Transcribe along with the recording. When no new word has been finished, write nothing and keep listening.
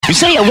You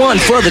say a one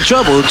for the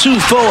trouble,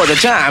 two for the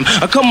time.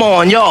 Come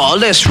on, y'all,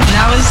 let's...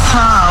 Now it's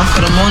time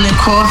for the morning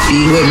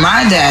coffee with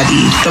my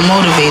daddy, the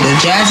motivator,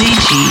 Jazzy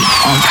G,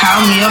 on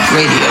Power Me Up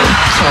Radio.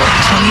 Talk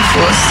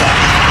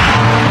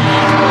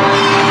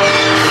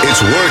 24/7.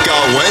 It's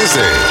Workout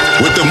Wednesday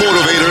with the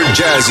motivator,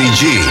 Jazzy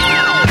G.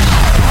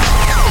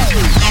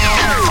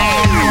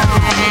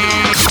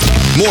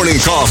 Morning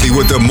Coffee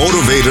with the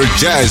motivator,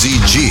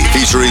 Jazzy G,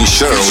 featuring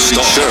Cheryl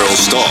Starr.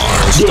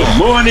 Good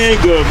morning,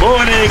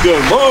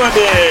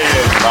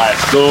 my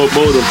soul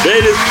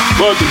motivators.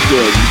 Welcome to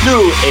a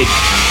new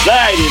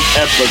exciting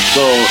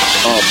episode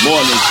of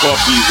Morning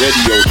Coffee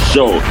Radio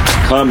Show.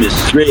 Coming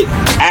straight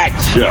at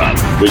ya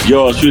with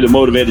yours through the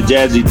motivator,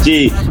 Jazzy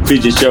G,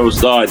 featuring Cheryl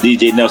Starr,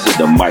 DJ Nelson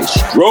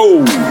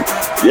DaMaestro.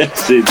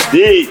 Yes,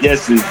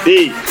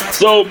 indeed.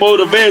 So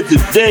motivated,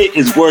 today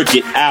is Work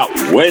It Out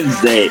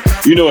Wednesday.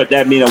 You know what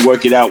that means on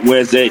Work It Out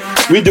Wednesday?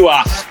 We do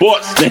our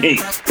sports thing. You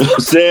know what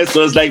I'm saying?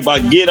 So it's like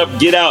about get up,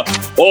 get out,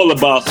 all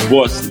about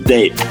sports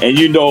today. And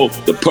you know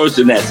the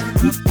person that's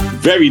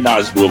very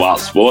knowledgeable about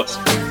sports,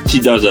 she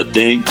does her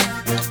thing.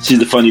 She's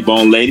the funny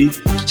bone lady.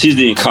 She's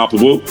the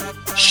incomparable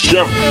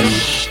Cheryl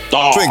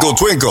Starr. Twinkle,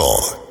 twinkle.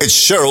 It's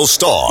Cheryl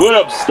Starr. What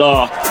up,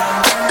 Starr?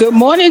 Good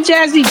morning,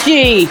 Jazzy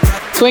G.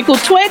 Twinkle,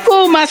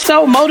 twinkle, my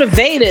soul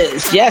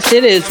motivators. Yes,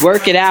 it is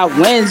Work It Out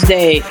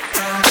Wednesday,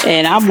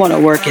 and I'm going to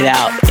work it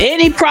out.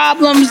 Any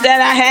problems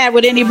that I had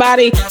with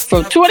anybody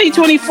from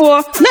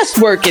 2024, let's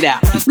work it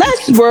out.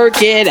 Let's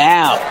work it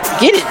out.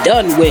 Get it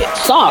done with.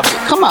 Solve it.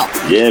 Come on.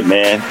 Yeah,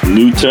 man.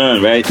 New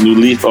turn, right? New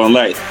leaf on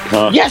life.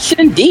 Huh? Yes,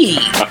 indeed.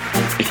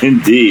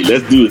 Indeed.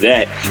 Let's do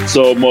that.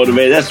 So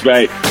motivated. That's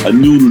right. A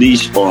new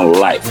leash on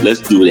life.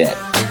 Let's do that.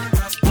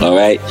 All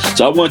right.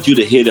 So I want you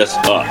to hit us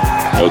up.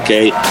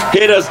 Okay.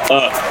 Hit us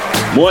up.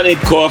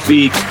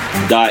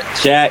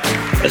 morningcoffee.chat.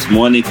 That's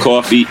morning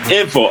coffee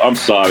info. I'm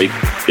sorry.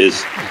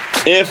 It's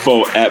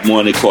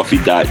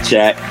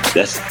info@morningcoffee.chat.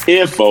 That's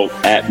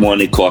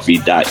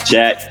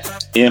info@morningcoffee.chat.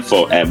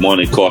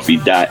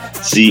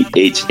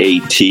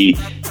 info@morningcoffee.chat.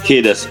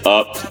 Hit us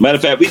up. Matter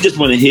of fact, we just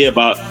want to hear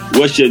about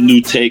what's your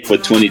new take for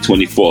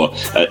 2024.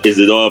 Is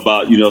it all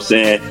about, you know what I'm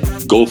saying,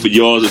 go for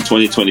yours in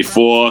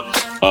 2024?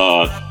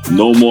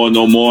 No more in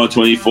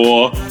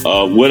 24.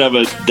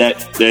 Whatever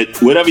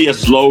whatever your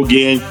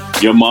slogan,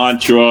 your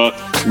mantra,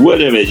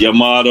 whatever your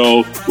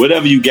motto,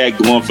 whatever you got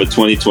going for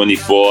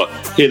 2024,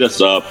 hit us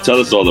up.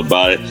 Tell us all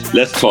about it.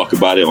 Let's talk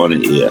about it on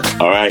the air.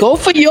 All right. Go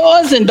for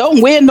yours and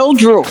don't wear no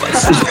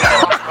drawers.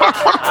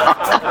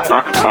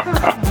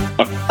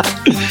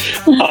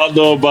 I don't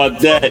know about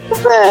that.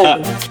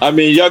 I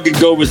mean, y'all can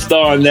go with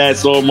Starr on that.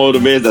 Soul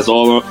motivated. That's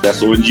all.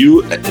 That's on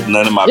you.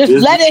 None of my Just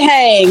business. let it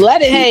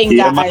hang,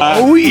 guys.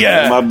 Oh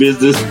yeah, my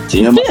business.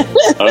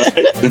 All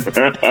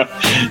right.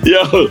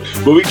 Yo,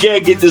 but we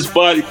can't get this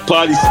party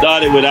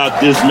started without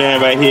this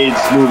man right here, the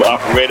smooth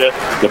operator,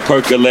 the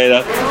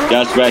percolator.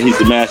 That's right. He's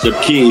the mashup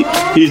king.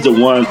 He's the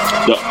one,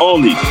 the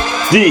only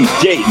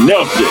DJ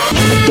Nelson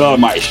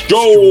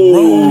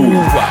DaMaestro.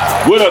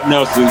 What up,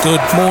 Nelson?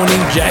 Good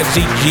morning,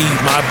 Jazzy G,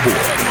 my boy.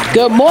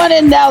 Good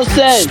morning,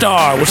 Nelson.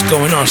 Starr, what's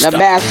going on, Starr? The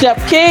mashup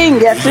king,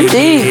 yes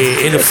indeed.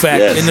 Yeah, in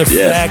fact,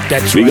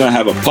 that's We're right. gonna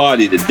have a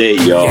party today,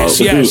 y'all. Yes.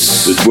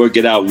 Let's Work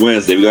It Out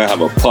Wednesday. We're gonna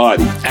have a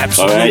party.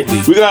 Absolutely. All right?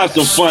 We're gonna have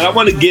some fun. I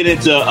want to get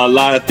into a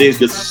lot of things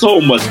because so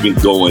much been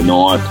going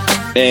on,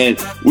 and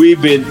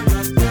we've been,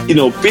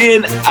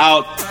 being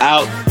out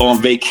on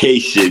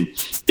vacation.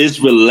 It's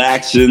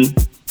relaxing,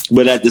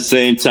 but at the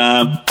same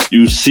time,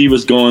 you see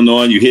what's going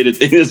on. You hear the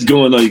thing that's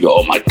going on. You go,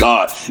 oh my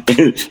God.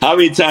 And how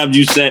many times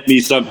you sent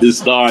me something,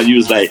 Starr, and you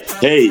was like,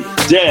 hey,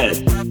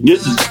 Jazz,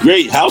 this is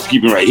great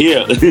housekeeping right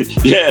here.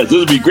 Yes, this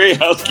would be great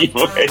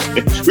housekeeping right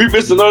here. We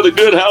missing all the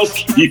good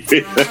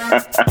housekeeping.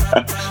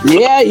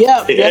 Yeah.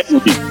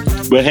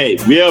 But hey,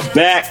 we are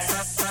back.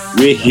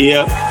 We're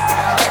here.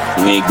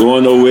 We ain't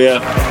going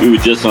nowhere. We were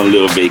just on a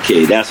little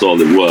vacay. That's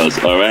all it was,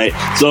 all right?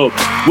 So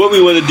what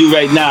we want to do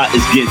right now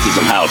is get into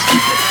some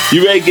housekeeping.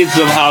 You ready to get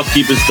some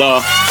housekeeping,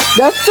 Starr?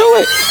 Let's do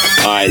it.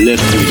 All right,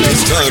 let's do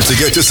this. It's time to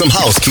get to some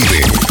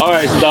housekeeping. All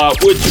right, Starr,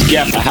 what you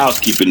got for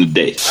housekeeping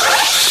today?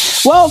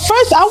 Well,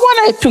 first, I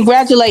want to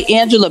congratulate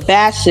Angela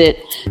Bassett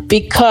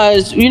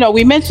because,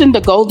 we mentioned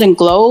the Golden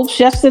Globes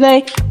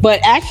yesterday, but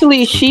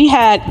actually she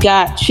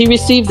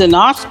received an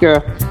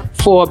Oscar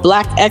for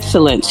Black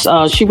Excellence.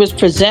 She was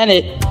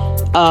presented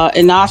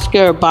an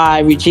Oscar by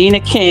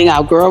Regina King,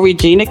 our girl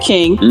Regina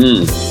King,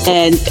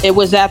 and it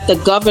was at the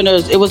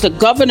it was a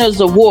governor's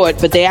award,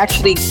 but the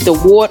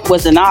award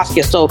was an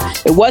Oscar, so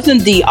it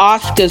wasn't the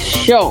Oscars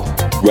show.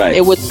 Right.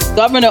 It was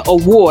Governor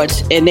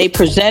Awards, and they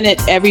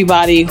presented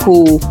everybody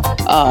who,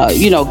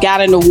 got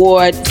an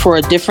award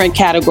for different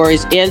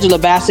categories. Angela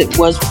Bassett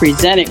was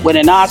presented with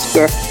an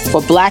Oscar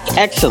for Black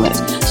Excellence.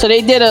 So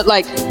they did a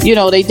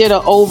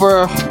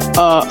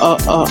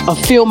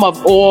film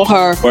of all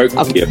her body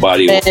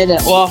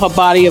all her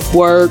body of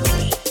work,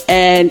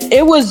 and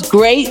it was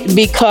great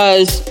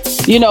because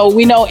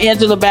we know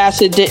Angela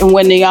Bassett didn't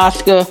win the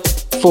Oscar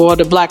for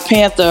the Black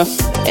Panther,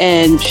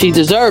 and she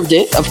deserved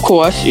it, of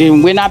course,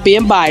 and we're not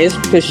being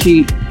biased because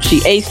she She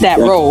aced that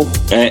role.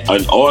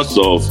 And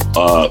also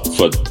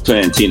for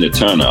playing Tina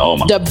Turner. Oh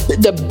my!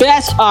 The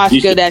best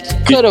Oscar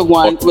that could have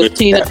won was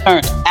Tina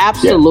Turner.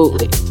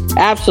 Absolutely.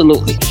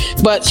 Absolutely.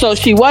 But so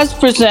she was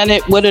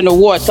presented with an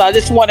award. So I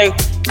just want to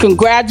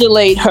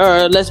congratulate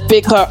her. Let's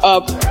big her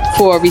up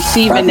for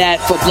receiving that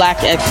for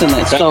Black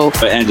excellence. So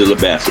for Angela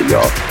Bassett,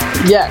 y'all.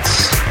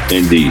 Yes.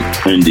 Indeed.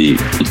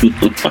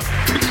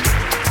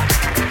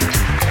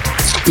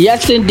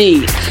 Yes,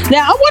 indeed.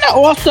 Now I want to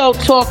also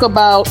talk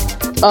about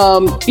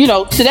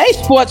today's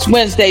Sports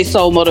Wednesday,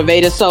 Soul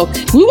Motivator. So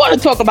we want to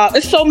talk about,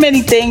 there's so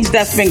many things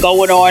that's been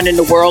going on in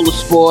the world of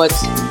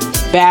sports,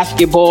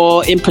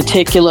 basketball in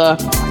particular.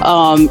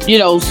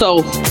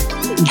 So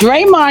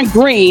Draymond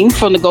Green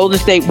from the Golden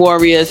State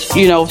Warriors,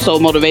 Soul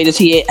Motivators,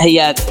 he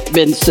had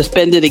been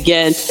suspended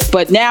again,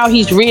 but now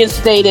he's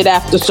reinstated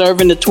after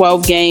serving the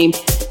 12-game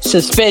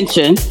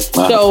suspension.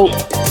 So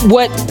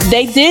what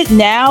they did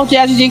now,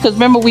 Jazzy G, because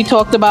remember we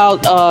talked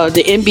about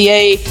the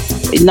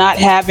NBA not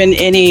having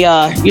any,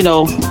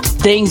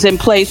 things in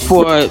place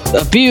for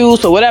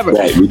abuse or whatever.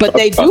 Right, but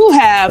they do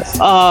have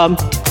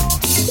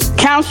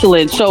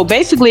counseling. So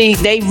basically,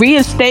 they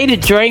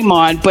reinstated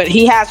Draymond, but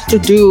he has to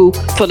do,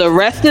 for the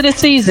rest of the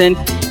season,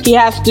 he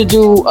has to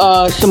do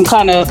some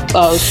kind of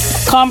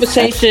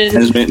conversation,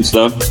 management and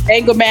stuff,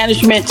 anger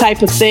management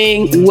type of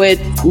thing with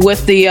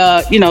the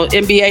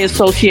NBA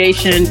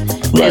Association,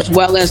 right, as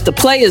well as the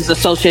Players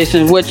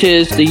Association, which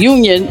is the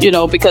union,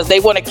 because they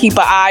want to keep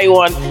an eye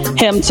on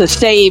him to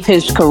save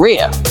his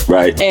career.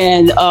 Right.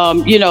 And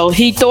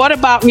he thought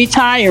about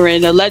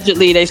retiring.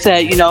 Allegedly, they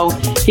said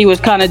he was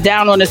kind of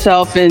down on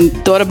himself and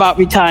thought about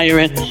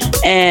retiring.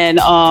 And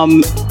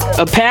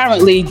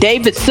apparently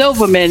David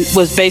Silverman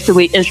was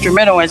basically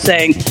instrumental in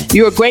saying,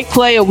 you're a great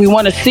player, we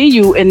want to see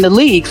you in the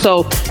league.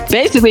 So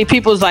basically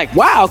people was like,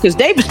 wow, because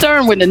David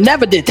Stern would have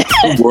never did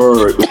that.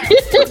 Word.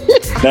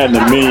 Not in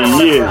a million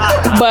years.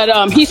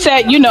 But he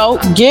said,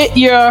 get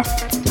your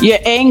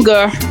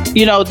anger,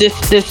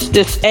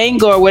 this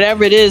anger or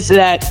whatever it is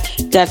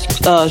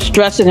that's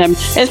stressing him.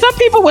 And some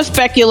people were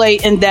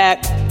speculating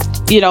that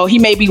he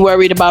may be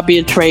worried about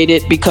being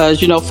traded because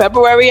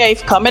February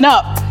 8th coming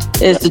up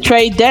is the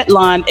trade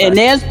deadline, and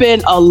there's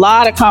been a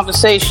lot of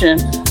conversation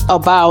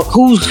about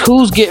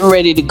who's getting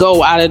ready to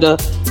go out of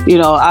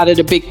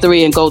the big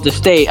three and go to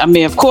State. I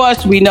mean, of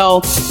course, we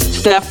know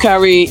Steph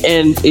Curry,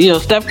 and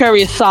Steph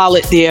Curry is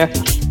solid there,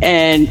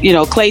 and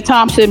Klay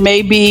Thompson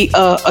may be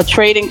a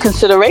trading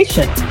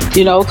consideration,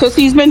 because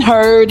he's been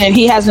hurt and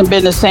he hasn't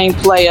been the same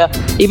player,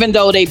 even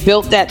though they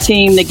built that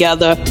team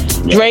together.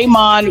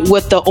 Draymond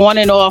with the on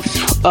and off,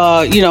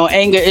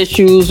 anger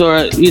issues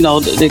or,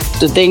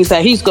 the things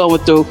that he's going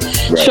through.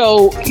 Right.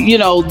 So,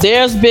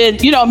 there's been,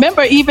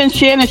 remember even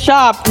Shannon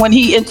Sharp, when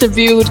he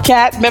interviewed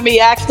Kat, remember he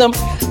asked him,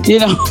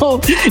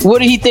 what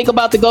did he think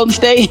about the Golden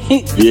State?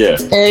 Yeah.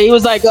 And he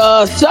was like,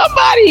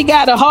 somebody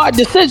got a hard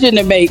decision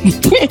to make.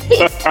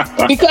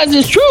 Because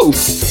it's true,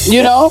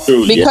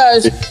 true,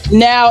 because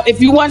now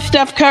if you want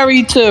Steph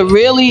Curry to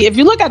really, if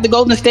you look at the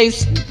Golden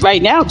State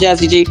right now,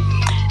 Jazzy G,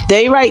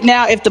 they right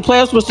now, if the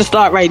playoffs was to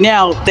start right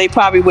now, they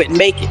probably wouldn't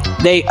make it.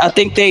 I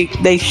think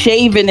they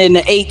shaving in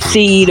the 8th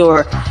seed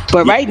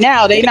but right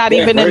now they're not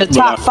even in the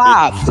top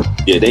 5.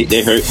 Yeah,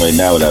 they hurt right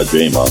now without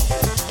Draymond.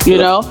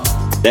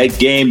 That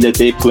game that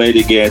they played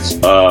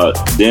against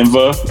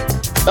Denver.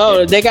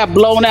 Oh, they got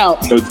blown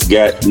out. No.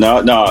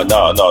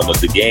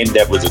 The game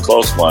that was a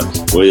close one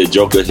where the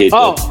Joker hit.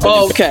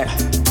 Okay.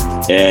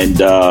 And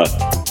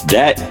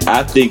that,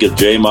 I think if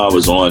Draymond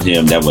was on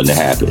him, that wouldn't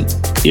have happened.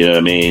 You know what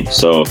I mean?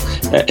 So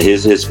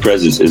his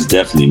presence is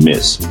definitely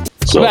missed.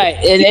 So, right,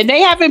 and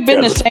they haven't been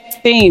the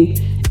same team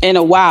in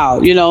a while.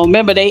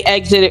 Remember they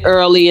exited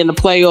early in the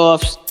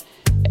playoffs,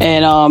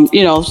 and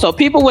so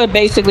people were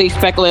basically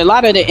speculating. A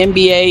lot of the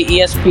NBA,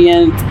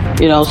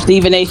 ESPN,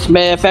 Stephen A.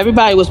 Smith,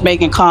 everybody was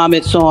making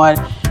comments on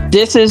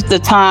this is the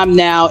time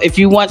now if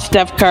you want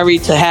Steph Curry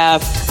to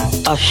have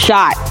a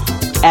shot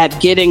at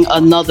getting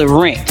another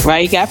ring.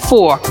 Right, he got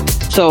 4.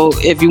 So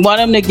if you want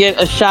him to get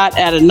a shot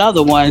at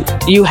another one,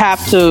 you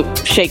have to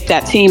shake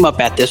that team up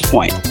at this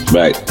point.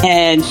 Right.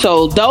 And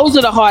so those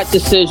are the hard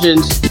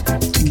decisions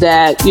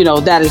that,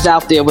 that is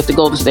out there with the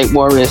Golden State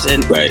Warriors.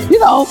 And, right.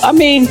 I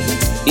mean,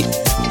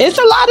 it's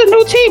a lot of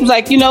new teams.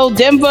 Like,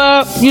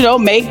 Denver,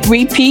 may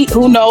repeat,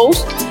 who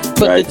knows?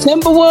 But right. The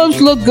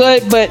Timberwolves look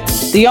good. But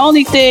the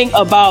only thing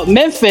about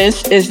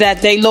Memphis is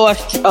that they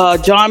lost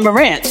John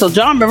Morant. So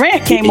John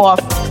Morant came off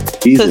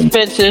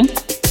suspension.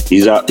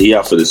 He out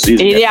for the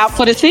season. He's out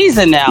for the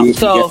season now. He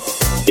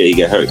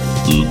got hurt.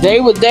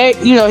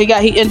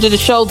 Mm-hmm. He injured the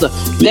shoulder.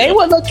 They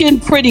were looking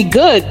pretty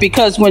good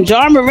because when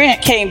John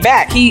Morant came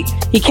back, he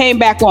came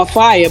back on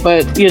fire.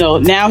 But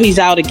now he's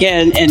out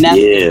again, and that's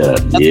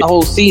the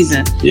whole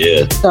season.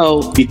 Yeah.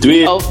 So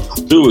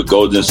CP3 with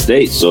Golden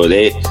State, so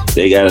they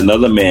got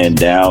another man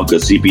down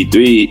because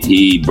CP3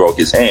 he broke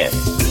his hand.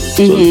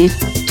 Mm-hmm.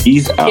 So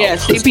he's out. Yeah,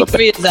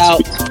 CP3 is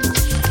out.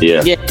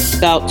 Yeah,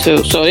 it's out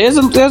too. So there's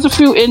a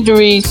few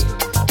injuries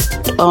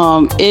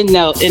in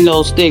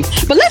those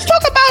things. But let's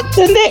talk about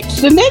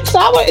the Knicks.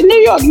 Our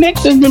New York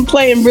Knicks has been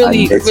playing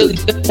really good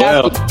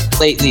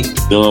lately.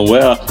 Doing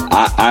well.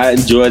 I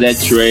enjoy that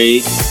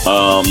trade.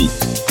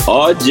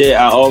 RJ,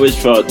 I always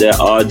felt that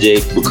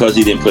RJ, because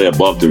he didn't play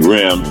above the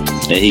rim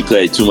and he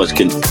played too much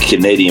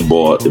Canadian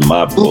ball in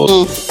my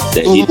book,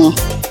 that he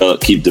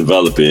keep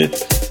developing.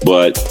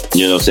 But,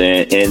 you know what I'm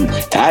saying? And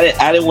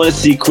I didn't want to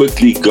see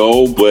Quickly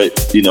go,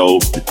 but, you know,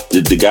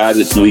 the guy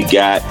that we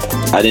got,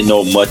 I didn't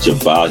know much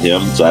about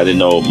him, so I didn't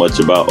know much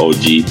about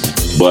OG,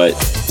 but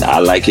I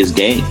like his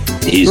game.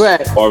 He's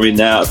scoring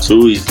now,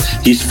 too.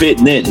 He's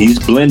fitting in. He's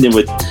blending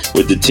with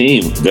the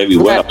team very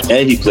well,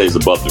 and he plays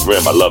above the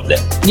rim. I love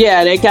that.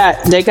 Yeah,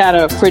 they got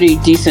a pretty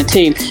decent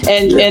team,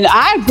 and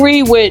I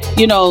agree with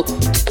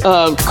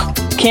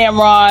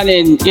Cameron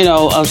and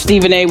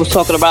Stephen A. was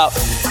talking about,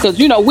 because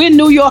we're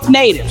New York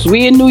natives,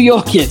 we in New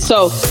Yorkers,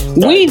 so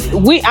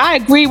I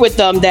agree with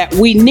them that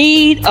we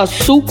need a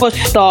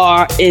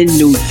superstar in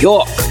New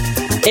York.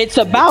 It's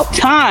about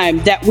time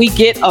that we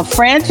get a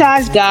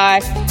franchise guy.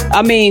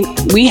 I mean,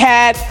 we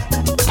had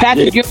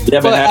Patrick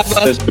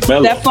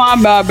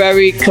Stephon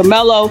Marbury,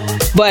 Carmelo,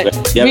 but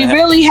we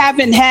really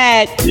haven't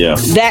had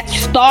that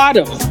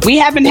stardom. We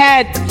haven't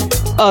had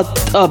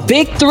a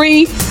big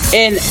three,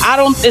 and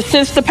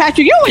since the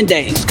Patrick Ewing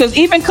days, because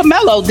even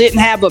Carmelo didn't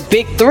have a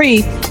big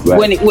three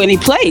when he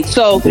played.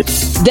 So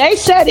they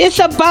said it's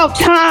about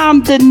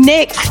time the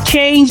Knicks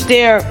change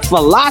their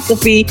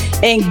philosophy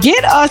and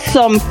get us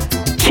some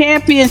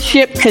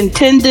championship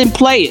contending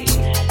players.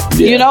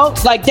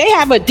 Like they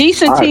have a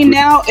decent team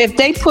now. If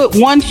they put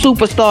one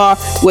superstar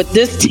with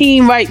this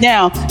team right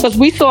now, because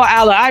we saw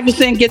Allen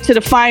Iverson get to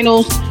the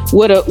finals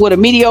with a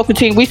mediocre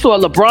team. We saw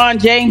LeBron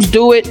James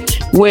do it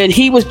when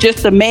he was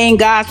just the main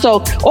guy.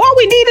 So all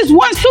we need is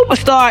one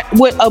superstar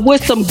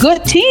with some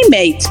good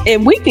teammates,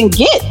 and we can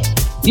get,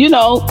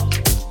 Well,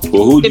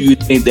 who do you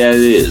think that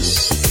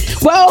is?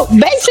 Well,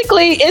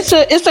 basically,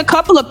 it's a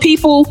couple of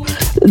people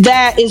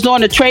that is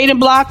on the trading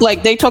block.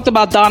 Like they talked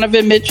about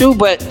Donovan Mitchell,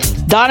 but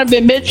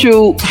Donovan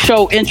Mitchell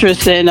showed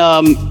interest in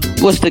I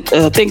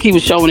think he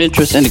was showing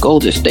interest in the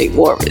Golden State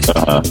Warriors.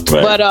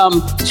 But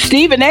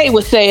Stephen A.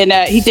 was saying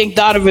that he thinks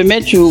Donovan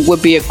Mitchell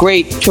would be a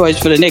great choice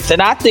for the Knicks,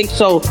 and I think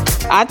so.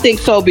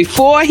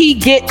 Before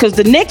because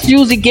the Knicks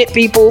usually get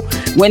people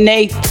when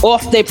they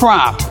off their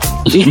prime.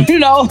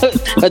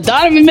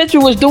 Donovan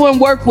Mitchell was doing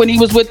work when he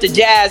was with the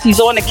Jazz. He's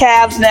on the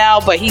Cavs now,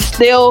 but he's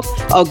still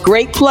a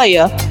great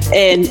player.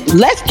 And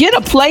let's get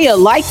a player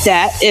like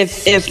that.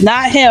 If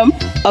not him,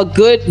 a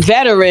good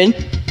veteran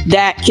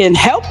that can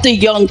help the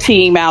young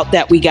team out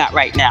that we got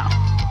right now.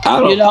 I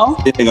don't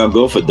think they're gonna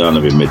go for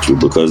Donovan Mitchell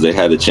because they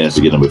had a chance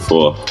to get him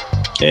before,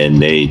 and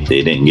they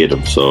didn't get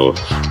him. So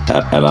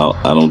I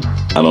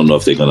don't know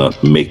if they're gonna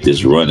make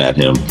this run at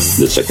him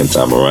the second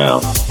time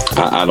around.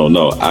 I don't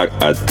know.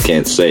 I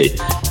can't say.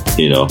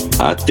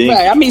 I think.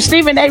 Right. I mean,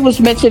 Stephen A. was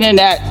mentioning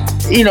that.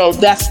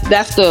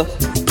 That's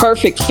the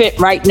perfect fit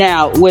right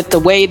now with the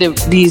way that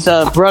these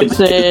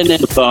Brunson and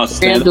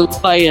Randall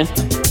playing.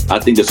 I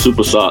think a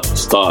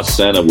superstar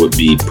center would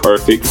be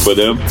perfect for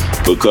them,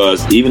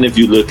 because even if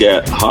you look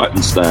at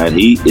Hartenstein,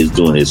 he is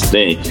doing his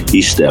thing.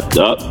 He stepped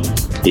up.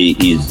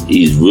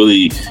 He's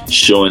really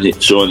showing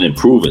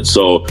improvement.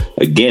 So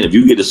again, if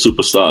you get a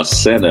superstar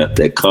center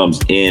that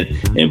comes in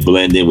and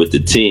blend in with the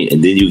team,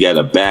 and then you got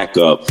a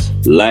backup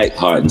like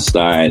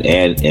Hartenstein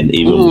and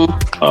even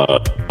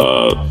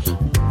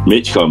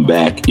Mitch come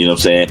back, you know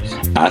what I'm saying?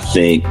 I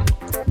think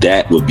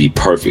that would be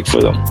perfect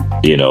for them.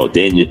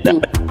 Then you're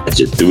not at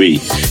your three.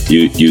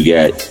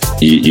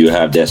 You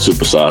have that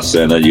superstar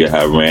center. You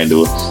have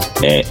Randall,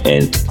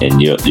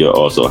 and you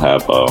also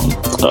have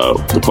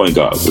the point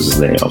guard. What's his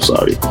name? I'm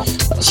sorry,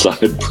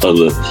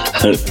 brother.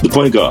 The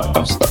point guard.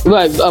 I'm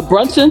sorry. Right,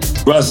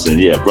 Brunson.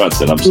 Yeah,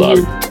 Brunson. I'm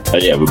sorry.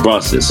 With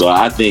Brunson. So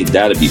I think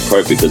that'd be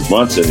perfect, because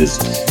Brunson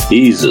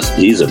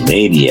he's a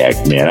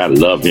maniac, man. I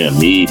love him.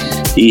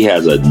 He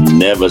has a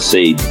never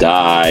say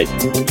die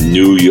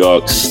New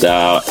York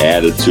style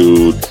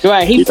attitude.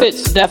 Right, he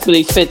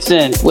definitely fits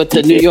in with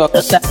the New York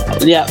style.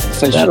 Yeah,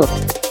 for sure.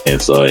 And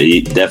so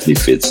he definitely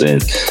fits in.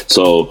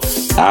 So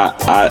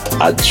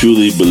I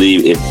truly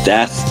believe if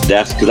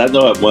that's because I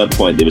know at one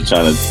point they were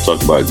trying to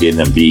talk about getting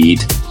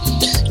Embiid,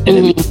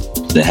 and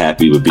they're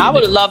happy with Embiid. I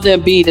would have loved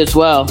Embiid as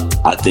well.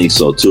 I think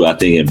so too. I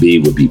think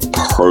Embiid would be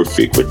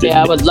perfect with them.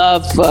 Yeah, I would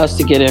love for us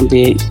to get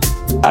Embiid.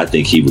 I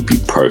think he would be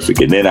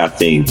perfect, and then I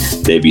think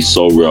they'd be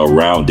so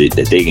well-rounded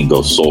that they can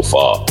go so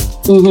far.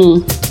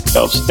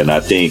 And I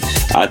think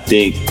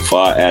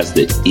far as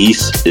the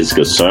East is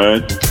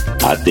concerned,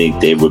 I think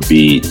they would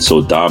be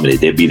so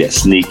dominant. They'd be that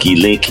sneaky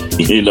link.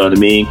 You know what I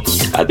mean?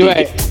 I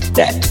think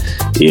that.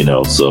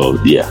 So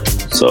yeah.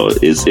 So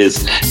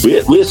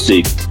we'll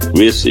see.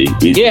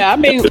 Yeah, I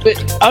mean,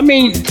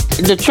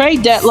 the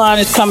trade deadline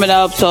is coming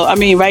up. So I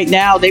mean, right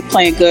now they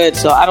playing good.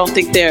 So I don't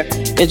think they're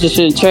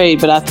interested in trade.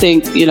 But I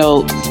think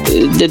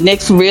the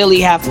Knicks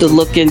really have to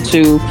look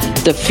into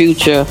the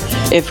future.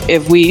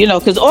 If we,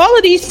 because all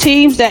of these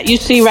teams that you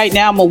see right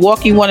now,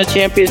 Milwaukee won a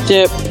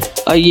championship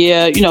a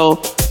year.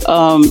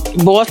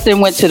 Boston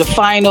went to the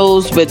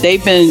finals, but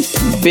they've been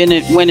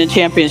winning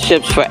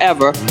championships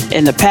forever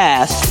in the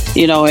past,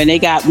 and they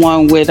got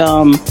one with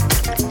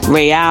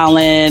Ray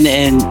Allen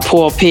and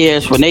Paul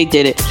Pierce when they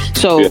did it.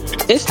 So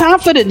it's time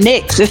for the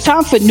Knicks. It's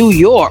time for New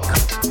York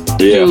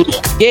to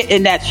get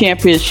in that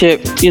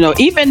championship.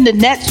 Even the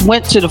Nets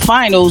went to the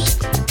finals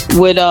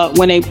with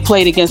when they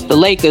played against the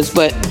Lakers,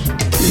 but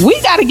we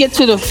got to get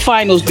to the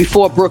finals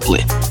before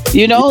Brooklyn.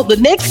 The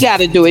Knicks got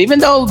to do it. Even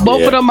though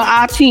both of them are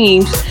our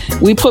teams,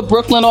 we put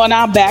Brooklyn on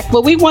our back,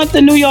 but we want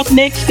the New York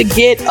Knicks to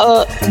get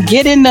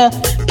in the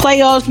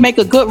playoffs, make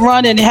a good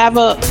run, and have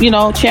a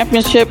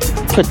championship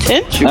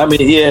potential.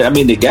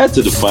 They got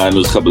to the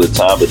finals a couple of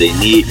times, but they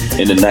need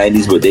in the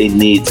 '90s, but they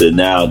need to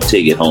now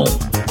take it home.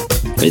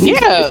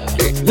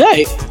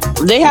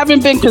 They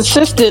haven't been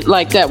consistent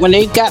like that. When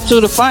they got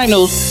to the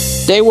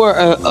finals, they were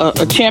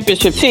a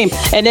championship team,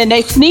 and then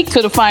they sneaked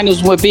to the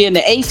finals with being the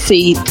 8th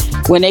seed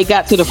when they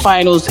got to the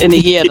finals in the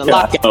year of the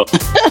lockout.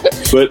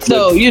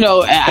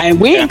 And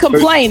we ain't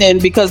complaining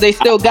because they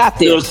still got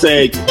there. Still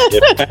saying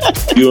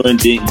if Ewing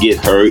didn't get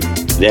hurt,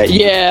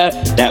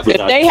 that was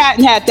if they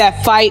hadn't had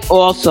that fight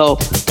also,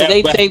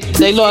 they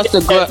lost a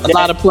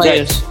lot of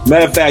players.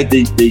 Matter of fact,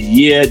 the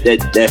year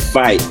that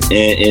fight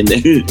and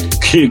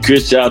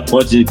Chris Shaw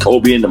punching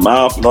Kobe in the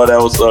mouth and all that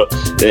was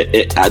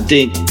I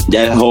think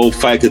that whole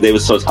fight, because they were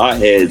such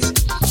hotheads,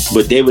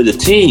 but they were the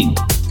team.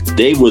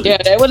 They were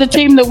the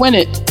team to win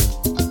it.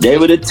 They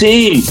were the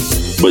team.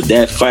 But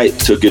that fight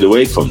took it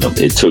away from them.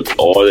 It took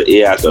all the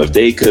air out. If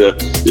they could have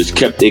just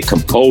kept their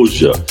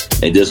composure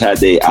and just had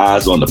their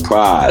eyes on the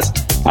prize,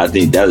 I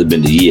think that would have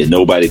been the year.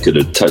 Nobody could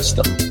have touched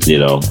them,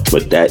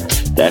 But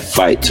that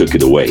fight took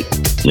it away.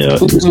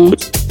 Because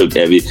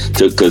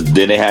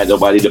then they had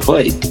nobody to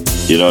play.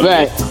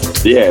 Right.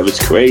 Yeah, it was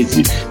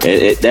crazy.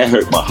 And that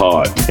hurt my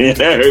heart. That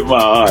hurt my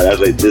heart. I was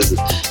like, this is,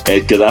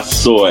 because I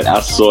saw it.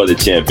 I saw the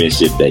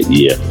championship that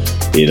year,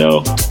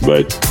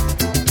 But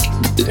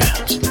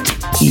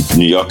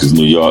New York is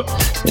New York,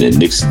 and the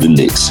Knicks is the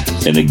Knicks.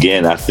 And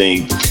again, I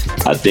think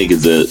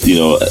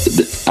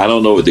it's I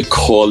don't know what to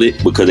call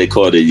it, because they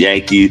call the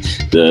Yankees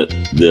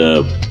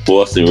the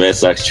Boston Red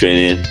Sox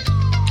training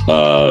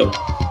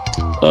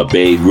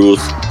Babe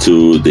Ruth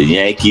to the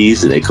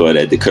Yankees, and they call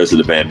that the curse of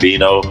the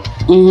Bambino.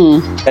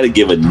 Got to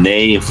give a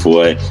name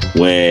for it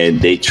when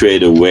they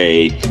trade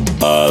away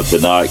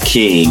Bernard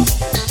King,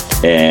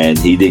 and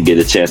he didn't get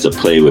a chance to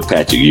play with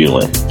Patrick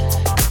Ewing.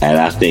 And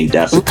I think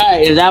that's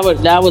right. That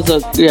was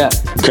a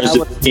curse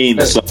of the King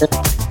or something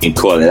you can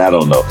call it. I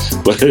don't know,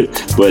 but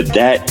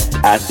that,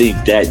 I think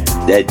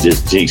that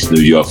just jinxed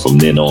New York from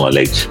then on.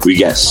 Like, we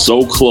got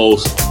so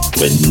close,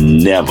 but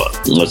never.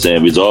 You know what I'm saying?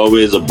 It was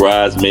always a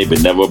bridesmaid,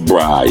 but never a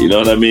bride. You know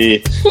what I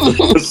mean?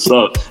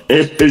 So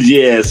it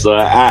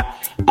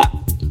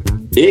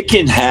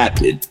can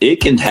happen.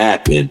 It can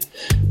happen.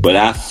 But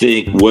I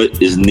think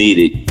what is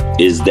needed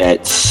is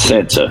that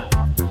center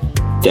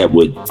that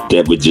would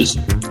just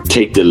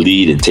take the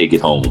lead and take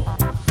it home.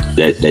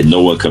 That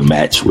no one can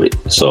match with.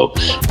 So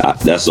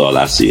that's all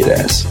I see it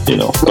as,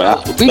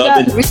 But we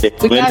got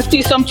to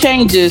see some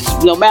changes,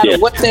 no matter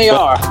what they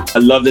are. I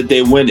love that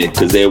they're winning,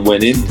 because they're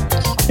winning,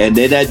 and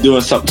they're not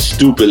doing something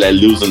stupid like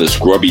losing to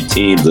scrubby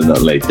teams or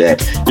nothing like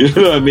that. You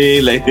know what I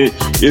mean? Like,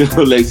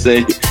 like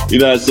say,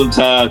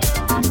 sometimes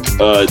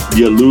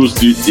you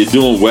lose, you're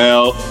doing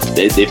well.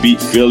 They beat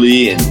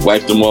Philly and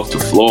wiped them off the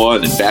floor,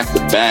 and then back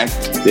to back.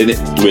 Then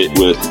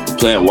with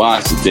playing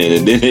Washington,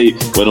 and then they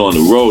went on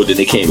the road. Then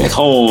they came back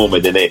home,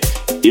 and then they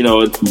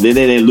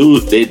didn't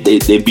lose. They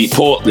beat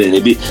Portland.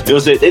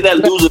 They're not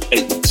losing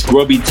like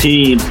scrubby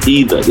teams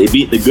either. They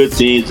beat the good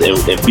teams and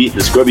beat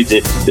the scrubby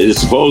teams that they're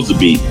supposed to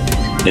beat.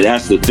 And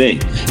that's the thing.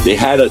 They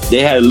had a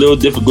little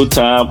difficult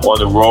time on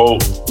the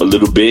road, a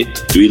little bit,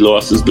 3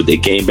 losses, but they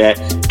came back,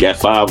 got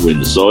 5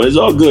 wins. So it's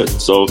all good.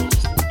 So,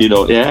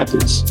 it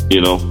happens.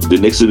 The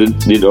Knicks are,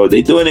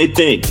 they doing their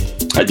thing.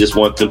 I just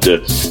want them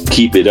to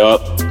keep it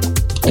up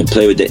and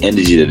play with the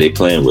energy that they're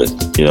playing with.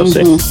 You know what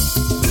I'm saying?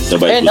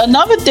 And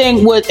another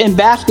thing in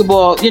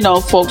basketball,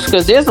 folks,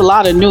 because there's a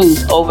lot of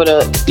news over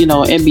the,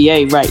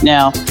 NBA right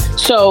now.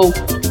 So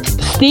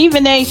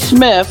Stephen A.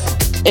 Smith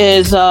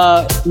is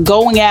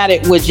going at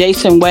it with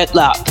Jason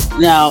Whitlock.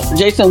 Now,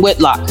 Jason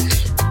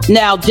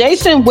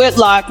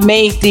Whitlock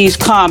made these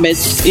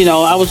comments.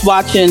 I was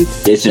watching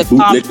Jason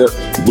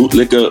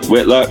Bootlicker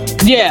Whitlock.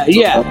 Yeah,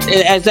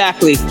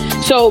 exactly.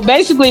 So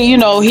basically,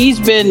 he's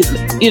been,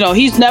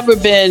 he's never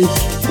been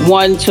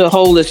one to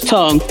hold his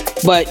tongue,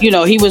 but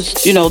he was,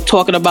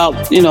 talking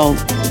about,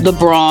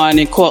 LeBron,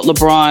 and called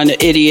LeBron an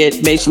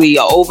idiot, basically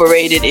an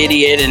overrated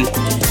idiot, and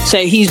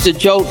say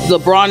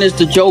LeBron is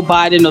the Joe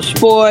Biden of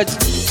sports.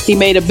 He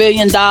made $1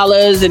 billion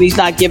and he's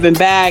not giving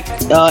back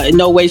in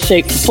no way,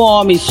 shape, or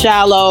form. He's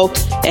shallow,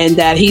 and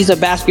that he's a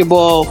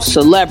basketball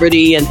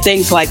celebrity and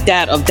things like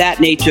that of that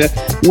nature.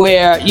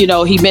 Where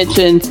he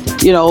mentioned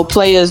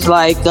players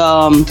like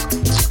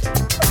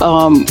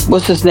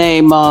what's his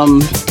name?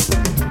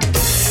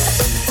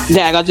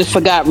 I just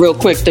forgot real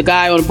quick. The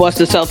guy on the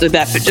Boston Celtics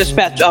that just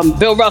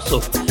Bill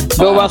Russell.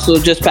 Bill Russell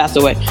just passed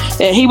away.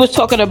 And he was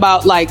talking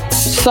about like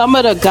some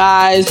of the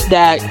guys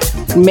that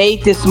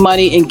made this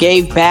money and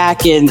gave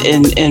back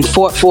and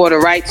fought for the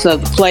rights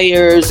of the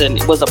players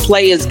and was a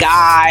player's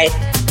guy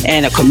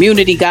and a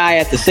community guy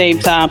at the same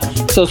time.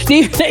 So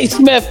Stephen A.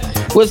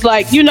 Smith was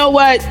like, you know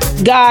what,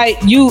 guy,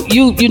 you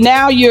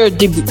now you're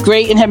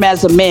degrading him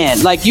as a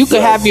man. Like, you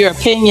could have your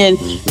opinion,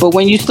 but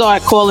when you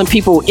start calling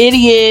people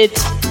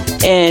idiots,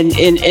 and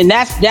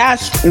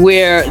that's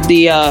where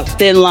the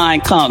thin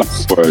line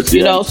comes. Words,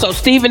 you know, so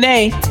Stephen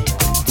A.,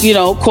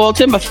 called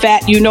him a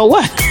fat, you know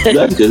what?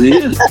 Yeah, because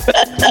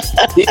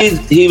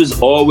he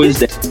was always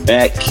that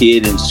fat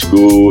kid in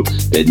school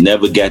that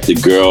never got the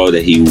girl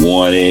that he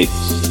wanted.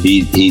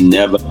 He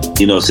never,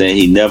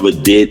 he never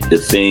did the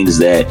things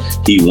that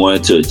he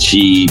wanted to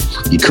achieve.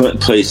 He couldn't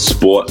play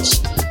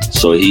sports,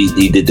 so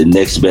he did the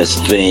next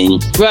best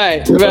thing.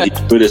 Right. He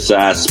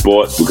criticized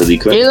sports because he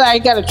couldn't. He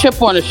like got a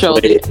chip on his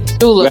shoulder.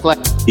 Do look like.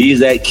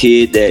 He's that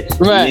kid that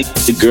didn't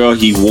get the girl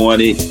he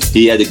wanted.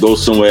 He had to go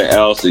somewhere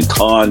else and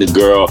con the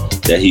girl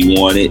that he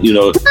wanted.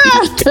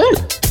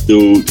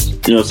 Dude,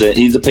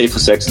 he's a pay for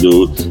sex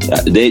dude.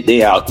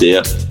 They out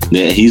there.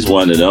 Yeah, he's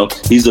one of them.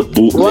 He's a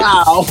bootleg.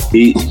 Wow.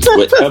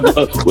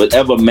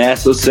 Whatever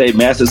Master say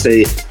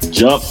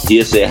jump,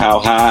 he'll say how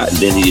high, and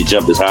then he'll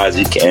jump as high as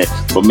he can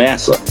for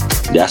Master.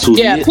 That's who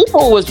he is.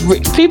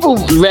 People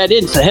read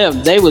into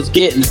him. They was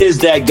getting. Is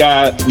that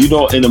guy,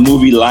 in the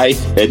movie Life,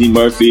 Eddie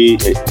Murphy,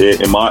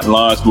 in Martin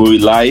Lawrence's movie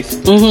Life?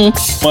 Mm-hmm.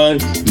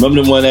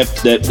 Remember the one that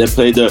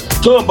played the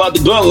talking about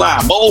the gun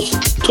line, boss?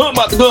 Talking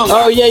about the gun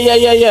line. Oh,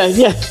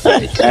 yeah.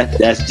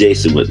 That's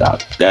Jason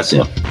without. That's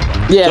him.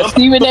 Yeah,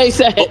 Stephen A.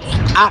 said,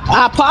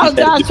 I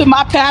apologize to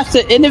my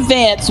pastor in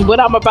advance what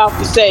I'm about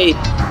to say.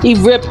 He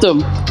ripped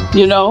him,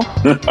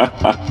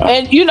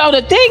 And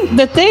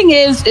the thing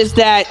is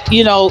that,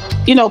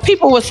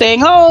 people were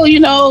saying,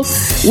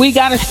 we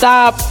gotta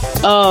stop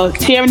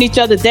tearing each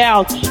other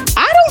down.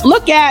 I don't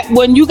look at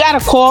when you gotta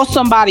call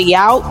somebody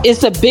out,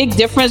 it's a big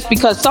difference,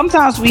 because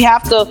sometimes we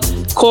have to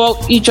call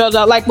each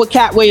other, like what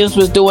Cat Williams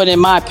was doing, in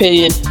my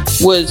opinion,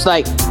 was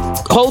like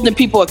holding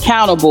people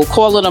accountable,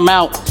 calling them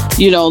out.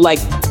 Like,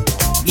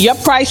 your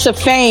price of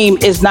fame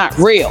is not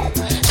real.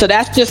 So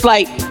that's just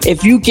like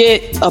if you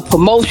get a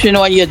promotion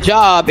on your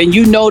job and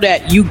you know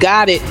that you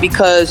got it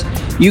because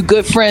you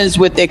good friends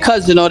with their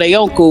cousin or their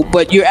uncle,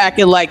 but you're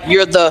acting like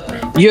your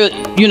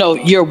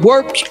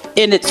work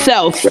in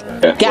itself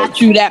got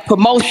you that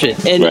promotion.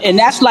 And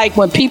that's like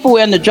when people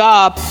in the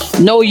job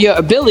know your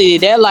ability,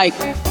 they're like,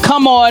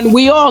 come on,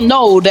 we all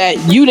know that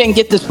you didn't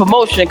get this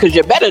promotion because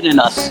you're better than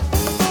us.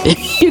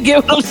 You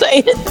get what I'm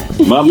saying?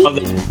 My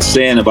mother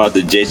saying about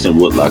the Jason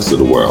Woodlocks of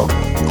the world.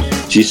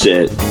 She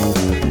said,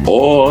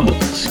 all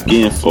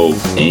skin folk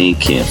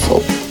ain't kin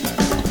folk.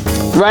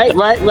 Right.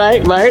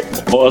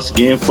 All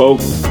skin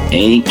folk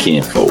ain't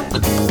kin folk.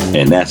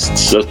 And that's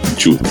such the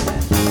truth.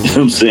 You know what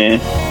I'm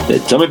saying?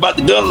 Tell me about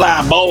the gun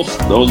line, boss.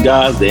 Those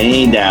guys, they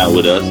ain't down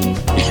with us.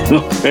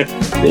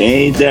 They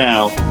ain't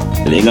down.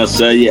 And they gonna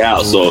sell you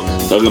out. So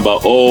talking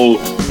about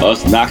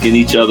us knocking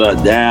each other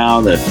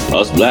down, and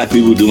us black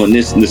people doing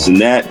this and this and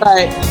that.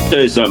 Right.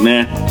 Tell you something,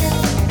 man.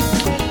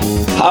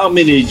 How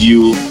many of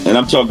you, and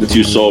I'm talking to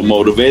you so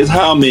motivated,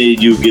 how many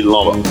of you get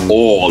along with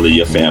all of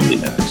your family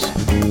members?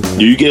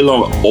 Do you get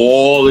along with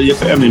all of your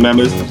family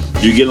members?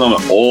 Do you get along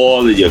with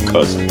all of your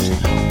cousins?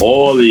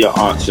 All of your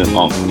aunts and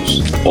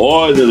uncles?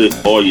 All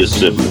your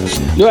siblings?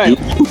 Right.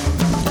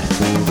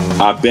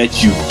 I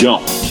bet you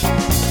don't.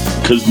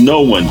 Because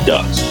no one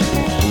does.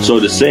 So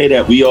to say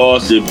that we all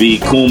should be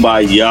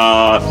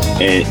kumbaya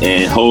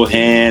and hold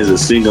hands and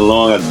sing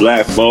along as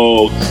black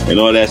folk and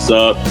all that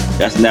stuff,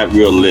 that's not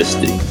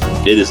realistic.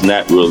 It is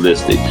not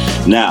realistic.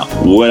 Now,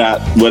 what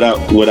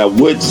I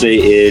would say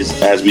is,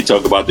 as we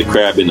talk about the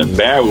crab in the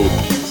barrel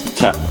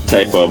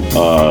type of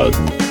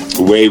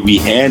way we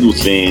handle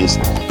things,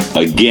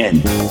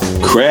 again,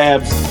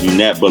 crabs do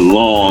not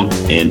belong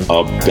in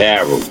a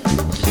barrel.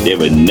 They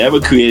were never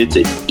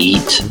created to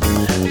eat.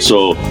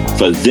 So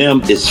for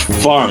them, it's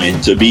foreign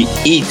to be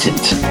eaten.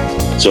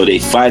 So they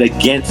fight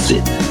against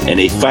it. And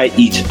they fight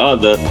each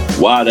other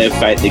while they're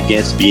fighting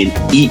against being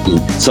eaten.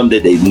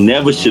 Something they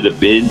never should have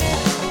been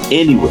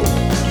anyway.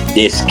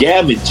 They're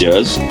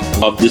scavengers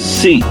of the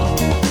sea.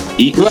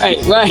 Right.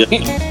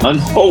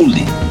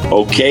 Unholy.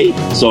 Okay?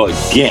 So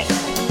again,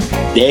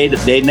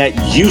 they're not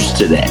used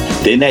to that.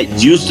 They're not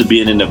used to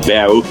being in the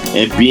barrel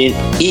and being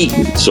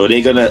eaten. So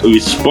they're going to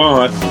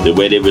respond the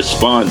way they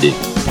responded.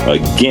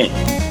 Again,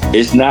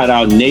 it's not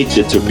our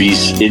nature to be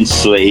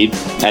enslaved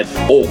at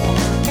all.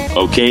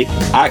 Okay?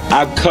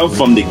 I come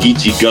from the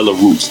Geechee Gullah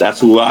roots.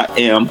 That's who I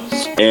am.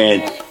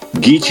 And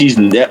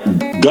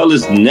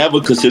Gullahs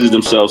never considered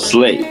themselves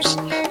slaves.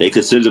 They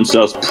consider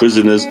themselves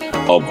prisoners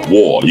of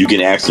war. You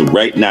can ask them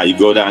right now. You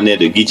go down there,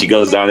 the Geechee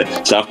Gullahs down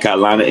there, South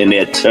Carolina, and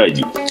they'll tell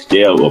you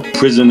they are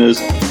prisoners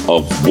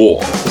of war.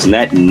 It's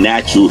not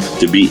natural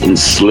to be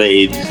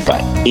enslaved by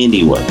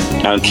anyone.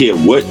 I don't care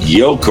what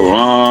your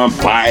Quran,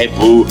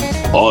 Bible,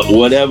 or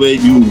whatever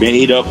you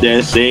made up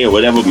there to say, or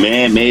whatever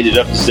man made it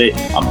up to say.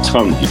 I'm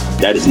telling you,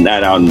 that is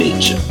not our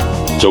nature.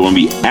 So when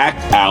we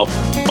act out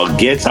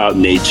against our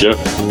nature,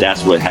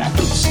 that's what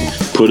happens.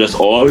 Put us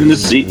all in the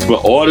sea,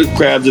 put all the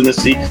crabs in the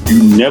sea.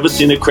 You've never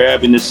seen a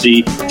crab in the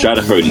sea try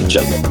to hurt each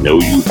other.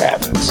 No, you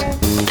haven't.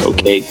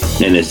 Okay?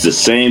 And it's the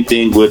same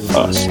thing with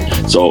us.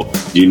 So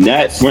you're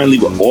not friendly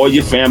with all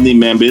your family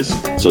members.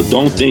 So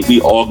don't think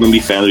we all going to be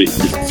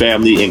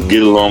family and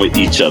get along with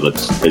each other.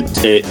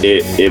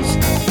 If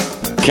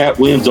Cat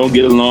Williams don't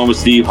get along with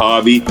Steve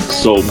Harvey,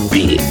 so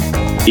be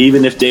it.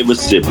 Even if they were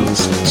siblings,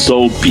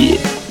 so be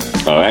it.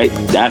 All right?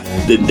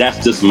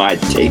 That's just my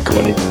take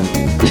on it.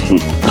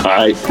 All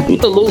right?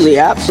 Absolutely.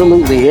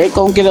 They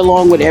gonna get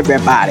along with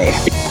everybody.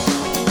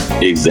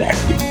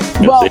 Exactly.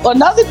 Well,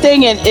 another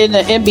thing in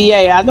the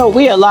NBA, I know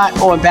we're a lot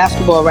on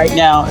basketball right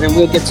now, and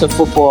we'll get to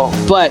football,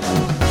 but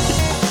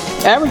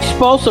Eric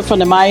Spoelstra from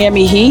the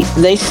Miami Heat,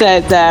 they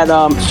said that,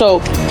 so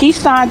he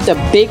signed the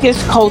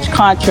biggest coach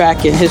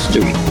contract in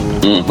history.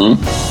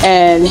 Mm-hmm.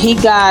 And he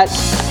got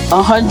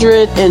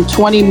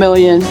 $120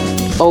 million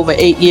over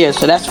 8 years,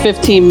 so that's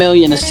 $15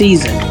 million a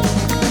season,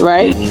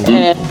 right?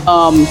 Mm-hmm.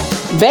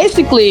 And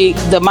basically,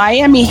 the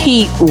Miami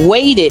Heat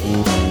waited,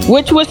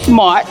 which was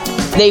smart.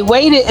 They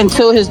waited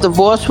until his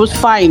divorce was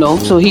final,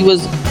 so he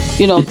was,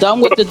 done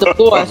with the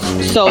divorce,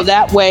 so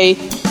that way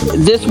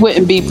this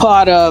wouldn't be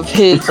part of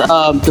his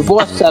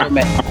divorce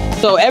settlement.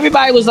 So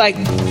everybody was like,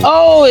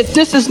 "Oh, if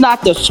this is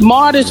not the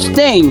smartest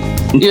thing,"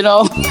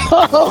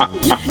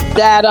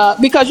 that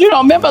because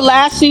remember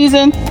last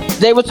season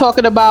they were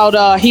talking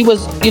about he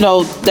was,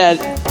 that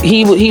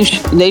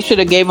they should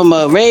have gave him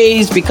a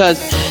raise because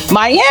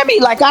Miami,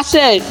 like I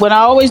said, when I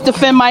always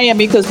defend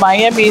Miami because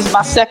Miami is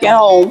my second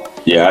home.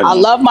 Yeah, I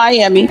love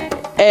Miami,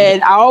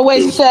 and I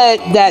always said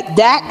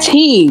that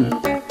team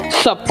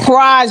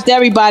surprised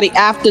everybody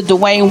after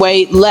Dwayne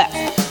Wade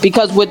left,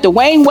 because with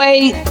Dwayne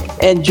Wade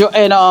and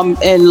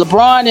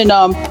LeBron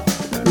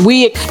and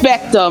we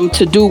expect them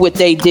to do what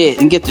they did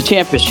and get the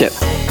championship.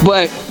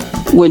 But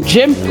when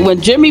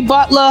Jimmy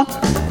Butler,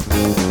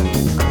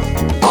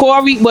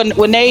 Corey,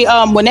 when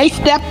they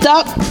stepped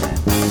up,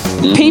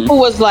 people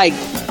was like,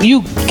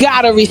 you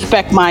gotta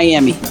respect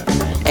Miami.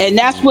 And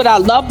that's what I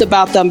loved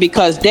about them,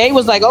 because they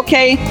was like,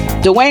 okay,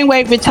 Dwayne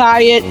Wade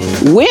retired.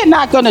 We're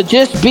not going to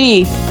just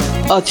be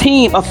a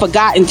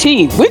forgotten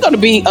team. We're going to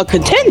be a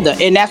contender.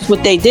 And that's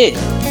what they did.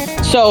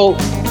 So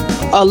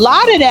a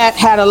lot of that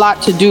had a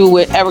lot to do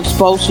with Eric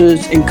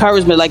Spoelstra's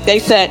encouragement. Like they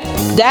said,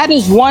 that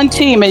is one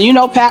team.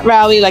 And Pat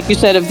Riley, like you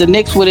said, if the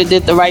Knicks would have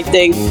did the right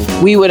thing,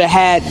 we would have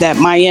had that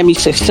Miami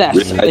success. We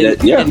would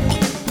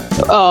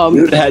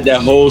have had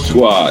that whole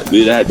squad.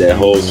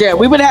 Yeah,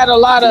 we would have had a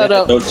lot of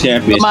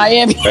the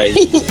Miami. Right?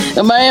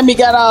 The Miami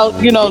got out,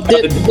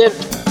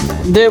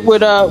 did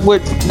what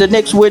the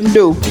Knicks wouldn't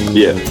do.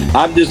 Yeah,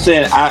 I'm just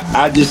saying.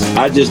 I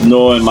just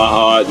know in my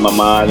heart, my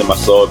mind, and my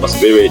soul, my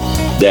spirit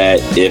that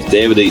if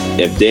they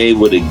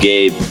would have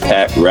gave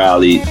Pat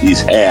Riley at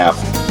least half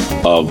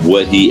of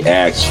what he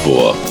asked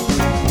for,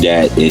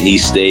 and he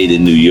stayed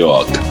in New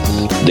York,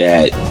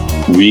 that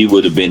we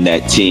would have been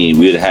that team.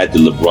 We'd have had the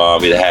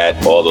LeBron. We'd have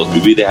had all those.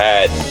 We'd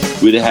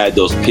have had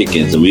those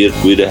pickings, and we'd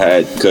have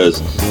had, because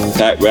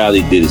Pat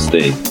Riley did his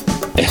thing,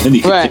 and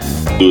he could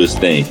do his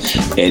thing.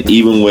 And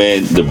even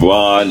when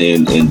LeBron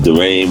and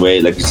Dwayne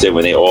Wade, like you said,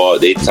 when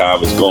their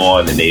time was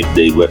gone and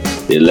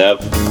they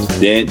left,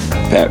 then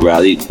Pat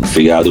Riley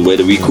figured out a way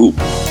to recoup. You know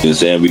what I'm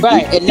saying?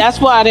 Right, and that's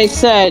why they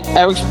said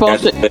Eric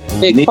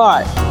Spoelstra big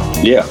part.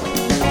 Yeah.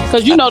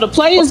 Because, the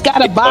players got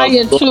to buy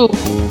into.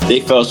 They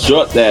fell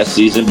short last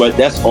season, but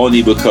that's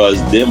only because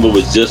Denver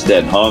was just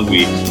that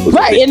hungry.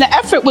 Right, and the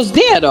effort was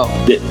there, though.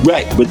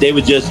 Right, but Denver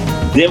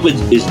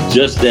is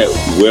just that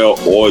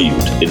well-oiled,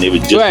 and they were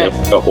just that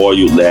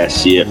well-oiled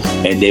last year,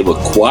 and they were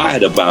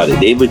quiet about it.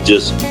 They were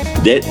just,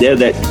 they're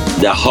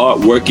the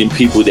hard-working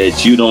people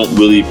that you don't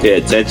really pay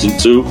attention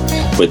to,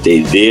 but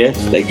they there.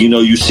 Like, you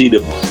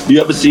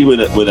ever see when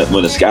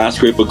a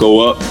skyscraper go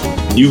up,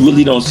 you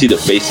really don't see the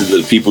faces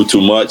of the people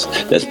too much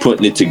that's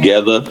putting it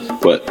together,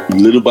 but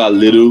little by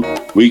little,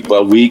 week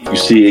by week, you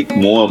see it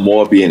more and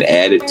more being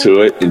added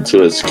to it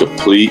until it's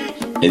complete,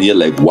 and you're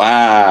like,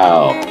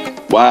 wow,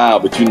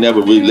 but you're never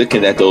really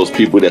looking at those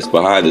people that's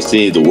behind the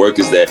scenes, the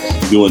workers that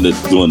doing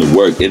the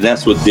work. And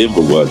that's what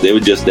Denver was. They were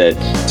just that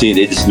team.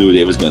 They just knew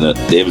they was gonna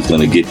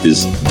get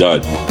this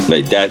done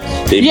like that.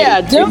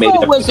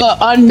 Denver was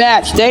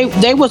unmatched.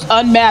 They was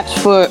unmatched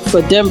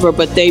for Denver,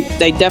 but they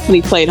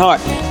definitely played hard.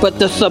 But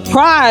the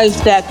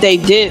surprise that they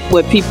did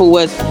with people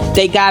was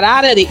they got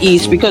out of the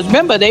East, because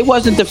remember, they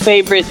wasn't the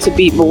favorite to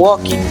beat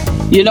Milwaukee.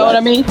 You know what I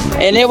mean?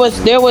 And there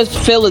was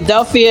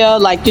Philadelphia,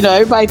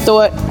 everybody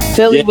thought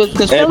Philly was,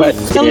 because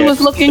Philly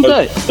was looking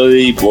good.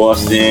 Philly,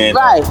 Boston.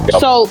 Right.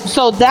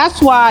 So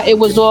that's why it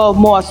was all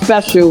more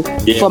special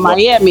for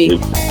Miami.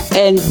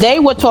 And they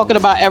were talking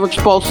about Eric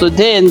Spoelstra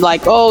then,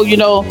 like,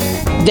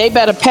 they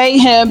better pay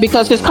him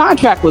because his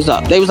contract was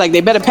up. They was like,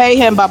 they better pay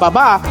him, blah, blah,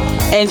 blah.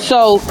 And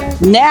so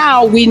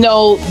now we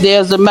know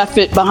there's a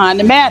method behind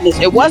the madness.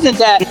 It wasn't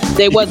that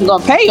they wasn't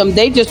going to pay him.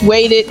 They just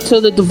waited till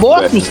the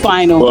divorce was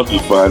final. Divorce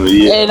was final,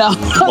 yeah. And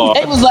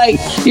they was like,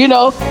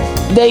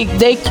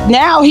 they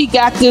now he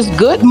got this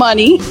good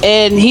money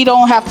and he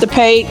don't have to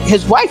pay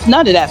his wife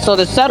none of that. So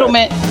the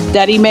settlement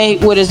that he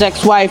made with his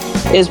ex-wife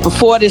is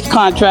before this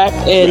contract,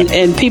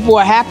 and people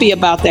are happy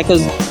about that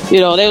because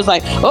they was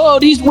like, oh,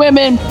 these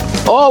women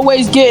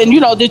always getting,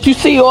 did you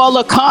see all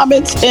the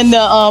comments in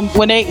the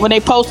when they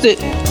posted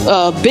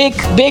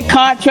big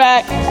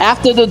contract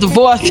after the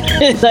divorce?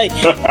 It's like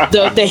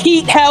the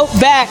Heat held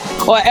back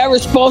on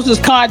Eric Spoelstra's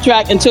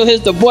contract until his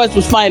divorce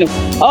was final.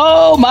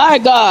 Oh my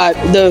God,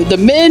 the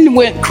men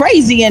went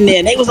crazy in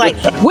there. They was like,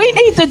 we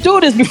need to do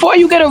this before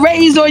you get a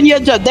raise on your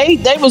job. They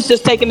was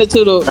just taking it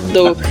to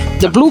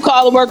the blue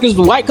collar workers,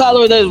 the white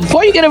collar.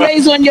 Before you get a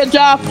raise on your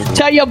job,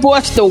 tell your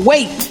boss to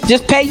wait.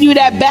 Just pay you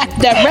that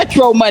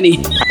retro money.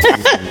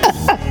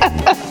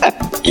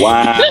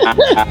 Wow.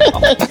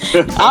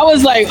 I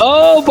was like,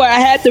 oh, but I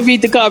had to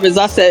read the comments.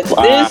 I said,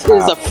 this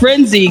is a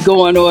frenzy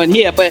going on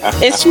here, but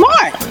it's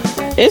smart.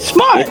 It's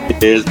smart.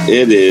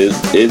 It is.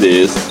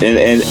 And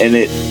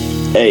it,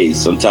 hey,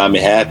 sometimes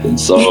it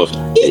happens. So,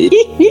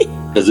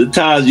 because at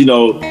times,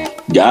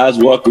 guys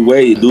walk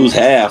away, you lose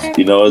half,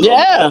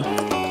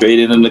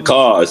 trading in the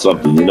car or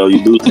something, you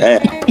lose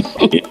half.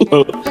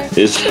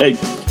 It's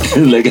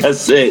like I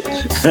said,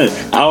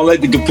 I don't like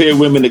to compare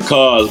women to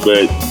cars,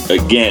 but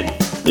again,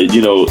 there's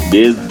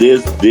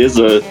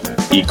a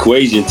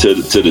equation to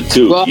the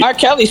two. Well, R.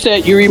 Kelly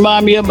said, you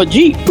remind me of a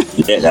Jeep.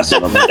 Yeah, that's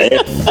what I'm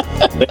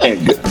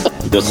saying.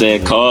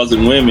 Saying cars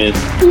and women,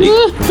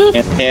 they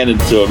can't hand it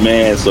to a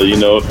man. So,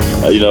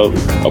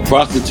 a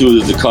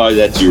prostitute is the car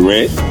that you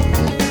rent.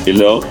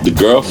 The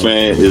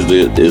girlfriend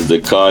is the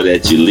car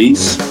that you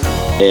lease.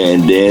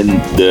 And then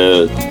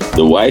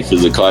the wife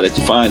is the car that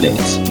you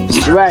finance.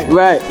 Right.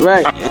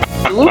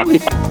 Absolutely.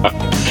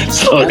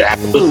 So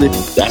that's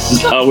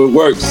just how it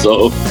works.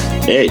 So,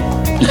 hey,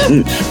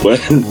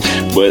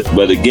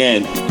 but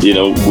again,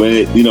 when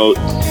it, you know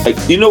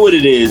what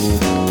it is.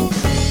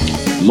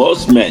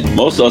 Most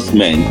us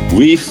men,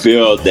 we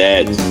feel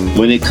that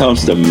when it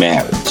comes to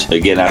marriage,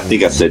 again, I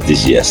think I said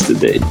this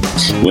yesterday.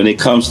 When it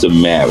comes to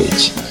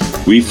marriage,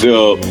 we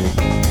feel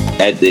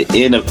at the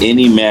end of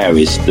any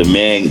marriage, the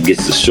man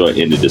gets the short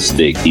end of the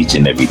stick each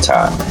and every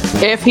time.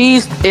 If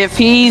he's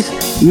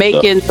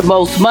making the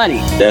most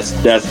money, that's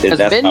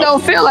men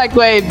don't feel like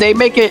if they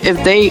make it,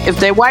 if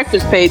their wife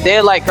is paid,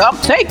 they're like, I'm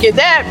taking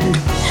that,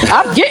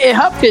 I'm getting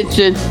her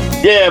pension.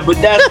 Yeah, but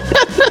that's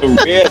the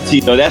rarity,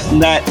 though. That's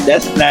not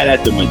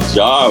at the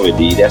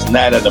majority. That's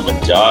not at the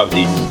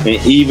majority. And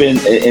even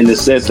in the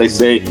sense, they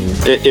say,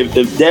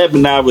 if Deb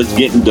and I was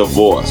getting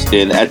divorced,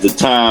 and at the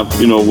time,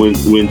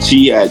 when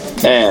she had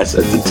passed,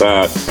 at the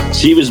time,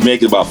 she was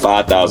making about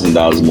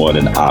 $5,000 more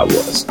than I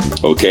was.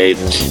 Okay,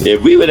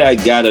 if we would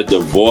have got a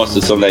divorce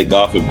or something like,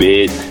 God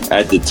forbid,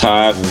 at the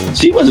time,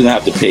 she wasn't gonna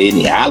have to pay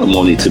any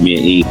alimony to me or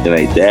anything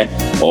like that.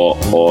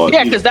 Or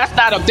yeah, because that's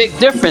not a big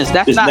difference.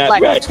 That's not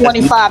like right.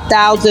 $25,000,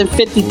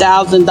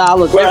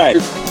 $50,000.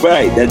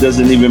 Right. That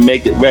doesn't even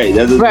make it right.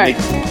 That doesn't make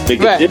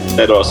a difference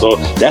at all. So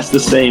that's the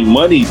same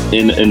money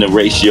in the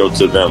ratio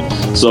to them.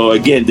 So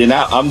again, then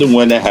I'm the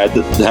one that has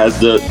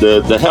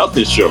the health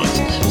insurance.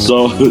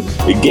 So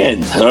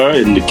again, her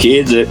and the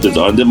kids is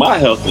under my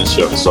health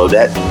insurance. So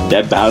that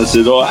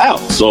balances it all out.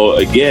 So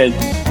again,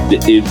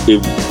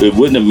 it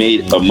wouldn't have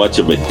made much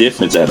of a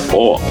difference at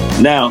all.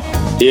 Now,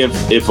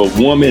 if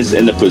a woman's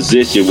in a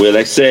position where,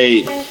 let's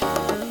say,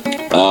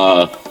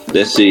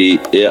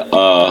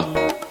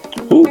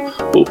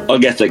 I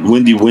guess like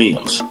Wendy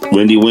Williams.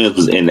 Wendy Williams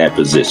was in that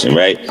position,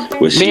 right?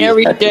 Where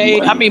Mary J.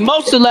 I mean,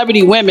 most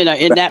celebrity women are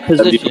in that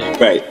position.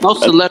 Right.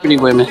 Most celebrity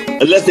women.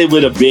 Unless they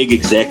were a big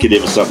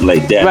executive or something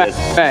like that.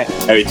 Right.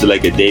 Married to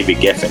like a David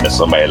Geffen or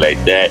somebody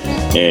like that.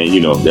 And,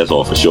 that's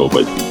all for sure.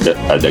 But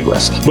I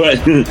digress. But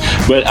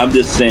I'm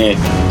just saying,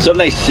 something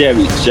like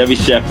Sherry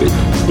Shepherd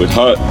with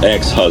her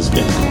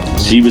ex-husband.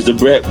 She was the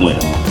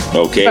breadwinner.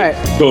 Okay? Right.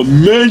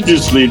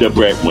 Tremendously the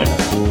breadwinner.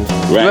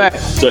 Right.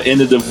 So in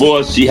the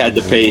divorce, she had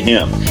to pay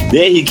him.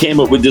 Then he came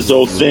up with this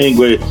whole thing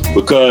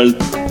because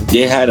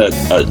they had a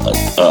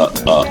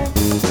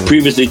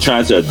previously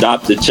trying to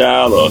adopt a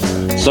child or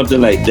something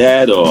like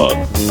that, or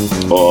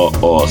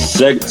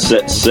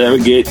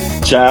surrogate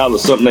child or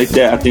something like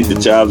that. I think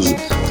the child has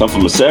come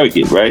from a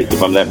surrogate, right?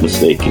 If I'm not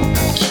mistaken.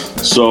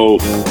 So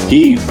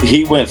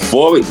he went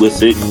forward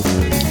with it,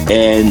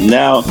 and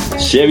now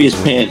Sherry is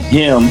paying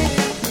him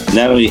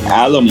not only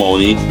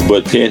alimony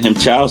but paying him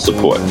child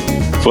support.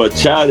 For a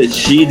child that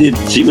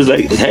she was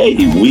like, hey,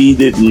 we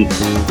didn't,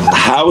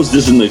 how is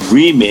this an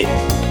agreement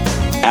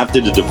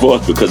after the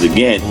divorce? Because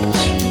again,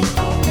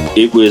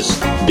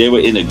 they were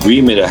in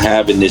agreement of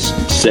having this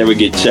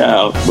surrogate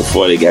child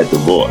before they got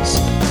divorced.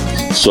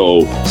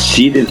 So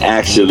she didn't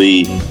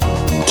actually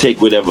take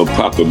whatever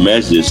proper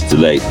measures to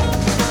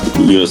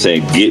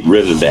get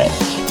rid of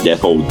that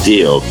whole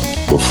deal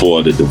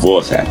before the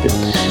divorce happened.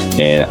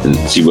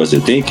 And she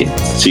wasn't thinking,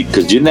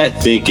 because you're not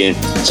thinking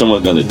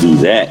someone's going to do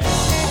that.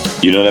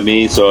 You know what I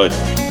mean? So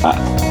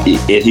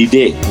he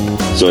did.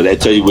 So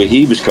that tell you where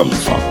he was coming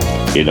from.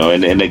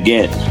 And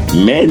again,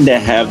 men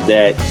that have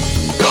that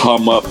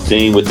come up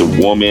thing with the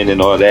woman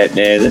and all that,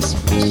 man.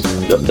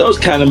 Those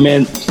kind of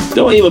men,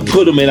 don't even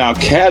put them in our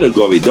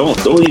category. Don't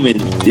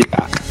even.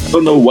 I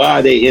don't know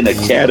why they in a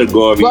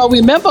category. Well,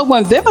 remember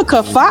when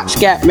Vivica Fox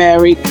got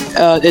married,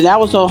 and that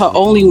was on her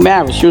only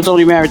marriage. She was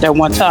only married that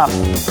one time.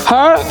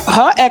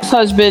 Her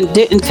ex-husband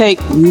didn't take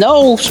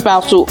no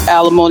spousal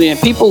alimony, and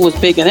people was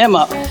bigging him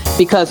up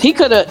because he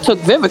could have took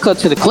Vivica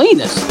to the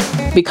cleaners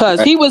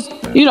because he was,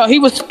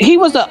 he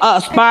was a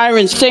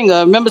aspiring singer.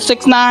 Remember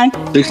 6ix9ine?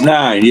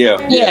 6ix9ine,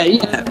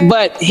 yeah.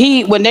 But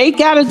when they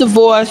got a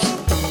divorce,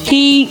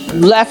 he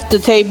left the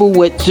table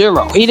with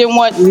zero. He didn't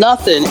want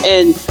nothing,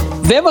 and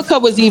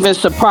Vivica was even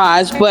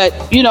surprised, but,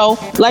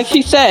 like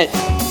she said,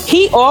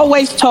 he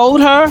always told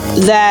her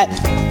that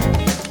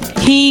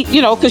he,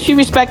 because she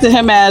respected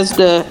him as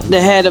the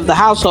head of the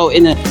household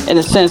in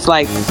a sense,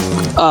 like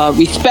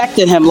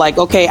respecting him, like,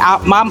 okay,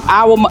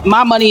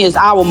 my money is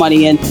our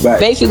money, and right.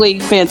 Basically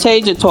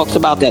Fantasia talks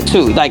about that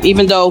too. Like,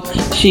 even though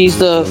she's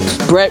the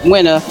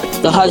breadwinner,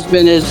 the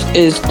husband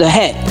is the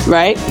head,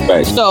 right?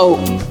 Right. So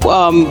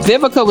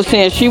Vivica was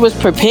saying she was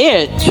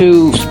prepared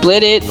to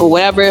split it or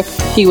whatever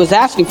he was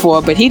asking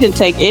for, but he didn't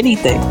take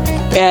anything.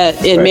 And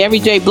right. Mary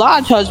J.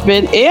 Blige's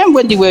husband and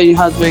Wendy Williams'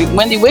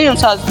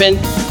 husband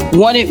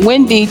wanted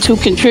Wendy to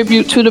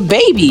contribute to the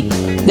baby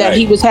that right.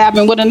 he was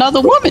having with another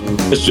woman.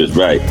 That's just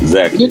right,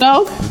 exactly.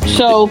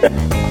 So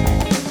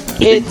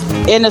it's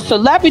in a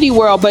celebrity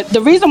world, but the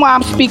reason why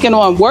I'm speaking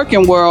on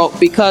working world,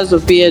 because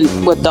of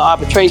being with the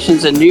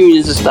arbitrations and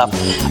unions and stuff,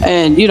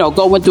 and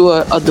going through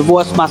a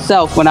divorce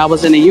myself when I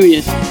was in a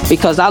union,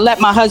 because I let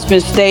my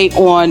husband stay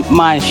on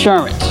my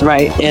insurance,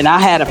 right? And I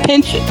had a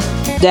pension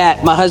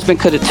that my husband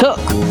could have took.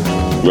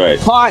 Right.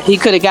 He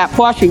could have got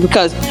partially,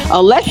 because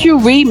unless you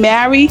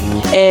remarry,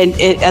 and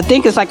I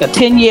think it's like a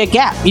 10-year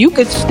gap, you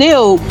could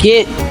still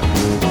get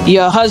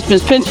your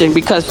husband's pension,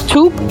 because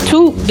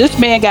this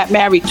man got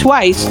married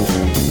twice,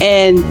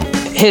 and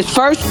his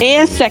first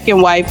and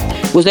second wife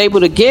was able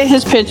to get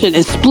his pension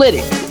and split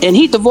it, and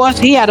he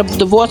had a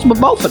divorce with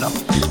both of them.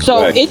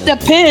 So right. It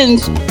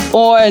depends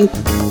on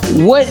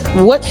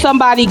what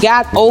somebody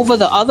got over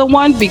the other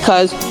one,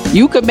 because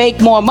you could make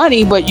more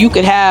money, but you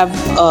could have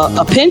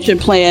a pension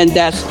plan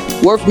that's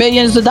worth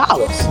millions of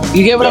dollars.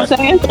 You get what I'm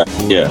saying?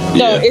 Yeah.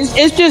 So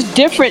it's just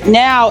different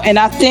now, and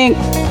I think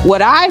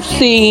what I've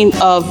seen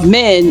of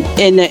men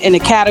in the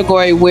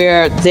category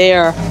where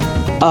their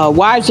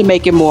wives are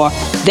making more,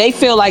 they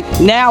feel like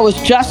now is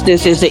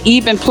justice, is an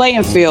even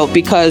playing field,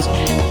 because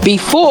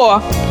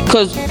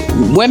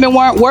women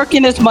weren't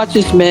working as much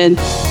as men,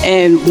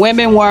 and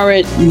women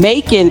weren't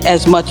making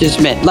as much as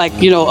men. Like,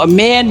 a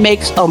man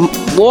makes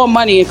more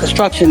money in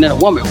construction than a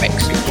woman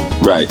makes.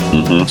 Right.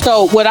 Mm-hmm.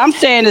 So what I'm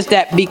saying is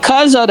that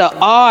because of the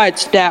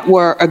odds that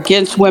were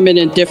against women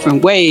in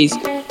different ways,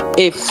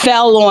 it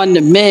fell on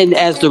the men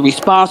as the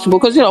responsible,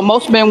 because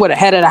most men were the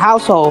head of the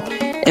household.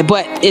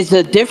 But it's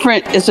a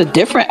different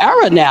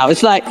era now.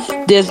 It's like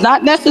there's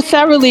not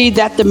necessarily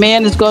that the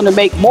man is going to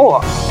make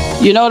more.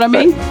 You know what I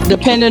mean? Right.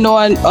 Depending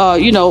on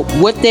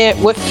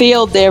what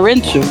field they're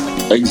into.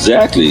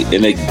 Exactly.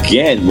 And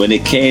again, when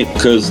it came,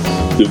 because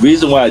the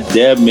reason why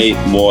Deb made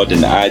more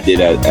than I did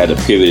at a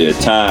period of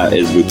time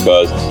is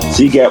because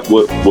she got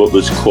what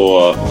was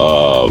called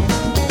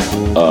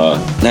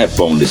not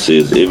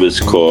bonuses. It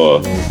was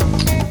called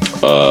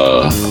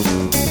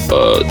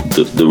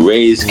the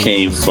raise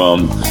came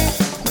from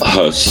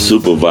her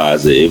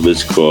supervisor. It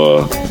was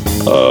called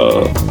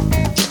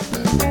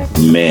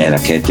man, I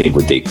can't think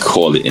what they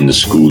call it in the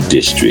school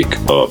district.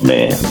 Oh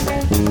man,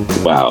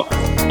 wow.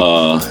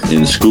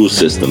 In the school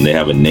system, they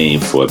have a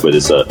name for it, but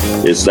it's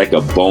like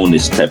a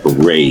bonus type of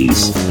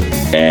raise,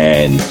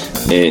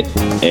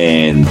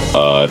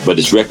 but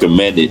it's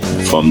recommended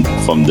from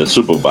the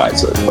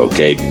supervisor,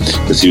 okay?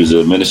 Because she was in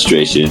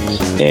administration,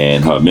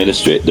 and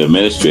the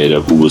administrator,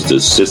 who was the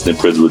assistant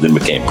principal, then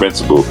became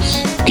principal,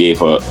 gave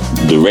her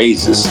the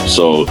raises.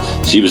 So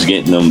she was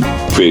getting them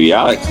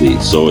periodically.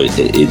 So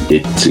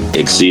it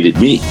exceeded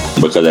me,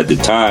 because at the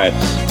time,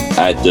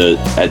 at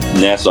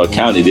Nassau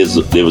County,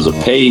 there was a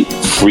pay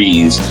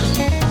freeze,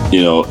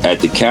 at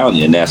the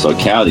county, in Nassau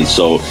County.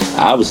 So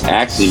I was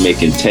actually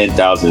making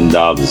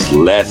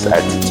 $10,000 less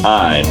at the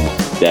time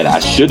that I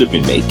should have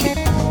been making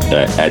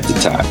at the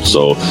time.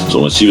 So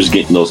when she was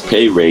getting those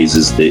pay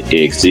raises, it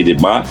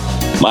exceeded my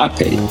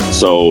pay.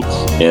 So,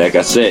 and like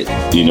I said,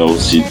 she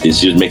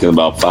was making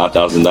about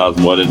 $5,000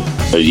 more than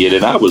a year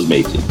than I was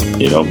making.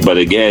 But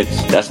again,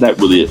 that's not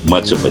really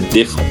much of a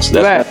difference.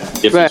 That's not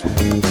a difference. Right.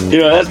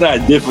 That's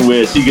not different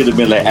where she could have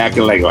been like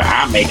acting like, well,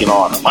 I'm making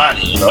all the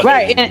money.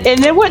 Right,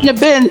 and it wouldn't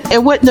have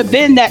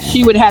been that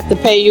she would have to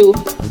pay you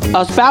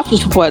spousal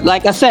support.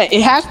 Like I said,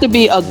 it has to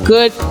be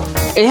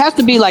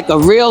like a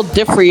real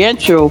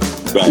differential,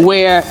 right,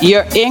 where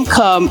your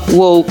income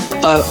will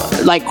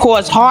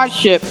cause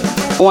hardship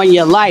on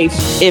your life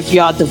if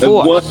y'all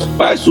divorced.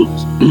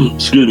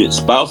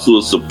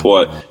 Spousal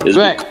support is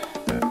right.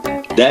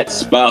 That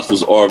spouse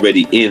was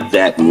already in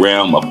that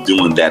realm of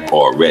doing that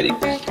already.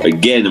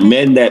 Again, the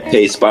men that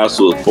pay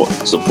spousal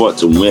support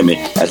to women,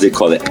 as they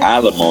call it,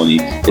 alimony,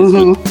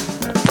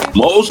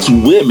 most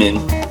women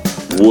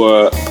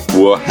were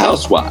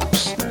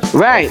housewives.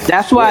 Right.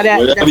 That's why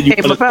whatever you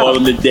want to call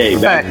them today.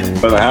 Right.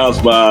 For the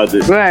housewives.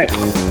 Right.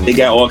 They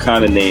got all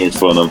kind of names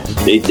for them.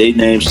 They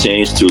names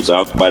changed too. So I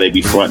don't know why they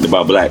be fronting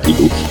about black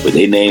people, but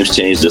they names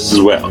changed just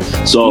as well.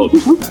 So,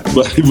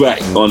 but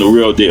right on the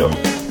real deal.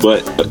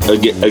 But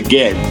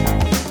again,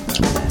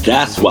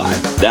 that's why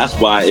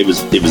it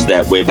was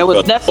that way. It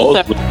was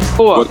necessary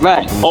before,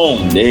 right?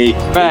 Home, they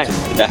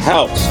the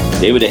house.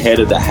 They were the head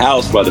of the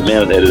house while the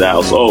man was the head of the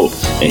household,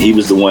 and he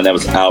was the one that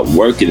was out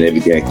working and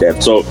everything like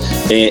that. So,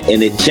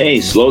 and it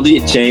changed slowly.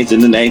 It changed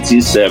in the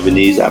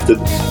 1970s after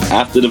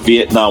the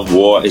Vietnam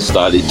War. It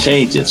started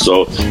changing.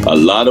 So a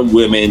lot of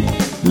women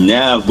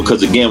now,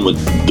 because again, with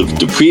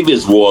the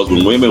previous wars,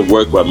 when women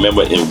worked, I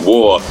remember in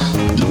war,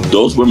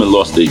 those women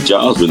lost their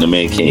jobs when the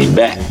men came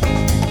back.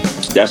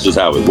 That's just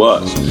how it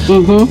was.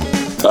 Mm-hmm.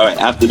 All right,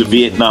 after the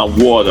Vietnam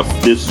War,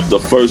 this was the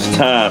first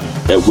time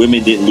that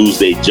women didn't lose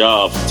their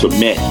jobs to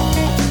men.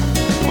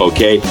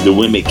 Okay, the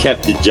women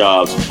kept the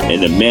jobs,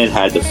 and the men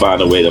had to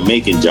find a way to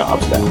making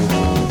jobs now.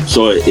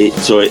 So it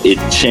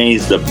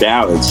changed the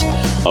balance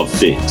of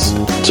things.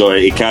 So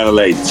it kind of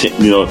like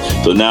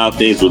so now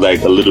things were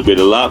like a little bit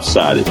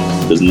lopsided,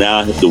 because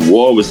now the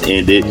war was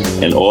ended,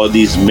 and all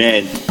these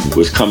men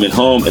was coming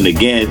home, and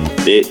again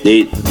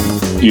they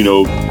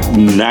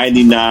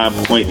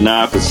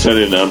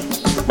 99.9% of them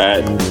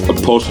had a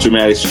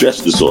post-traumatic stress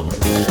disorder.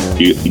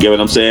 You get what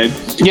I'm saying?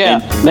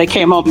 Yeah, and they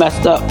came home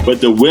messed up.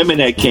 But the women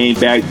that came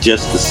back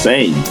just the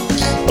same.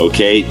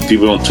 Okay,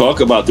 people don't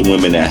talk about the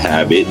women that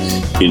have it.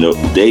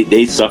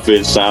 They suffer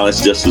in silence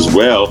just as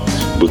well,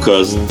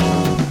 because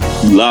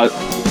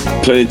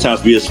plenty of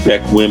times we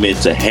expect women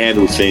to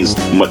handle things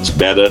much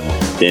better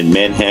than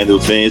men handle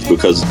things,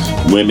 because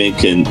women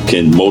can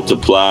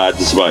multiply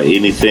just about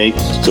anything.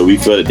 So we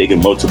feel that they can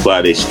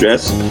multiply their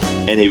stress,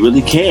 and they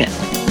really can't.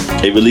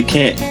 They really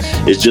can't.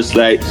 It's just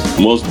like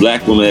most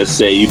black women that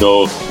say,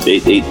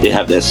 they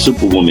have that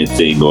superwoman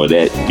thing, or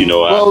that,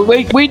 Well,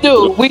 we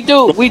do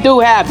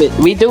have it.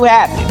 We do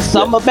have it.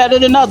 Some are better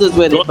than others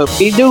with it, but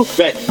we do.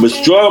 But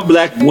strong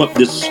black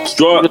women,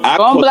 strong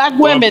black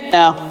women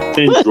now.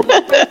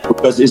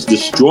 Because it's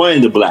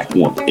destroying the black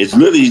woman. It's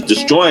really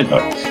destroying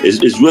her.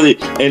 It's really,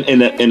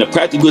 in a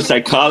practical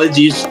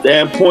psychology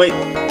standpoint,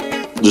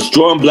 the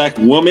strong black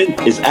woman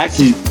is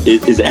actually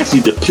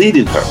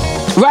depleting her.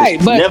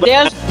 Right, but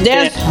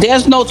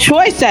there's no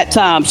choice at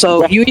times.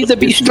 So you either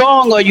be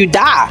strong or you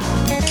die.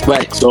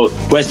 Right. So,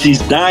 but she's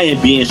dying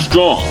being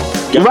strong.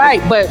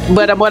 Right, but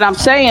what I'm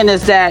saying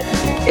is that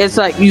it's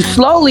like you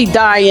slowly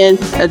dying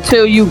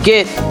until you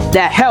get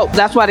that help.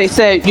 That's why they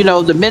said,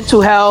 the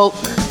mental health,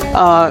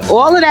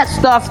 all of that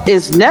stuff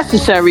is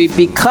necessary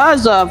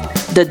because of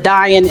the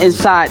dying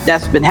inside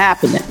that's been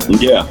happening.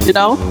 Yeah. But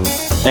a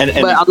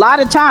lot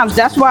of times,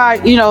 that's why,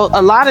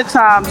 a lot of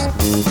times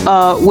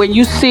when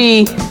you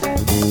see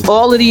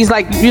all of these,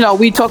 like,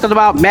 we talking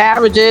about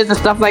marriages and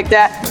stuff like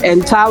that,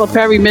 and Tyler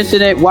Perry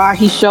mentioned it, why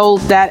he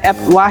chose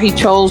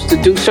to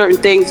do certain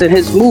things in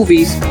his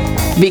movies,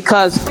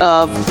 because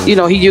of,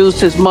 he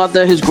used his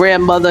mother, his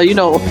grandmother,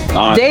 the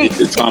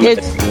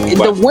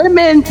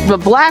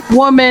black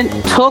woman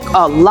took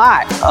a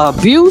lot,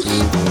 abuse,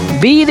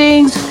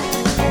 beatings,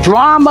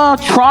 drama,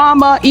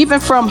 trauma, even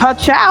from her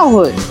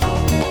childhood.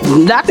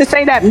 Not to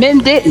say that men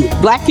didn't,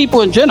 black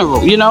people in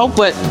general,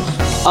 but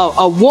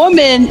a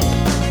woman,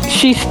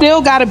 she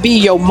still got to be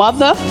your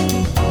mother.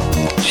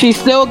 She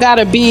still got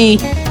to be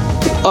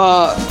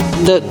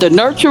the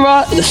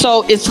nurturer.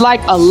 So it's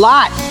like a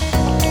lot.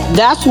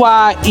 That's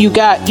why you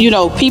got,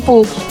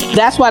 people,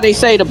 that's why they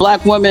say the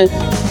black woman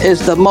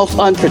is the most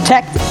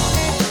unprotected.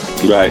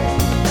 Right.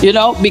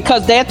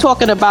 Because they're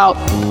talking about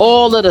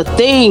all of the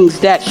things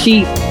that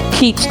she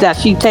keeps, that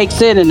she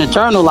takes in and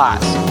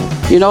internalizes.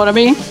 You know what I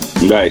mean?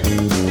 Right.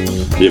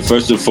 Yeah,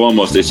 first and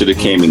foremost, they should have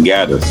came and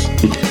got us.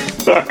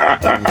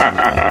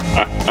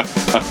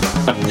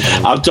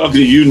 I'm talking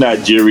to you,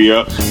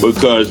 Nigeria,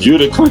 because you're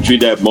the country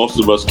that most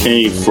of us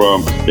came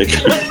from.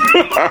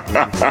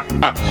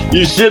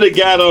 You should have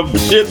got on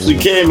ships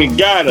and came and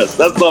got us.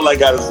 That's all I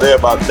got to say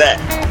about that.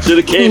 Should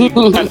have came and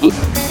got us. You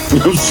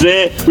know what I'm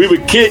saying? We were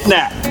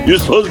kidnapped. You're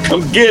supposed to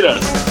come get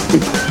us.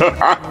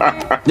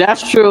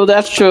 That's true. You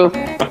know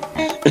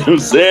what I'm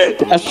saying?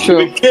 That's true.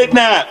 We were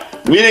kidnapped.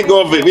 We didn't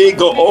go,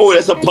 oh,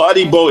 that's a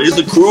party boat. It's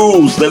a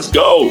cruise. Let's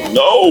go.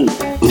 No.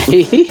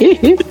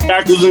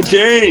 Shackles and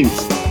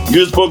chains.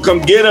 You're supposed to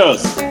come get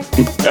us.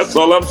 That's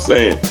all I'm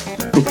saying.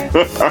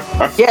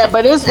 Yeah,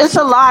 but it's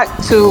a lot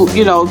to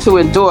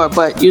endure.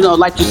 But,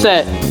 like you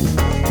said,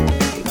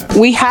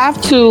 we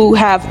have to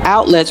have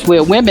outlets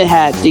where women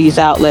had these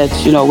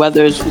outlets,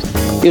 whether it's,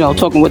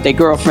 talking with their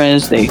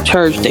girlfriends, their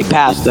church, their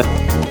pastor.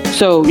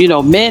 So,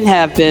 men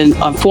have been,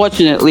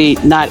 unfortunately,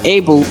 not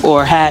able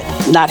or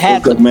not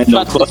had the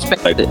trust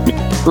expected.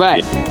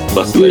 Right.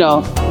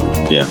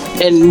 Yeah.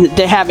 And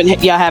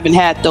y'all haven't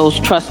had those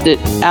trusted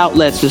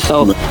outlets, and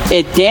so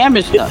it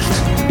damaged us,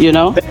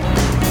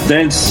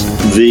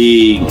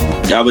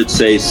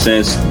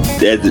 Since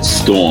Desert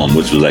Storm,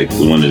 which was like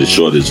one of the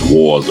shortest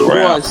wars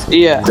around.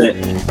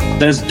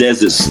 since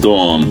Desert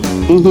Storm,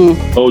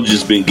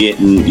 soldiers been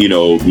getting,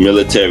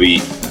 military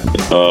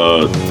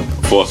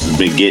forces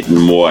been getting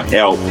more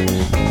help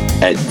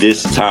at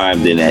this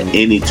time than at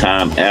any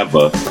time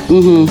ever.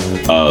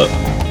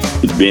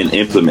 Been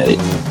implemented,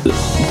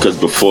 because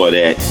before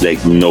that,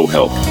 like, no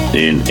help,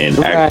 and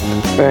right.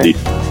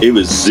 It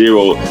was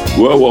zero.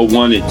 World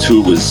War I and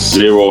II was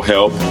zero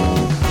help.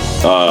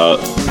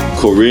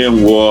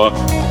 Korean War,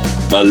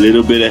 a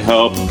little bit of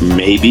help,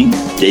 maybe.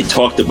 They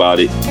talked about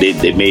it.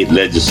 They made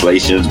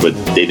legislations, but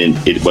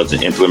it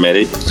wasn't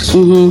implemented.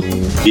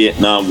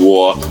 Vietnam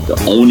War,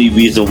 the only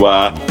reason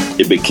why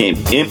it became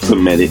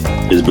implemented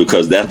is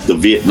because the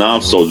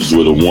Vietnam soldiers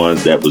were the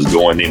ones that was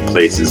going in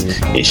places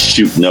and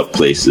shooting up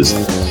places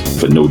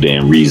for no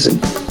damn reason.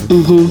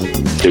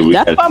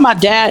 That's why my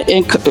dad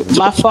and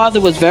my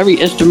father was very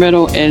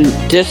instrumental in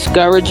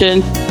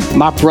discouraging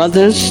my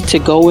brothers to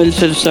go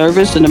into the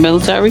service in the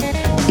military,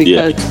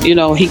 because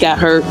he got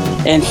hurt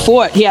and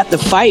fought. He had to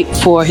fight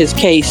for his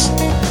case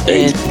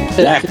and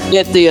to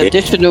get the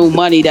additional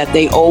money that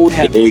they owed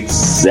him.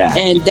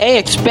 Exactly. And they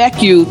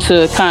expect you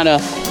to kind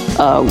of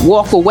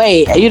walk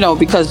away,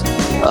 because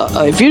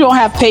if you don't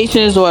have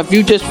patience, or if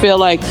you just feel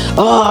like,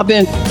 I've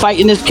been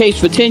fighting this case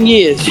for 10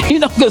 years,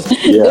 because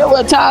there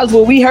were times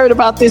where we heard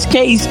about this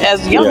case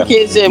as young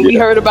kids, and we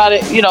heard about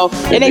it,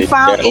 and he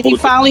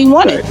finally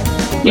won it,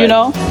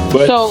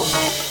 But so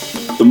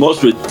the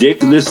most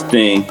ridiculous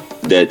thing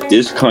that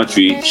this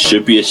country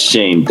should be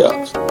ashamed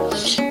of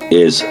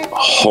is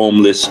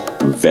homeless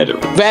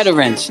veterans.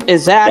 Veterans,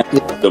 exactly.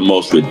 That's the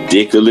most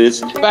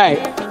ridiculous,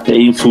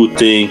 painful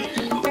thing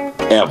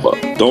ever.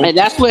 And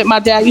that's what my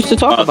dad used to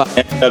talk about.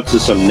 Up to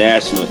some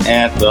national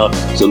anthem,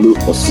 salute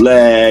the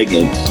flag,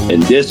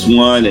 and this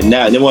one and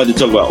that. And they wanted to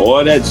talk about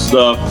all that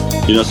stuff,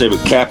 say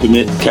with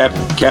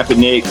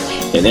Kaepernick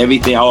and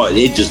everything.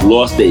 They just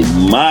lost their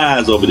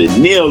minds over the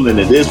kneeling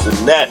and this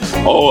and that.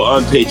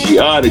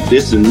 Unpatriotic,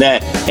 this and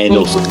that. And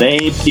those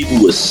same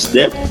people would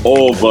step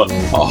over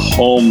a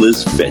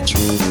homeless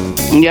veteran.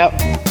 Yep.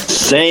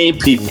 Same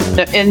people.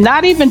 And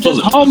not even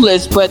just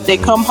homeless, but they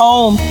come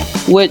home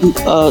with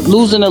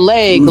losing a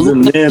leg,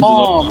 losing an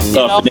arm,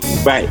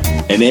 right?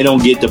 And they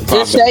don't get the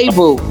proper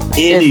disabled.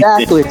 Anything.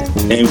 Exactly.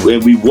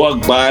 And we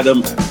walk by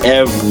them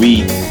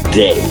every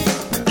day.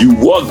 You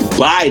walk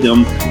by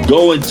them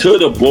going to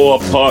the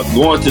ballpark,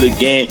 going to the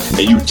game,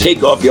 and you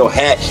take off your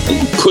hat and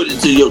you put it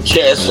to your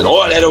chest and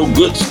all that old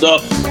good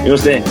stuff. You know what I'm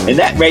saying? And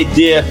that right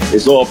there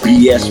is all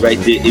BS right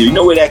there. And you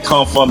know where that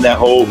come from, that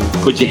whole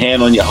put your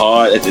hand on your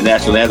heart at the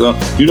national anthem?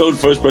 You know the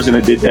first person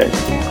that did that?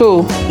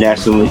 Who?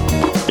 Nationally,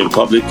 in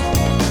public?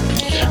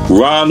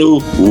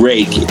 Ronald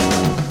Reagan.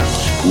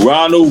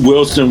 Ronald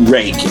Wilson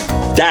Reagan.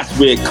 That's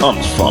where it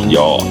comes from,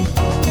 y'all.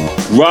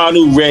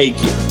 Ronald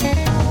Reagan.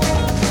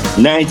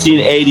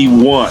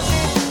 1981.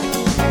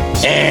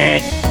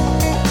 And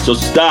so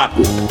stop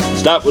it.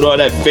 Stop with all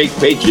that fake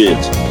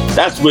patriots.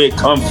 That's where it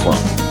comes from.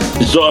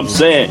 That's what I'm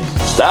saying.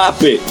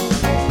 Stop it.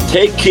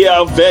 Take care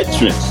of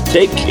veterans.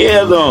 Take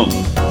care of them.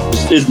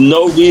 There's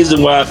no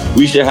reason why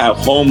we should have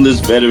homeless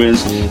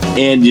veterans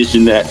in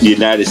the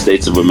United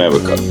States of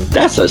America.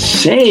 That's a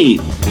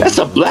shame. That's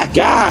a black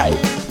eye.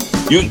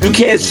 You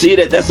can't see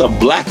that that's a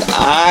black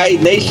eye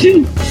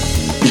nation?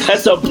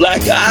 That's a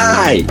black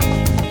eye.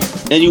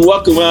 And you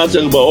walk around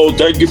talking about,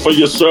 thank you for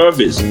your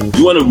service.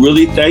 You want to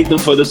really thank them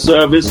for the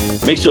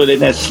service? Make sure they're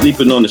not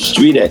sleeping on the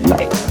street at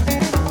night.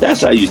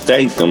 That's how you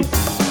thank them.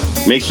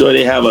 Make sure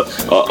they have a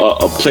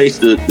place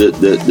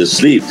to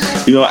sleep.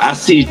 I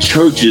see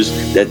churches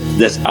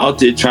that's out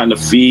there trying to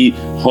feed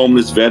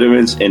homeless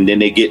veterans, and then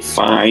they get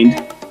fined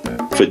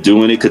for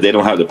doing it because they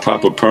don't have the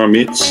proper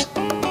permits.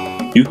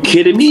 You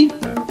kidding me?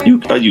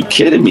 Are you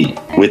kidding me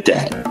with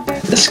that?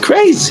 That's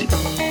crazy.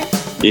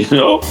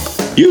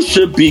 You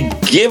should be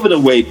giving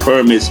away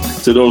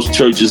permits to those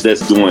churches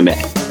that's doing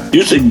that.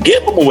 You should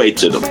give them away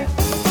to them. You know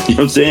what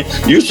I'm saying?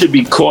 You should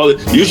be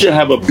you should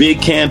have a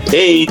big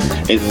campaign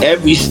in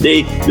every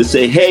state to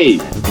say, hey,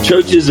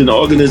 churches and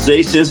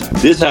organizations,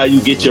 this is how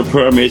you get your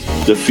permit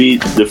to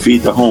feed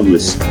the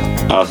homeless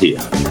out here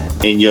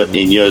in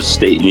your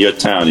state, in your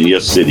town, in your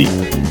city.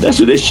 That's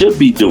what they should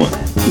be doing.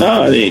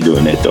 No, they ain't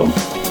doing that though.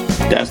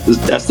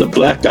 That's the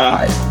black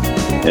eye.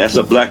 That's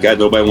a black eye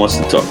nobody wants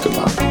to talk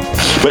about.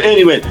 But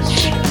anyway,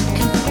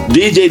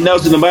 DJ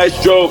Nelson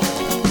DaMaestro,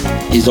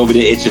 he's over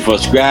there itching for a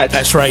scratch.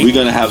 That's right. We're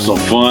going to have some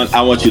fun.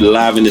 I want you to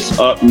liven this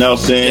up,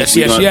 Nelson.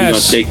 We're going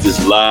to take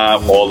this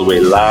live, all the way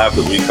live,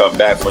 because we come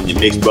back from your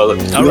Knicks, brother.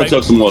 We're going to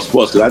talk some more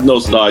sports, because I know,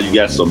 Starr, you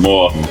got some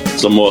more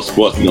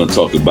sports we're going to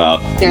talk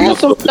about. Yeah,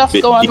 some stuff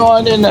going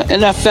on in the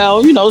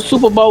NFL.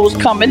 Super Bowl is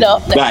coming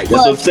up. Right, that's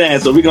what I'm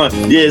saying. So we're going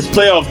to, it's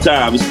playoff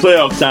time. It's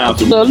playoff time.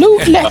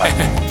 Absolutely.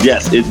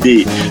 Yes,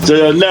 indeed.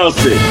 So,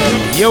 Nelson,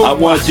 I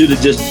want you to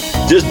just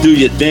do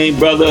your thing,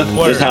 brother.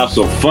 Let's have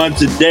some fun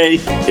today.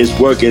 It's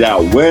Work It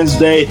Out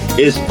Wednesday.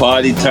 It's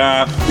party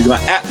time. We're going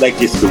to act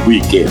like it's the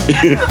weekend.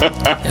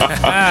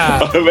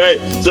 All right?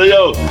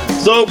 So,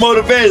 so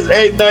motivated.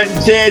 Ain't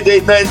nothing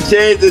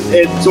changed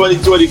in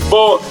 2024.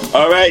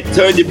 All right?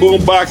 Turn your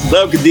boom boxes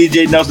up, because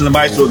DJ Nelson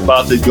DaMaestro is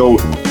about to go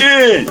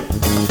in.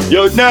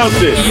 Yo,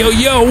 Nelson.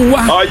 Yo.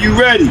 Are you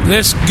ready?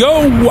 Let's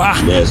go.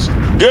 Let's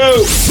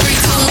go.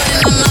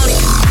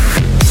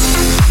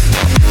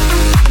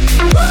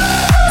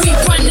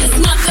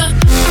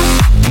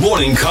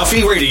 Morning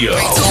Coffee Radio.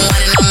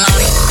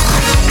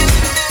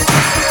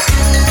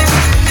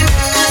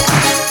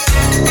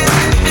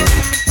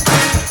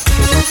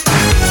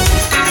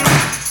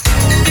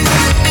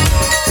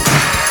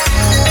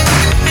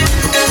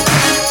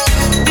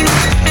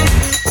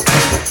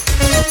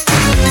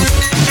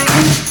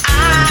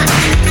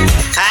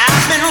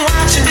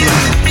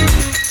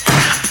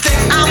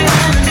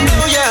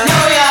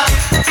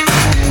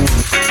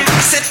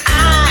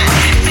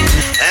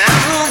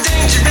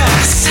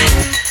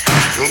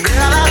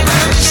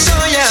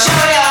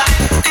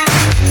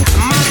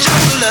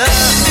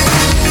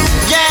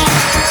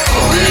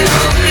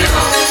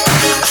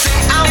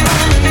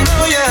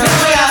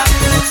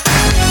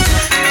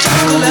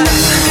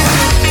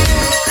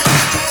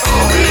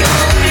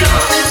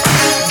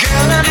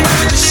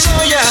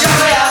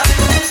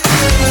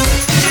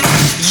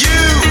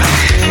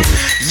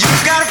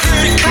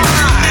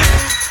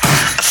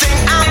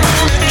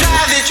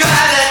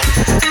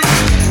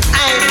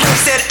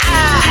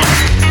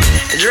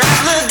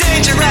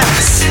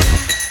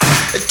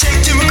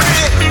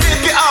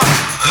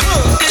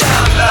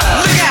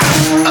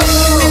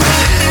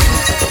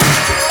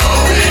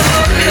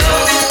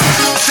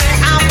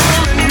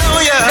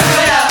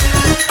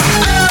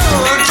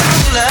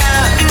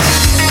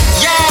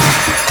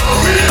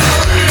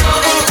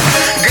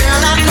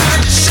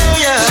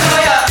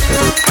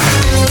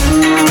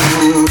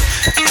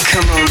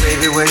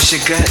 Your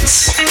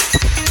guts.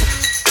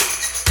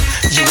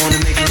 You wanna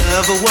make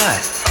love or what?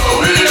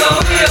 Oh,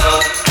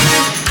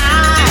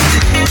 I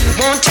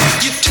won't take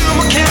you to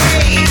my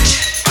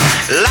cage,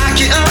 lock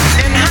you up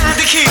and hide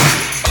the key.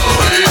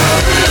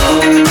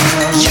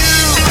 You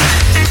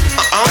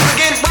are gonna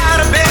get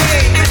wider,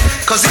 babe,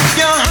 'cause if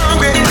you're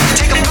hungry,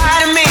 take a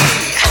bite of me.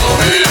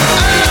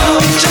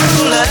 Oh,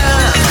 jungle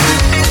love,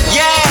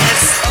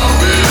 yes.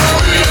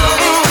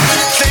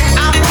 Think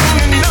I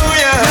wanna know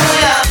ya.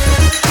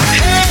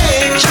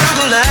 Hey,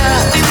 jungle love.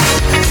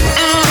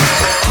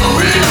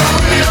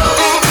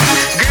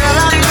 Girl,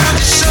 I'd love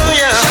to show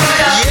ya.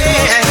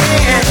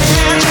 Yeah,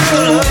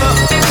 jungle love.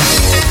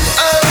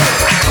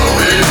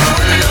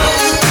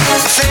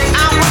 Think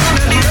I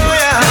wanna know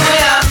ya.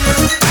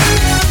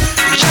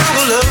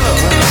 Jungle love.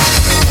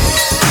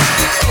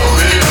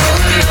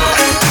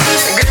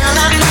 Girl,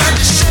 I'd love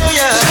to show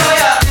ya.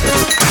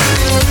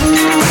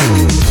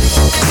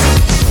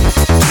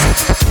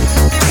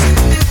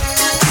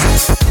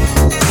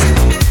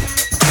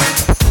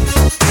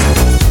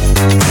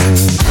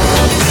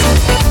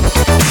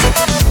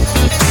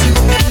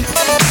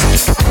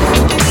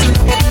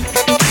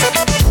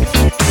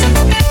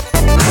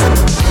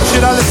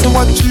 Should I listen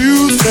what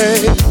you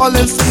say or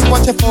listen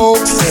what your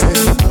folks say?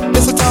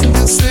 It's a tough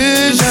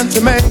decision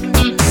to make.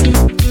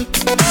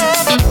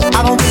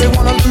 I don't really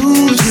wanna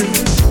lose you,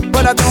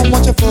 but I don't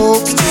want your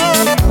folks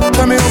to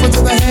turn me over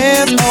to the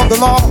hands of the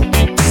law.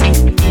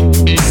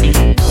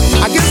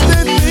 I guess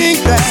they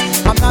think that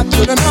I'm not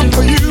good enough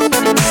for you.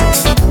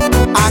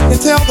 I can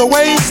tell the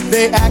way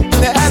they act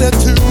and their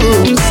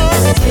attitude.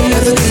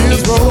 As the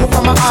tears roll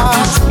from my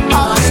eyes,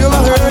 I feel a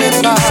hurt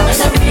inside.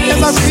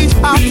 As I reach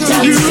out to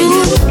you,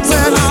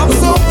 and I'm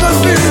so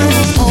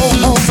confused.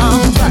 Oh,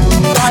 I'm trapped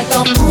like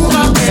a fool.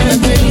 I'm in a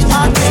cage,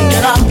 I can't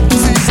get out.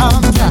 See,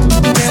 I'm trapped.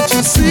 Can't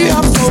you see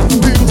I'm so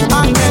confused? I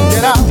can't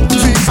get out.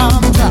 See,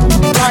 I'm trapped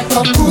like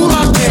a fool.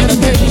 I'm in a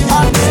cage, I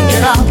can't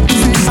get out.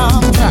 See,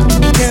 I'm trapped.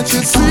 Can't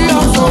you see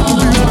I'm so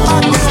confused?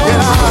 I can't get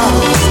out.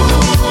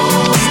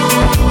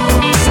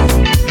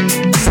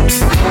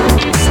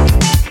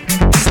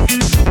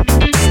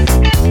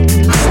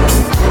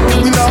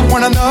 We love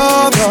one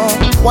another.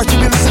 Why should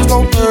we let it go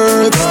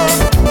further?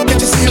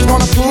 Can't you see it's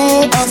gonna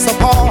pull us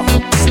apart?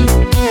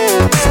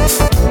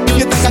 If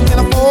you think I can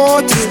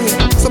afford to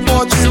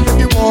support you if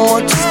you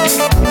want to,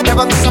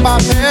 never think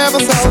about never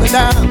settling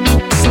down.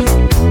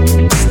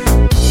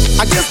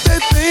 I guess they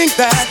think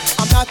that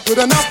I'm not good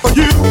enough for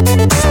you.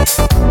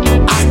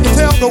 I can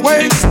tell the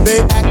way they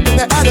act and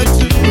their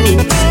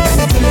attitude.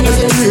 As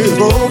the tears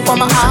roll from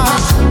my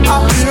eyes, I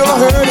feel a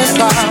hurt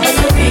inside.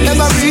 As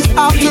I reach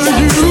out to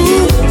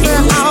you,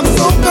 then I'm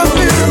so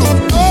confused.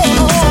 Oh,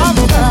 I'm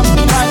trapped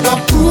like a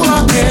fool.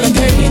 I'm in a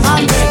cage, I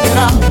can't get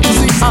out.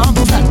 See, I'm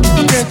trapped.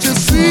 Can't you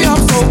see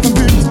I'm so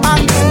confused? I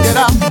can't get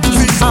out.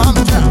 See, I'm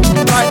trapped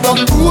like a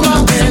fool.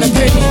 I'm in a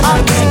cage,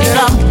 I can't get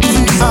out.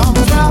 See, I'm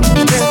trapped.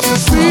 Can't you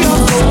see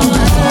I'm so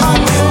confused? I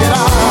can't get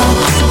out.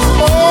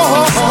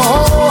 Oh.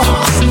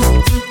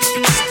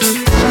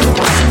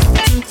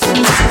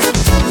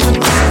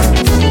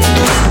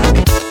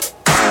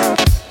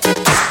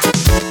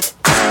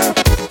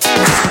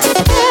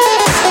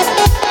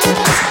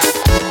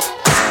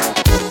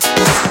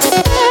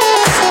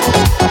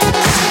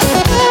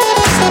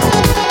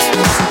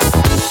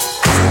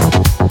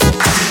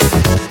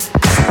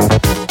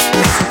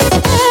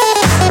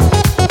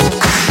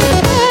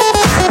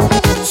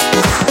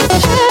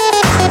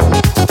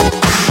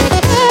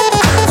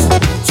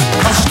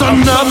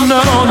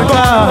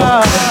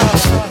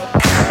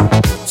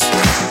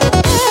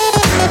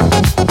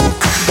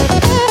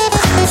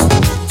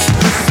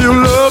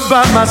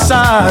 by my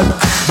side,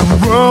 the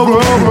world will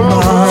be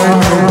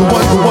mine.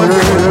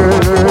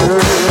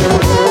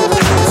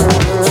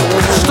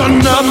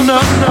 Stand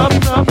up,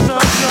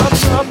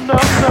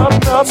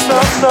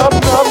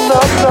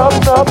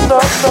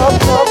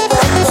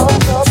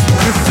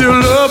 if you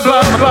love,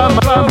 blah, blah,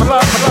 blah,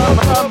 blah,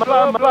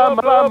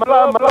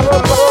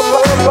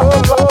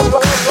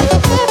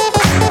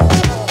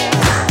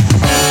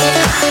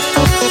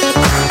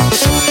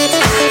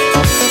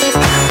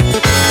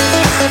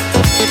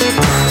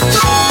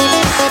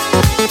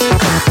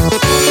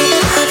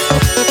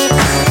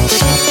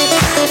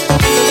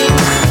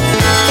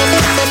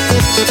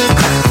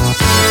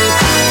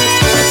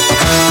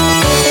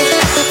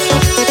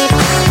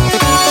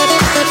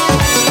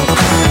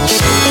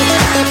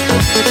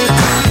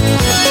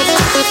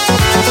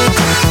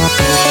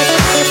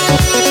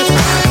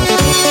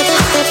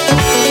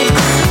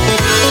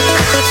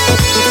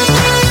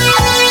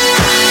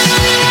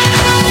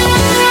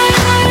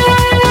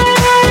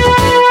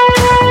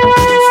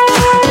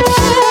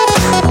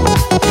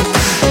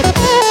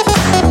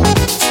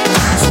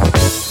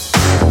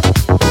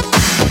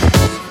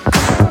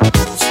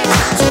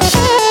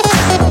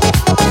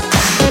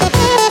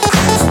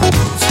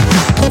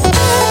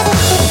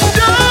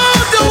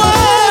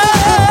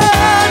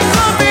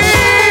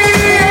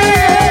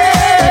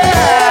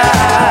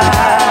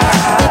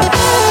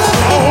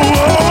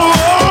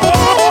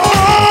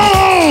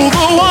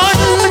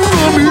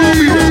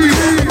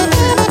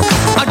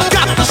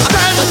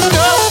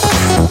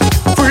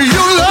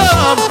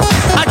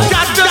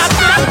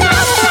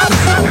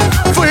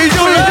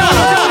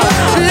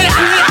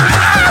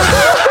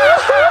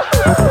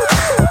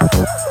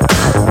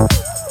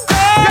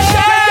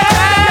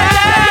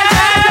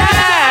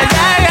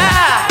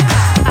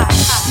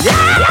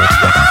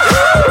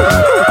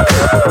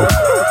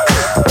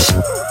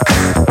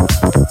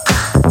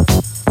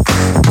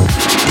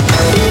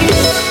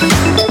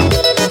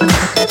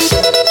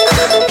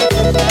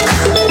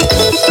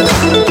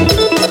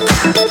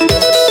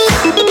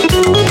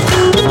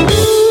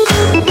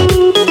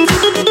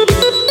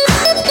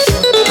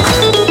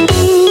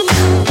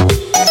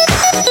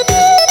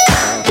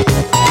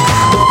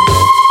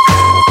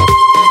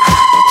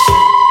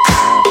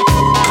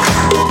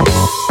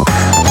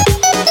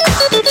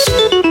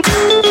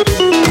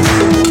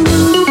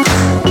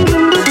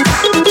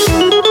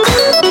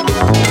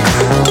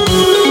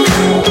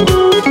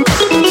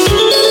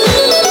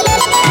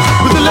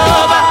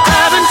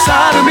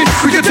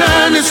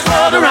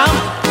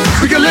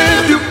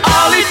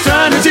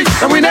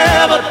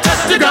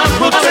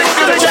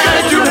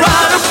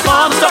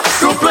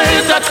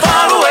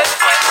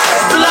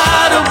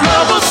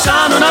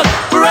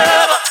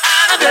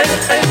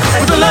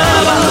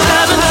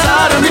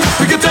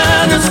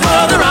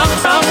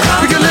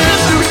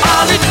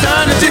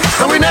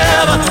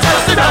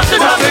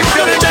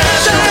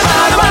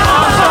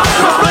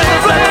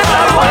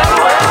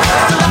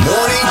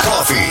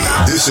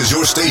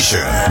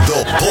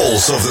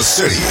 Of the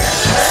city.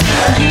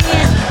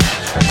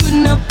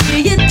 Couldn't I hear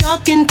you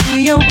talking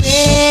to your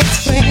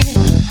best friend?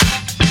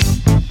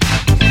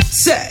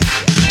 Say,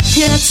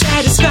 you're not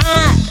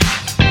satisfied.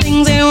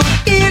 Things ain't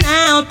working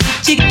out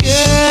with your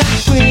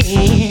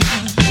girlfriend.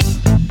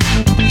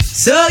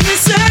 So you're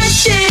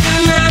searching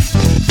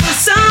for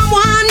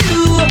someone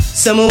new,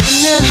 someone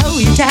to hold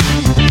you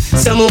tight,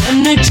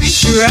 someone to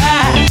treat you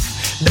right.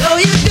 Though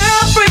your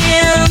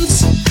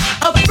girlfriend's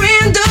a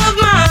friend of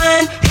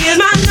mine, here's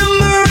my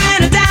number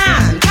and a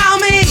dime. Call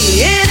me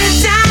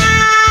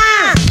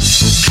anytime.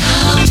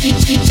 Call me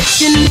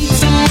if you need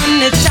someone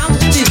to talk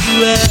to.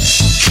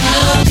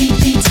 Call me,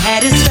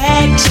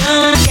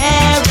 satisfaction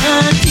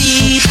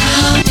guaranteed.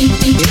 Call me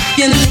if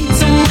you need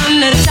someone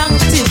to talk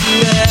to.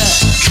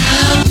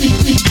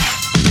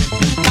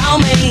 Call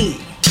me.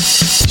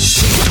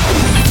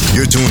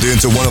 You're tuned in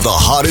to one of the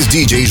hottest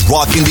DJs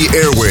rocking the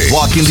airway.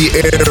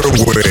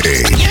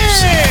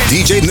 Yeah!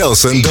 DJ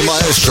Nelson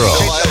DaMaestro.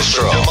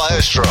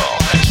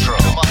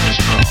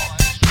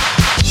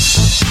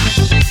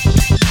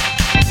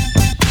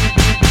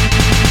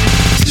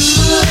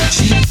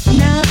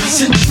 Now,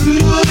 listen,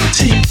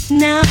 cruelty.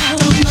 Now,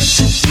 don't like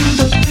to do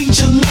the things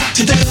you like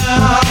to do.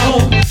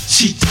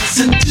 She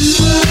doesn't do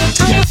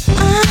it.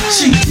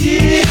 She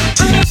did it.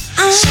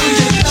 So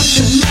you're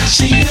nothing like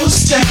she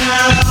used to.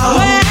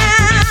 Well,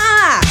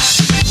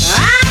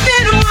 I've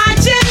been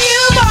watching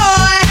you,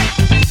 boy,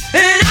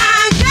 and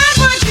I got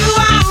what you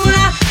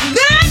want,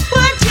 got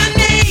what you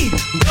need.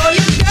 Though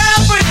your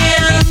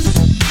girlfriend's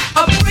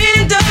a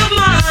friend of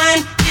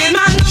mine, here's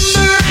my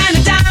number and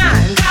a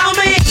dime. Call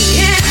me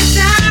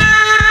anytime.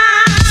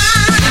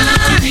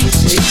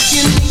 If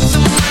you need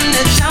someone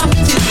to talk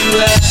to,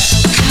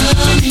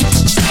 call me.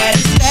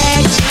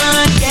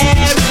 Satisfaction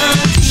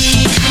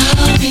guaranteed.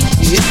 Call me.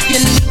 If you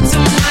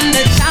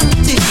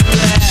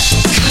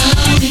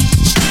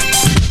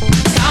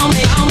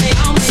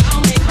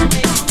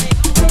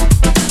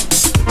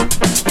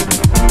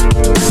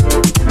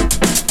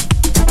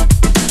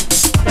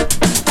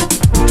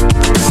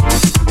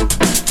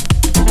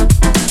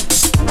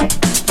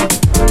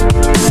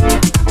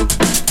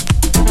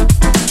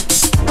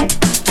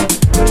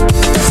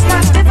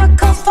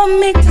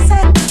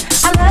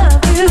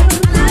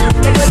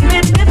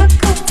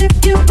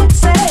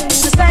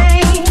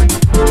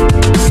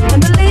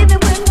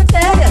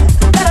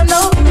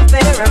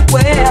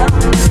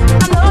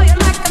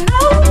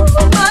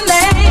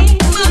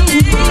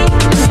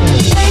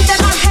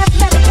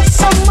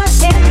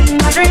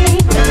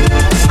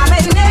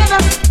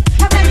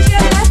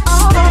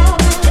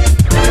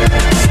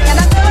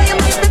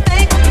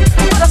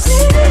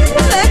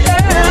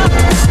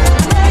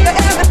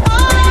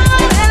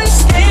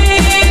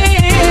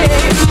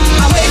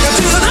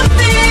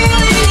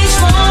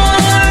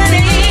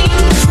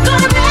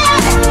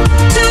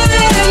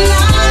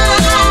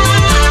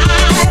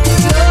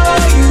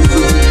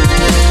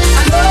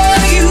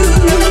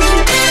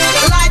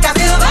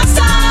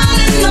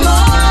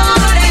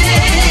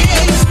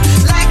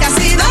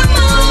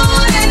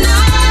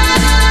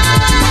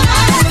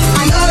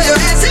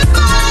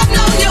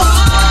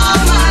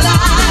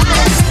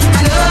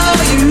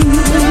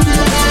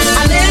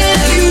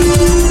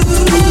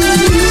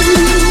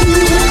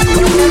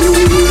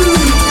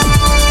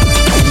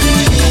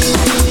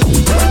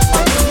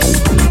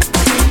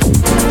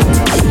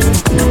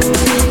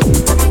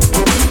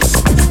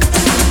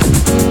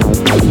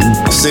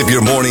Sip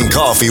your morning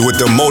coffee with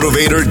the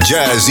motivator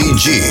Jazzy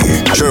G,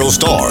 Cheryl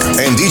Starr,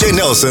 and DJ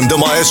Nelson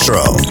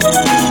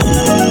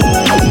DaMaestro.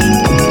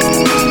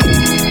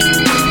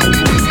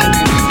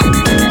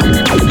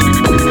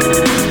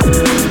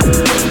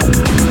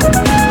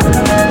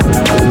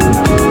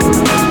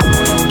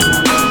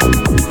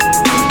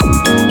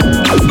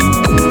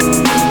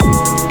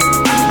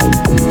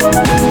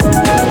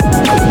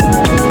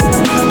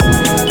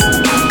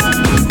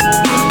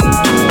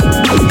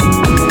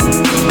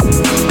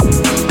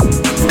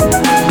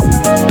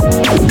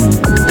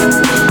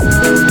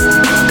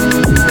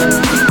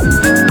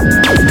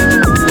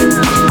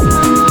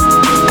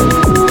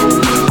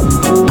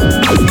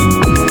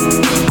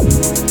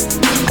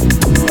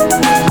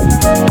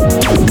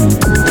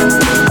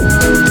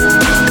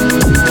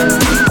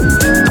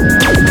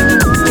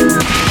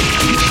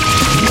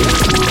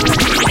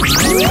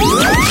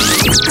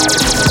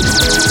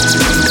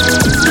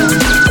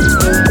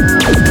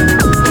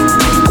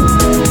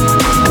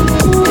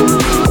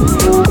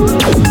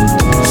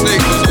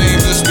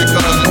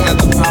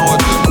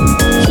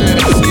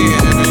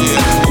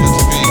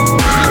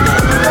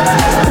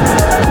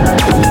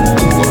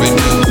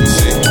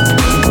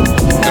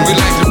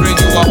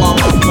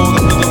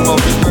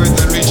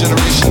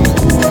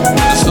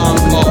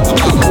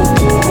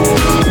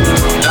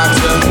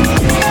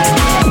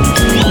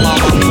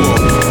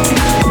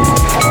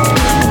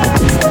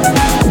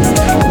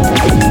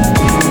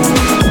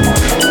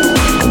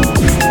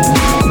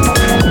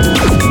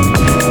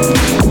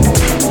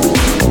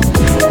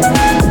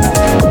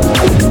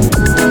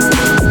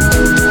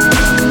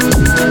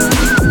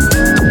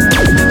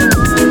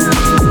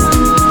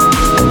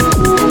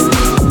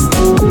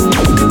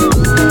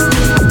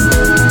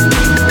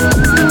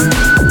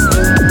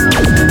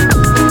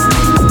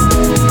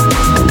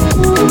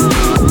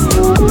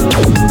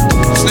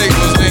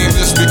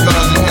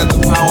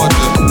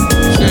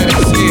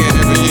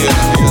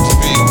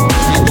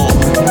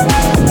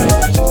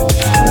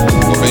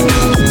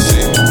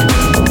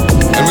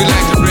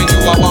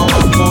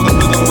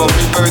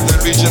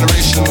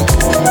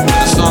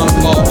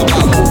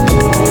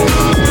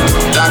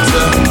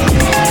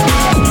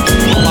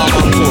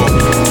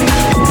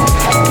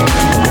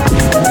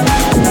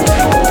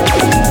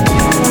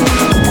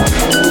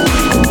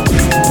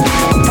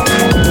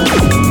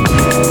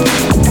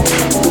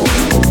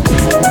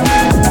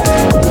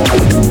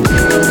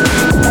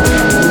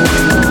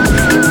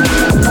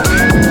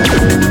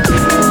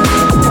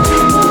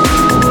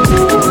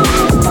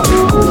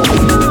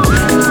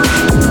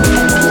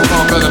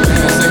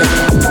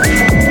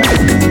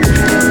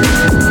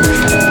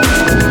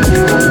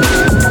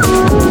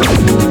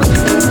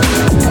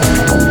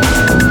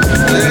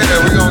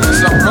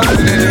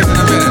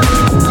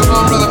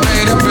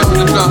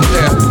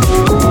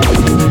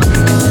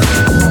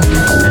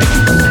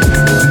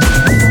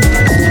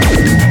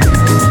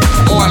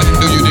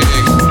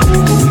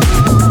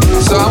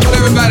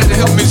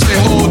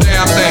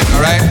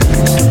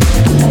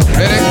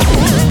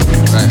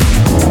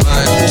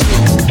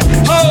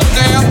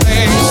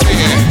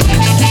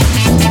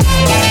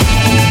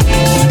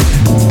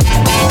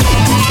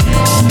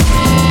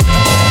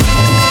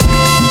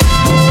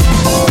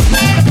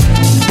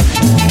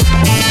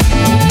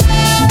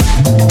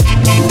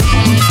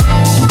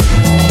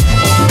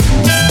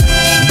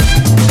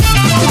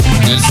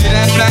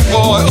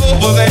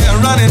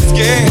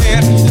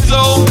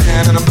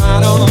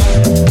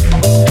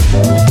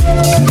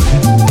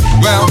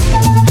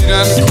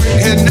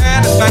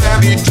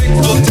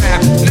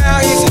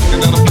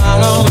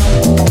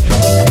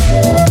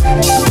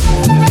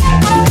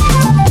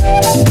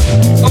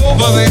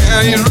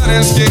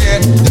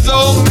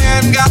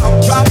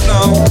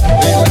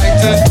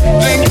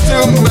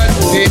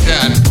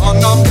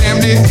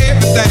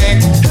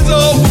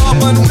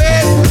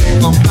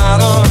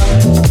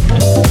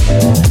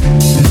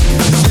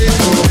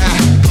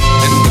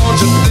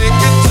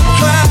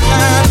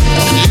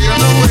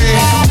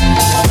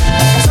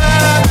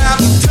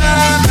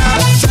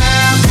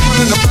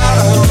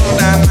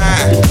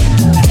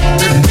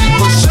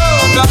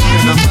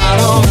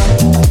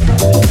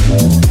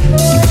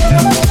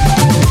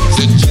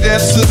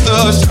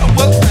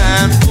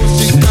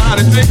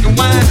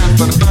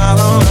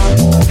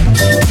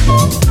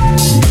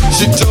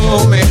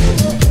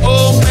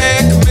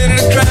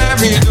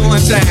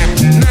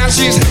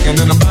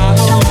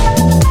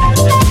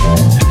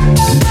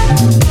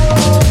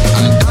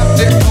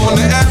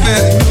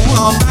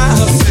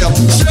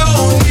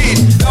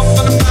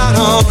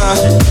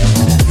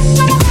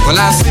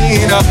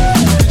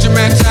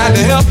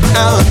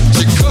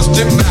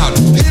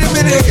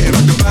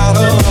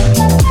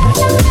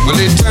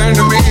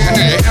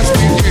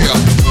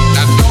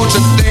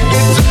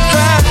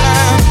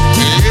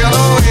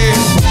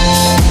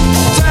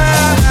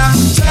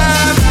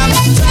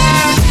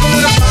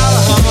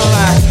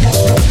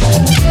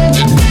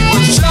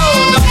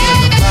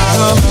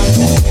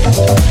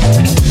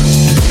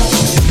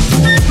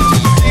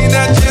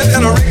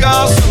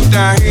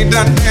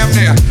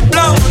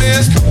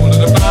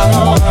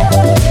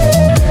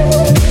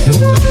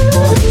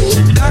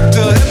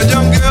 Doctor,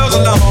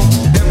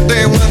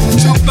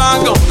 are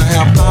gonna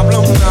have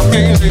problems, I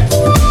mean,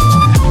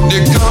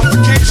 the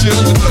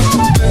complications.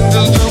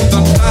 The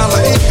dollar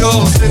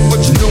eagle said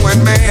what you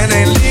doing, man,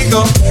 ain't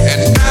legal.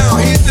 And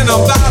now he's in a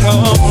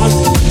bottle.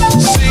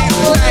 Seems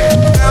like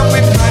now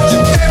we find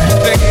you every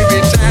day,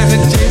 every time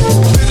that takes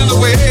the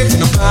way in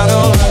the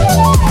bottle.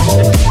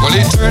 Well,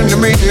 he turned to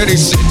me and he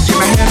said, give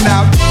me a hand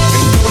out.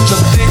 And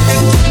don't you think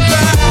it's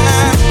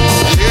time?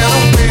 Get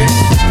away.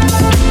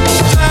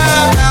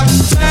 Time after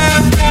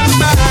time is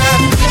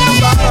mine. In the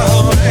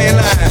bottle,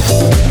 ain't lying.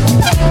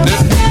 The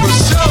people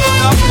showed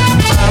up in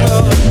the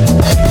bottle.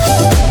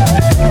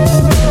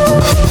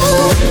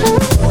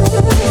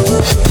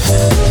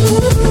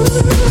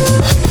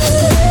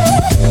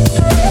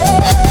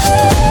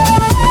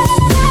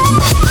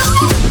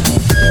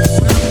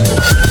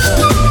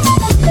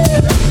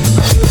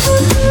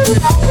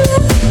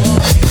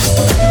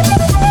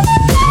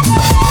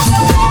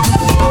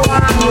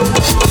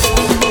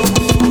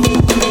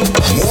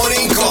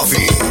 Morning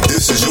coffee.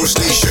 This is your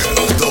station,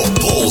 the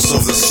pulse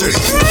of the city.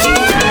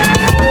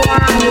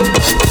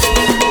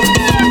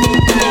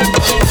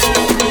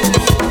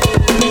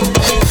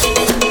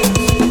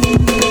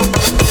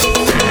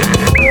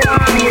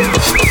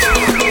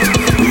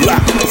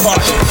 Black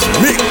Party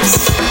Mix.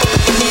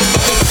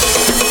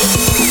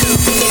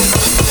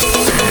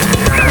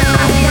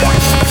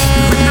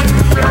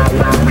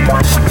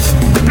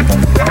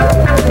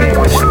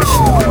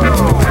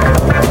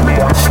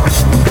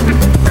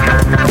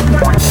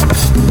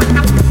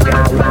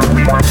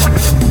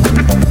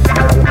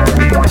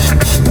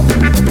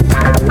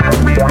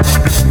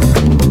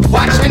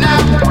 Watch me now,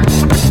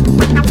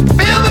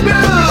 feel the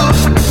groove,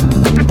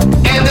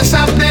 and there's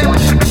something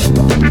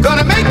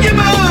gonna make you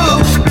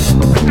move.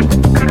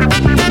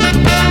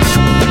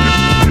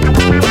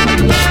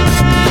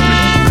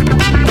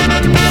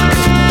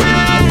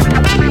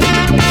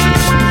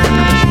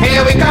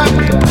 Here we come,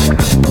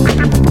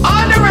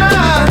 on the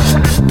run,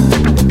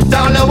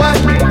 don't know what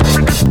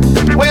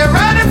we're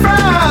running from.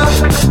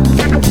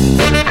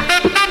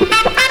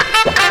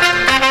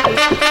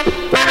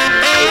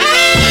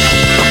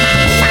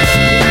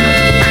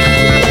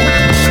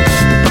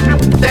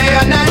 Day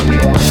or night,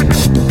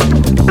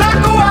 black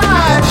or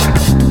white,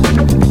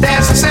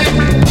 that's the same.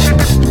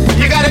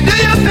 You gotta do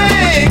your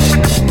thing.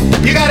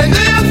 You gotta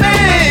do your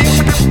thing.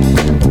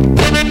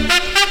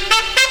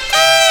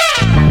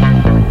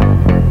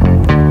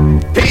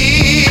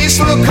 Peace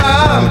will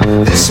come.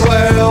 This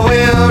world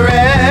will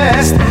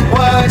rest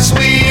once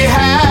we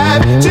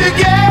have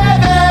togetherness.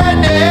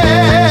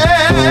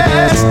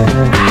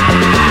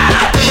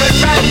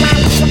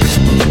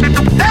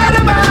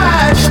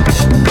 Dynamite.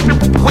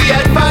 We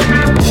had fun,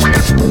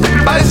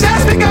 but it's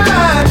just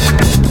begun.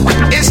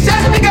 It's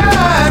just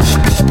begun.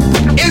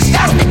 It's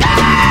just begun.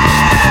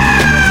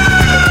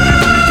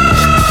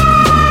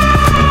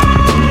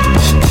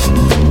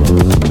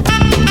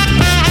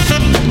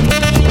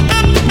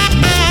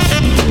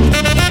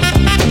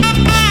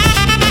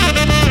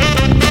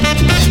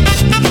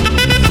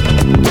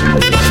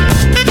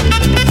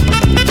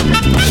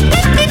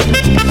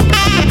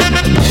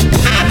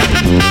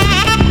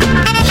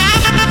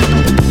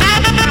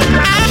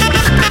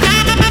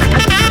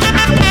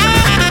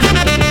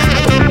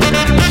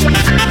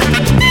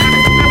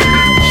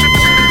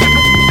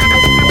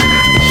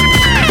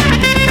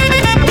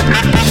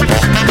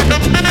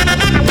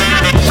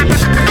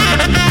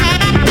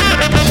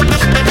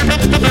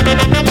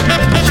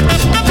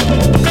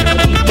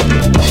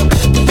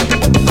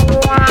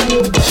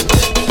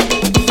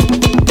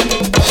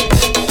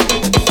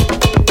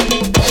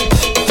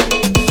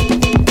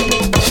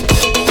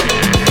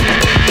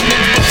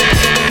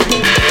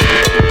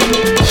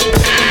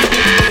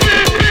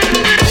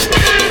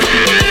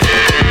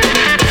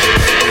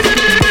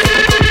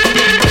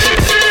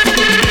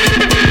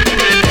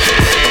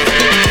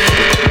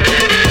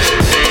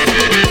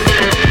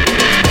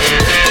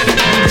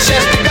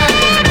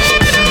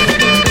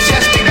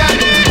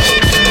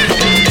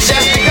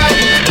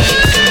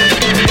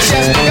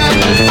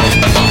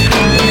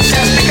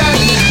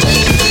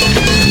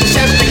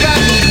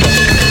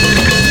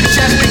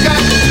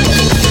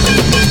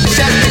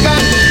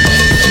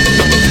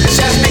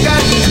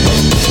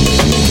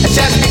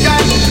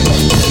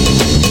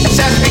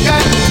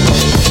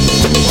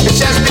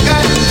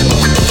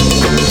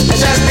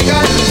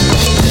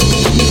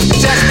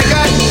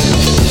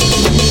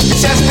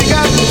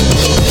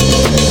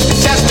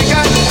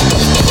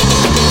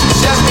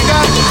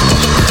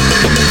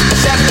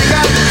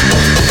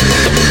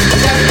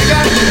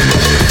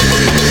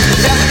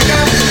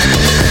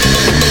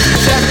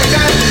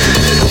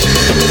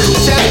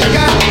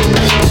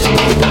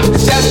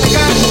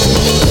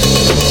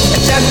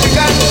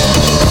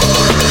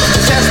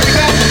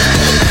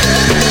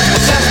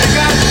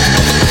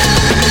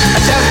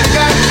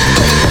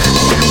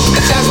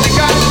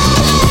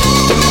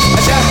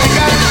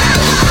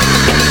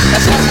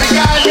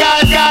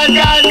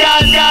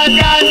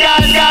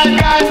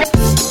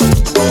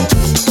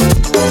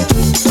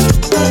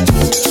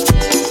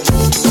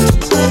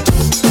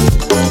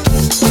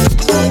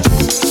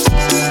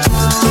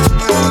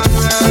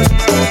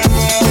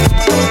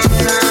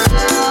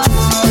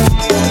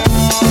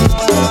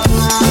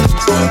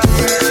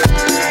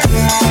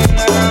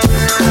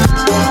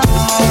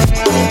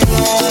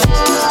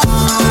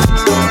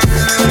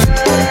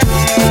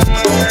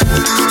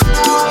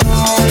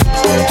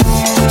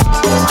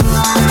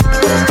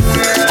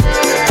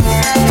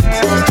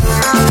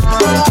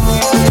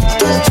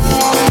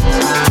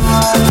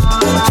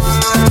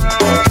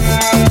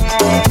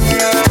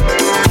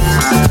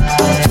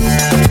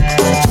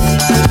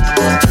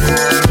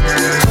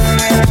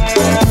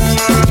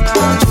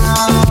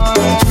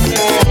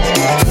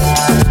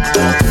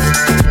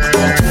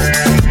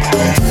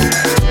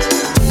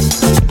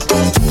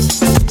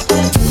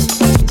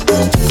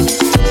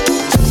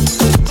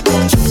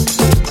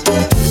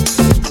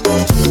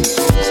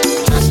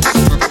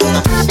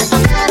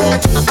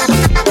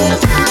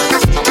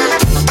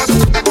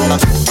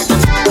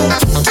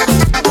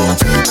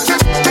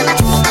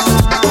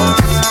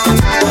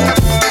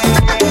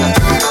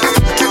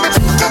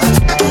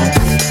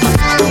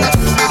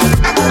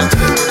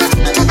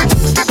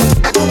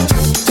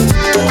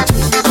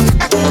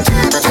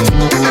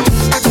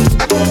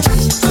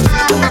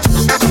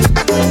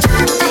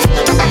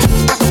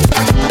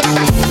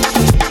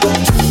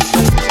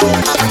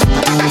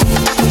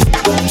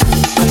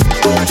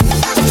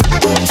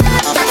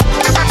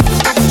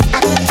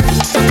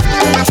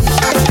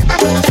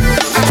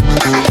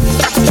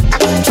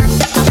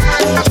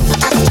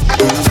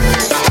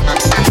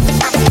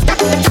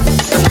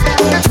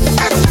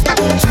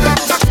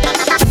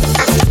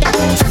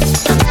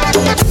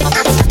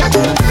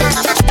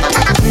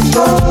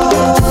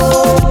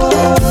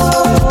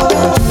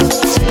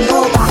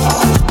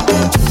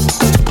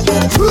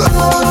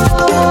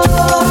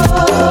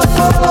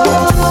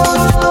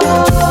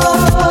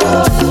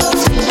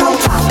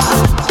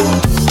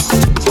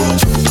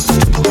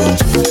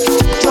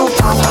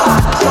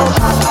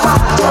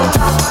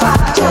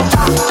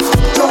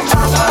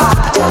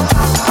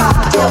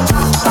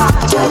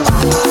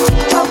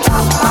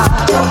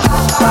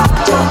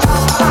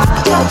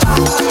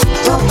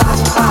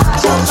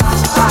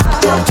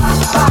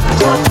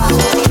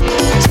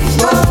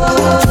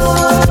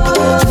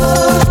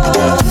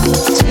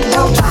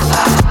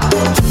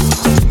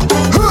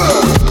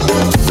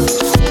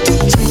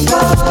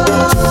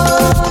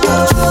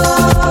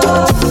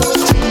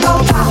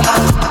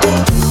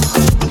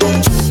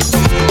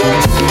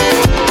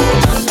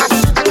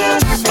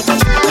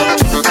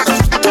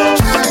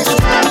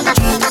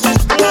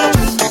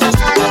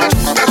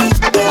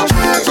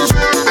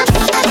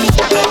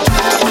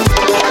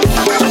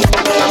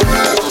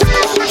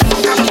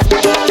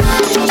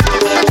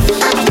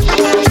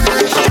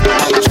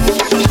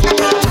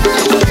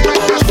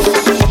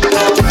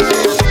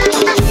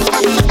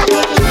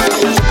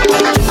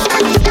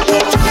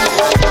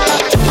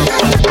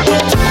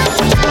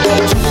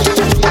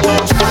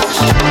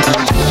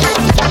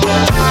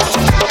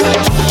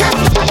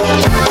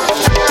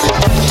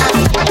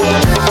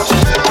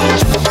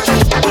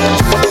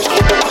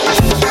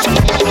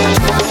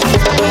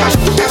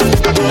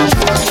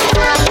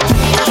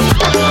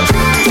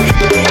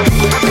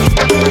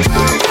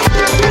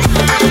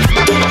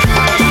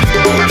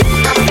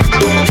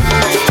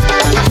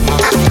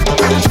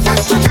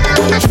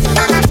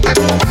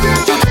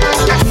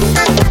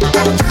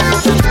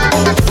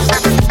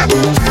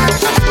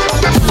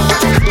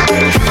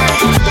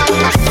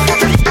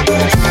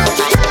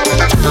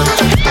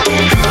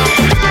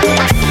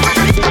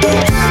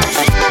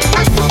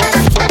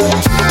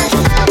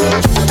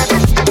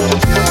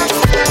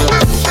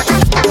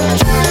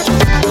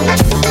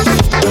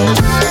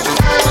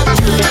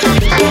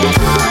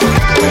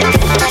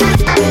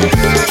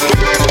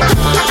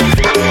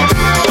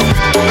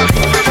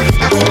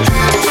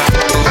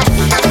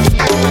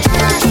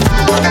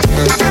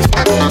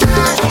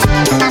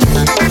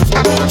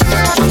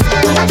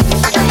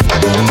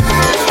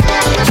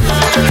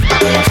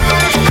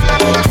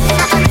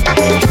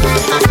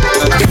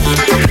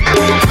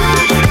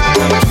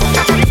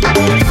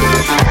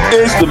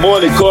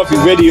 Morning Coffee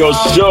Radio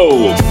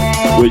Show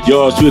with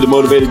yours truly, the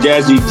motivated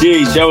Jazzy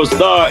G, Cheryl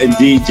Starr, and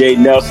DJ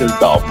Nelson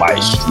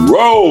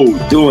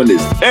DaMaestro. Doing his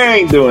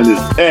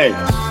thing.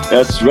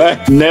 That's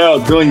right, Nell,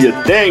 doing your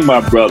thing, my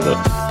brother.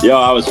 Yo,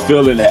 I was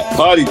feeling that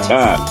party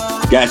time.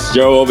 Got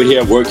Joe over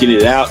here working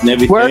it out and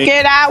everything. Work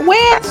it out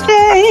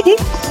Wednesday.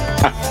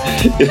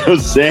 You know what I'm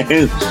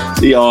saying?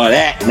 See all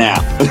that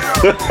now.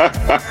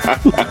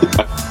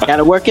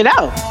 Gotta work it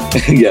out.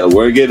 Gotta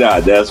work it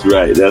out. That's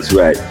right.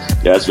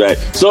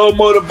 So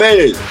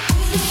motivated.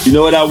 You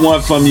know what I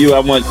want from you? I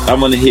want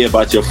to hear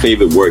about your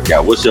favorite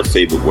workout. What's your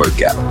favorite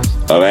workout?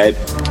 All right.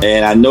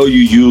 And I know you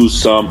use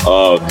some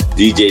of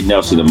DJ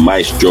Nelson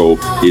DaMaestro,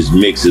 his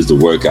mixes to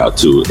workout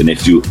too. And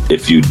if you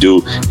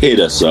do, hit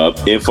us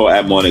up.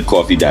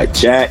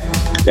 info@morningcoffee.chat.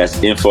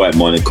 That's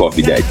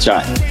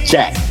info@morningcoffee.chat.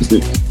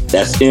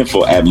 That's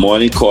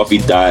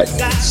info@morningcoffee.chat.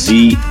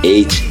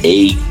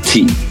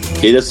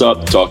 Hit us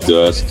up, talk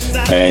to us,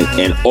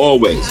 and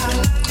always,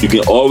 you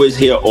can always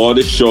hear all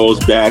the shows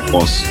back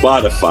on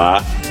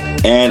Spotify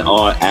and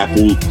on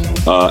Apple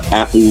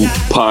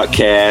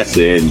Podcasts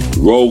and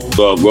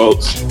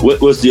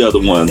what's the other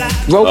one?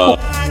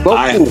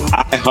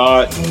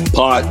 iHeart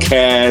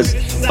Podcast.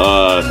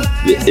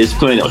 It's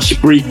playing on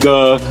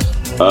Spreaker.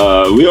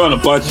 We're on a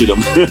bunch of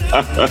them.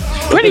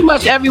 Pretty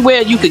much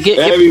everywhere you could get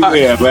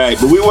everywhere, right?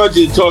 But we want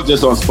you to talk to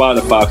us on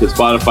Spotify because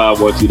Spotify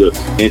wants you to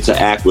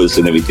interact with us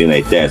and everything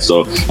like that.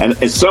 So, and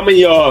some of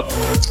y'all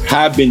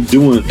have been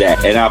doing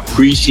that, and I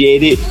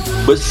appreciate it.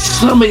 But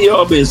some of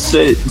y'all been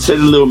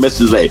sending little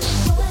messages like,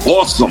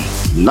 "Awesome,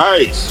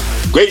 nice,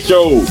 great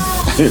show."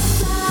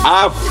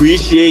 I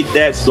appreciate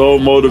that, so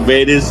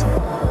motivators.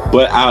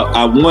 But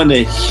I want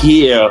to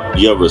hear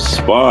your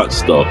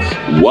response, though.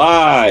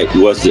 Why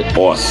was it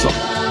awesome?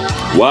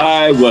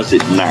 Why was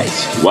it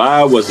nice?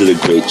 Why was it a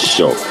great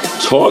show?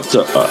 Talk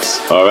to us,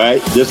 all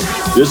right? Just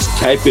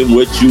type in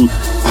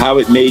how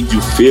it made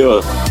you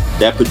feel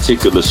that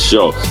particular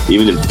show.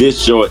 Even if this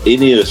show or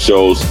any of the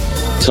shows,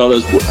 tell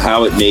us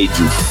how it made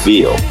you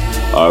feel,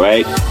 all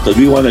right? Because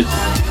we want to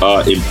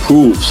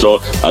improve.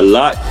 So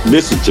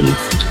listen to me.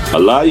 A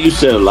lot of you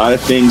said a lot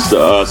of things to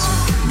us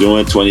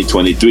during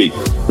 2023.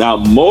 Now,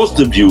 most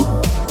of you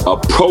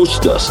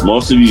approached us.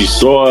 Most of you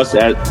saw us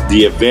at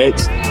the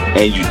events,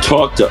 and you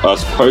talked to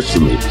us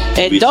personally.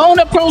 And don't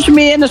approach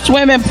me in the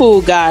swimming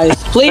pool, guys,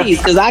 please,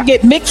 because I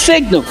get mixed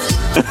signals.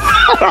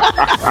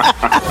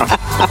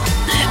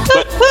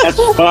 But that's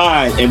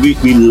fine, and we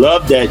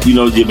love that. You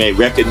know, you may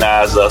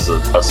recognize us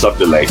or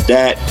something like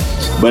that.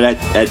 But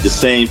at the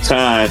same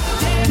time,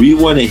 we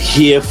want to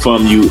hear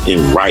from you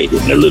in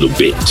writing a little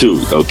bit too,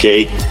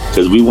 okay?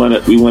 Because we want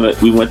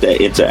that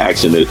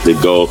interaction to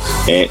go,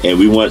 and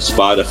we want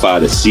Spotify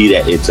to see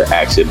that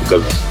interaction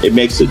because it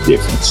makes a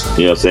difference.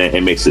 You know what I'm saying?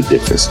 It makes a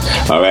difference.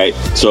 All right.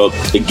 So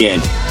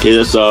again, hit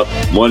us up,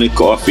 Morning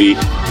Coffee,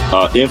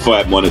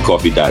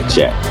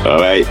 info@morningcoffee.chat. All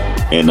right.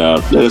 And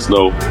let us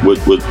know what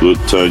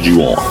turns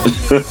you on.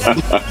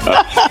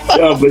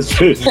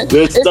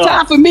 It's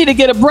time for me to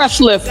get a breast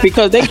lift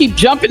because they keep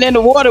jumping in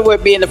the water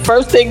with me, and the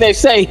first thing they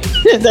say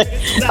is,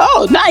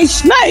 "Oh,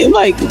 nice." I'm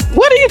like,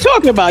 "What are you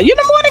talking about? You're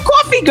the Morning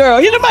Coffee girl."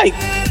 You're like,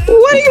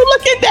 "What are you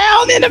looking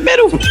down in the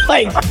middle?"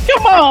 Like,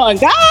 come on,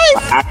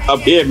 guys. I'm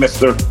here,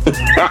 mister.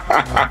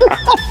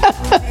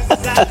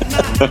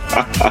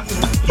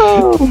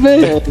 Oh,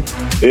 man.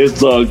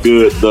 It's all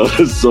good, though.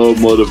 It's so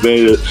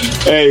motivated.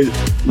 Hey,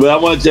 but I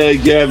want you to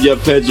grab your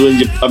pencil and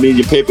your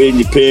paper and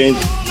your pen,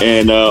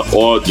 and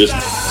or just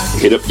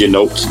hit up your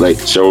notes, like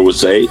Cheryl would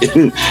say,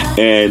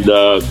 and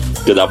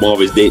because I'm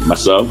always dating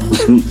myself.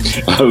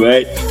 All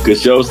right,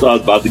 because Cheryl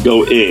Star's about to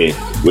go in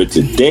with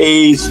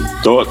today's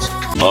thoughts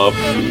of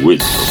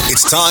wisdom.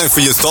 It's time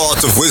for your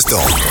thoughts of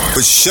wisdom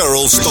with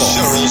Cheryl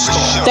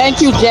Starr. Thank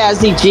you,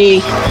 Jazzy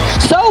G.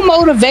 So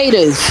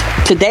motivators,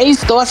 today's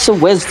thoughts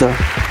of wisdom.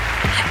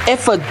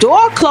 If a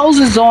door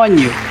closes on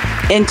you,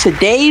 in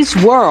today's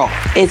world,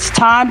 it's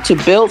time to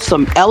build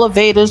some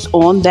elevators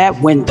on that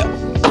window.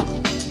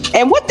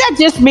 And what that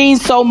just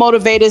means, so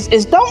motivators,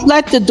 is don't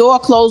let the door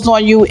close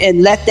on you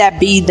and let that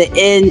be the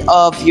end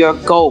of your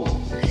goal.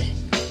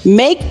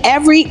 Make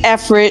every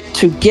effort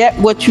to get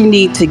what you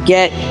need to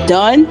get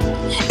done,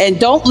 and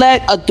don't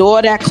let a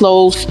door that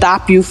closed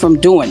stop you from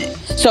doing it.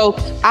 So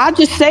I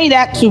just say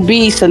that to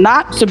be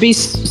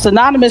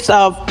synonymous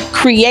of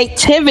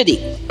creativity,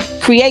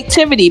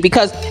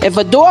 because if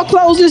a door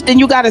closes, then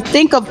you got to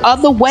think of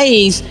other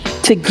ways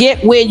to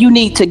get where you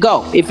need to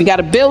go. If you got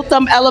to build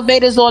them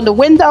elevators on the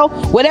window,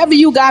 whatever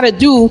you got to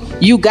do,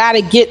 you got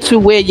to get to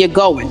where you're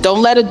going.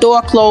 Don't let a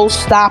door close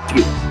stop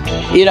you.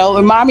 You know,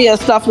 remind me of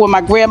stuff what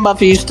my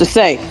grandmother used to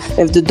say.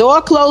 If the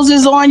door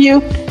closes on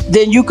you,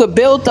 then you could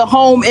build the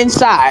home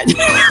inside.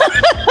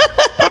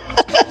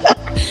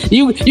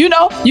 You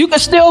know, you can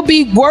still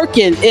be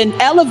working and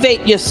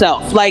elevate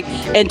yourself, like,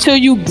 until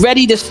you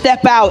ready to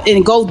step out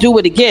and go do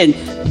it again.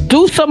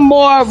 Do some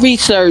more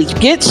research,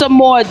 get some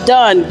more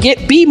done,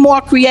 be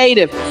more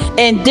creative.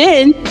 And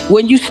then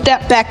when you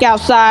step back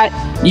outside,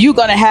 you're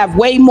going to have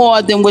way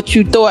more than what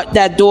you thought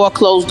that door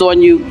closed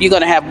on you. You're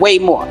going to have way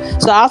more.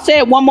 So I'll say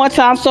it one more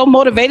time, so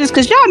motivators,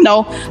 because y'all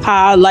know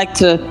how I like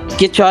to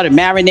get y'all to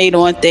marinate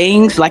on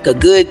things like a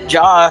good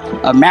jar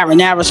of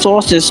marinara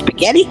sauce and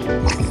spaghetti.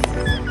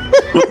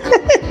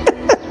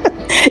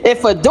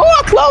 If a door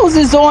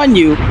closes on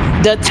you,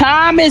 the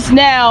time is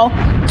now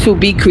to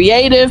be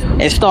creative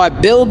and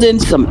start building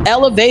some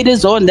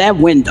elevators on that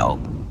window.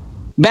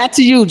 Back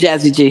to you,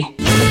 Jazzy G.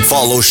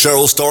 Follow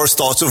Cheryl Starr's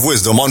Thoughts of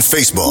Wisdom on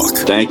Facebook.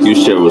 Thank you,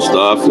 Cheryl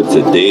Starr, for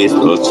today's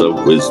Thoughts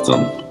of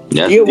Wisdom.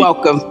 You're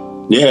welcome.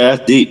 Yeah,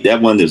 that's deep.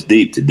 That one is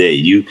deep today.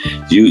 You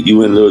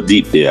went a little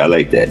deep there. I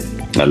like that.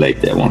 I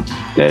like that one.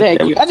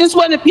 Thank you. I just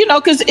wanted,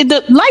 because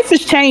the life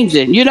is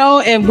changing,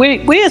 and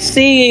we're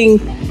seeing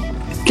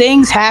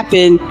things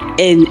happen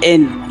in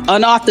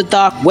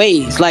unorthodox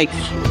ways. Like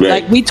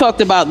we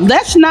talked about,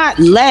 let's not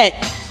let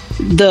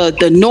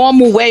the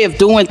normal way of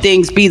doing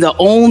things be the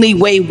only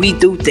way we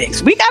do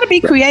things. We got to be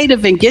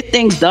creative and get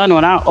things done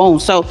on our own.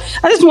 So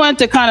I just wanted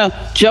to kind of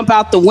jump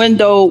out the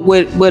window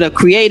with a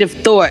creative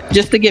thought,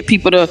 just to get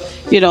people to,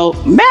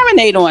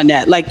 marinate on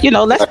that. Like,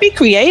 let's be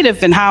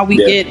creative in how we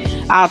get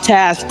our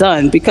tasks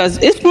done, because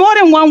it's more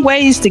than one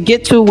ways to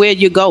get to where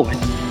you're going.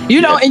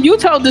 And you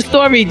told the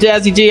story,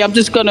 Jazzy G. I'm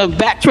just going to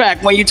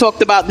backtrack when you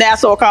talked about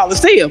Nassau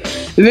Coliseum.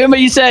 Remember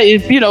you said,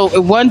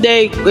 one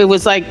day it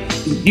was like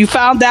you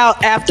found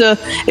out after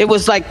it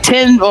was like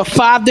 10 or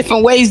 5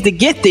 different ways to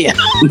get there.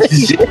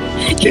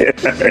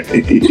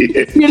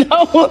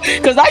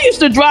 Because I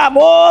used to drive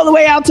all the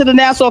way out to the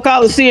Nassau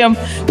Coliseum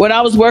when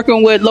I was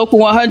working with Local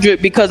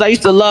 100, because I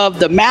used to love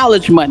the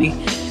mileage money.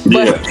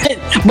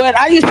 But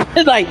I used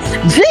to like,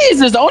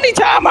 Jesus, the only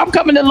time I'm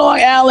coming to Long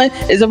Island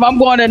is if I'm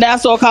going to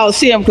Nassau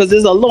Coliseum, because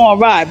it's a long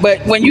ride. But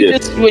when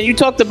you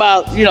talked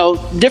about,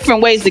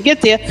 different ways to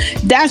get there,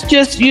 that's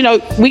just, we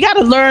got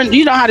to learn,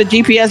 how the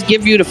GPS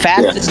give you the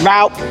fastest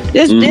route.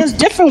 There's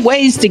different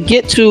ways to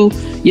get to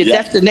your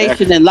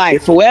destination in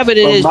life, wherever it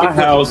is.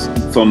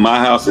 From my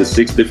house, there's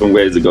 6 different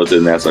ways to go to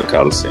the Nassau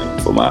Coliseum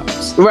from my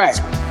house. Right.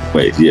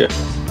 Wait, yeah.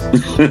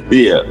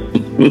 Yeah.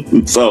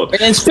 So, and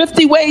there's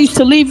 50 ways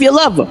to leave your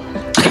lover.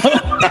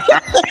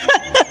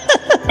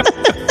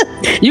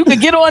 You could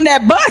get on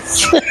that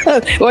bus,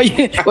 or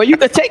you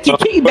could take your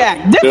key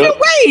back. Different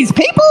ways,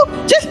 people.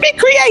 Just be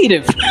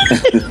creative.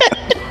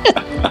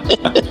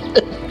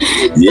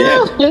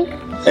 Yeah.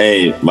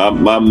 Hey, my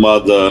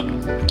mother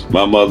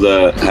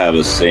had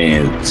a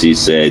saying. She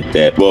said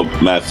that. Well,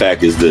 matter of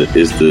fact, is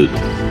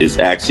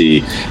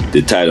actually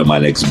the title of my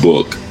next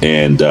book,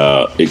 and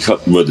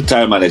the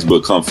title of my next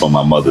book comes from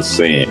my mother's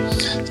saying.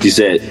 She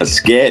said, "A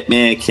scared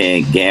man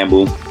can't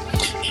gamble,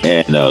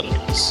 and a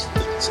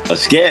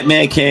scared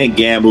man can't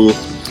gamble,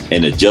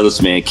 and a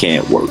jealous man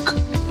can't work."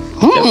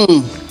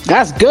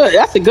 That's good.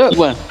 That's a good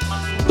one.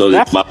 So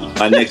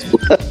my next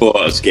book is for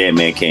a scared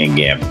man can't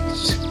gamble.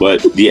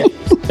 But yeah,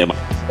 I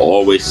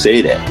always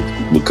say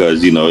that,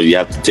 because you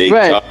have to take.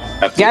 Right.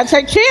 Gotta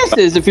take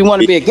chances if you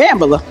want to be a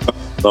gambler.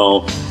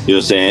 So, you know what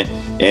I'm saying?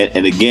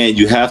 And again,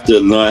 you have to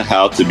learn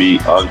how to be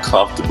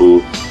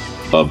uncomfortable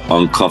of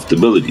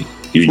uncomfortability.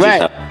 You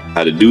just have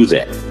how to do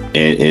that.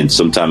 And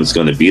sometimes it's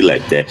going to be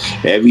like that.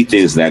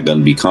 Everything's not going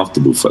to be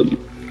comfortable for you.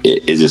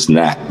 It's just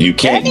not. You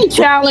can't. Any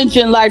challenge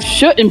in life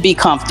shouldn't be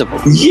comfortable.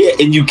 Yeah,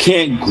 and you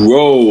can't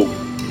grow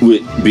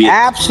with being.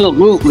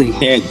 Absolutely. You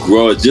can't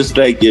grow. It's just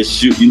like your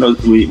shoe.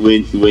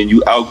 When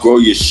you outgrow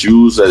your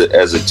shoes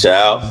as a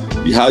child,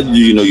 how do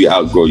you know you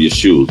outgrow your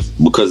shoes?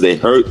 Because they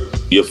hurt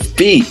your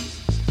feet.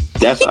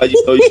 That's how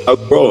you know you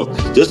outgrow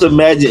them. Just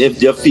imagine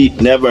if your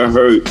feet never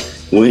hurt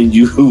when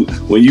you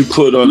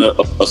put on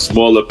a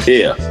smaller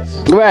pair.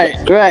 Right.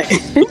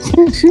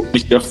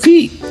 Your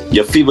feet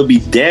would be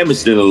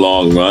damaged in the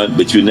long run,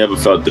 but you never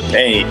felt the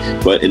pain.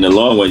 But in the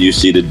long run, you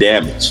see the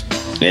damage,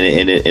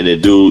 and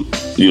it do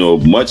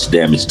much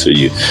damage to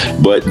you.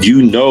 But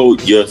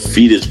your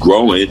feet is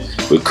growing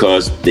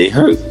because they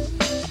hurt,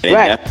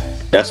 and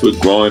that's what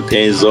growing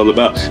pains is all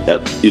about.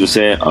 That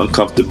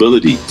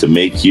uncomfortability to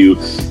make you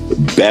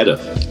better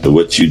at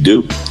what you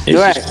do.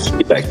 It's just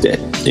like that,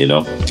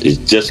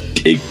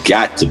 it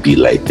got to be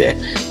like that.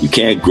 You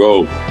can't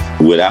grow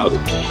without it.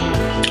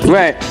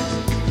 Right.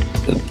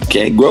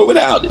 Can't grow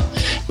without it.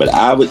 But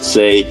I would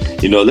say,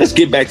 let's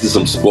get back to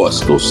some sports,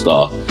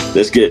 Starr.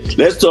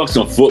 Let's talk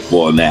some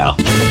football now.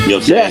 You know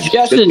what I'm saying?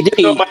 Yes,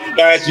 indeed. My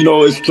Giants,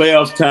 it's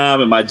playoffs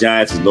time, and my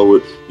Giants is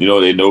nowhere,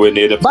 they're nowhere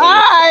near the playoffs.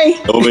 Bye.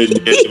 Nowhere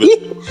near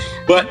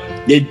but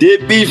they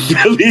did beat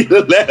Philly in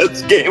the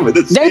last game of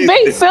the season. They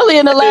beat Philly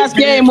in the last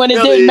game when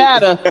it didn't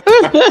matter.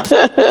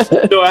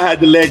 I had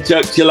to let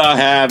Chuck Chill Out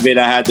have it.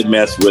 I had to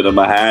mess with him.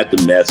 I had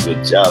to mess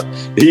with Chuck.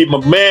 He my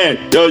man.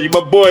 You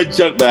my boy,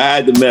 Chuck, but I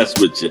had to mess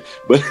with you.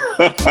 But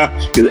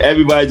because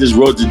everybody just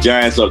wrote the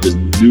Giants off, just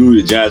knew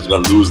the Giants were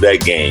going to lose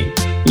that game.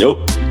 Nope,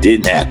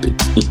 didn't happen.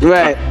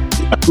 Right.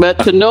 But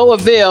to no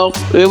avail.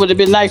 It would have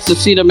been nice to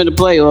see them in the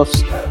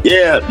playoffs.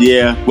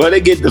 Yeah. Well,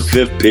 they get the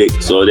 5th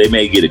pick, so they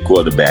may get a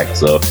quarterback.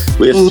 So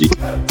we'll see.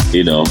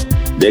 You know,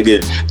 they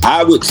get.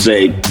 I would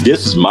say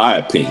this is my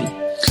opinion.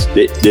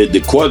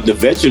 The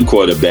veteran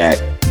quarterback,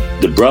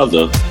 the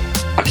brother,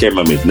 I can't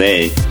remember his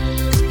name.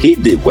 He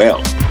did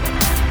well.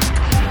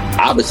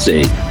 I would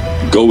say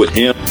go with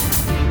him.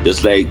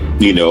 Just like,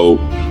 you know,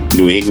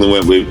 New England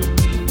went with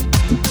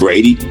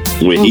Brady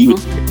when he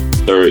was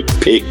 3rd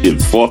pick, the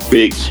 4th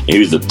pick, and he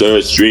was the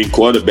 3rd string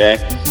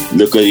quarterback.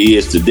 Look what he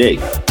is today.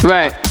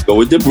 Right. Go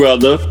with the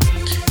brother.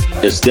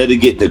 Instead of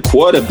getting the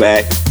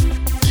quarterback,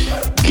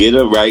 get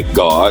a right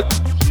guard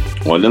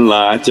on the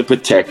line to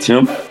protect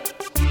him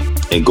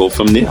and go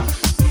from there.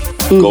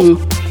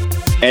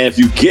 And if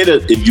you get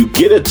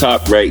a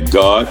top right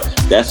guard,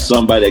 that's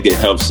somebody that can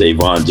help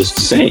Savon just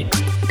the same.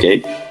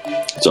 Okay?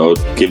 So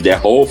give that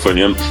hole for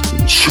him,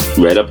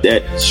 shoot up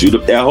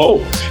that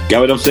hole.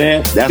 Got what I'm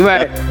saying? That's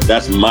right.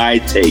 That's my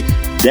take.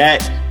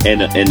 That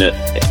and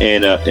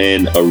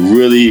a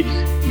really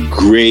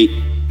great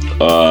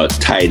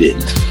tight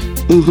end.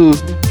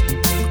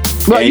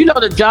 Well, you know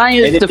the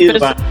Giants.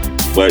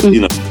 But you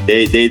know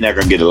they're not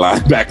gonna get a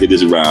linebacker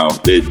this round.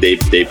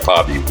 They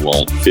probably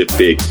won't. 5th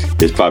pick,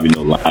 there's probably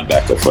no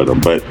linebacker for them.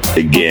 But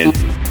again,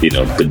 you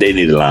know, but they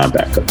need a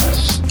linebacker.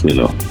 You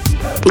know.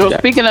 Well,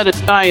 speaking of the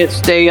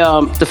Giants, they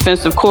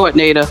defensive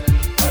coordinator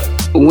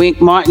Wink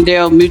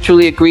Martindale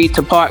mutually agreed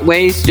to part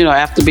ways. You know,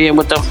 after being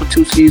with them for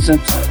 2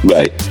 seasons.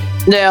 Right.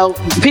 Now,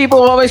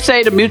 people always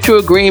say the mutual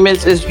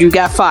agreements is you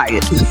got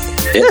fired.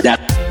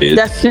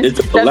 That's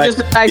just a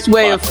nice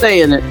way of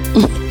saying it.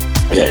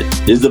 Yeah,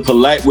 it's the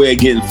polite way of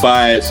getting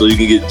fired so you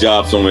can get a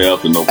job somewhere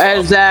else. And no problem.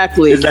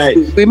 Exactly. Like,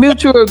 we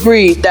mutually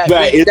agreed that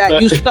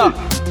you stuck.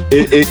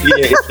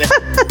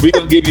 We're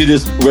going to give you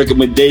this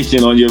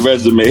recommendation on your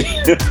resume.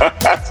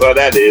 That's all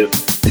that is.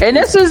 And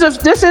this is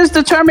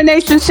the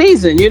termination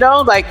season, you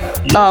know? Like,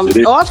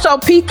 also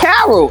Pete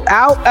Carroll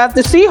out at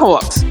the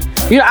Seahawks.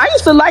 You know, I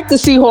used to like the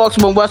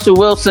Seahawks when Russell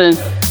Wilson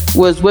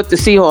was with the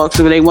Seahawks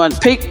when they won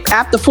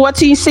after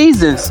 14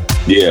 seasons.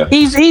 Yeah,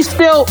 he's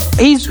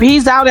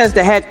out as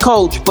the head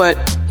coach, but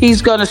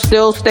he's gonna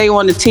still stay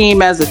on the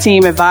team as a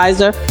team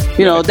advisor.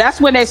 You know,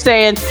 that's when they're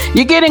saying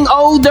you're getting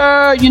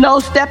older. You know,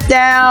 step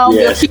down.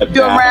 We'll keep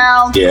you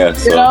around. Yeah,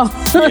 so,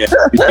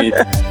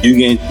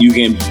 you know, you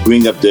can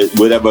bring up the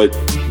whatever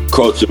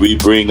culture we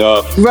bring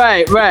up.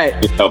 Right.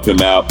 Help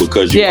him out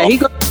because he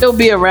gonna still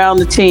be around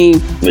the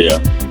team. Yeah.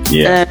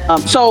 And,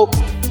 so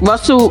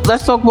let's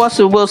talk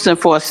Russell Wilson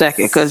for a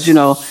second, because you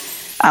know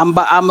I'm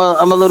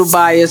a little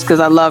biased because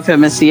I love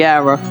him and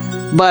Ciara,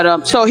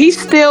 but so he's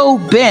still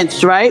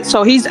benched, right?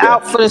 So he's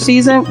out for the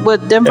season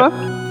with Denver.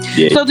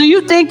 Yeah. So do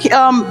you think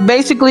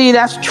basically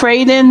that's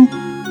trading?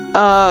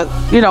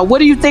 You know, what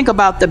do you think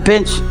about the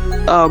bench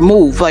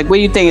move? Like, what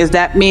do you think? Is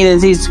that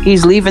meaning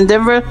he's leaving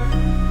Denver?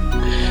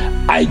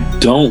 I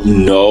don't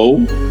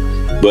know,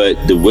 but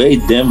the way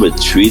Denver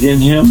treating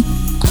him,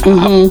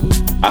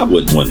 I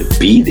wouldn't want to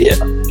be there.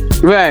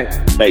 Right.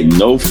 Like,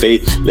 no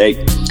faith. Like,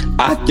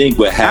 I think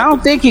what happened. I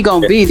don't think he's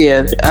going to be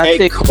there. I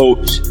think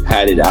coach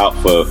had it out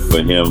for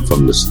him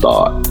from the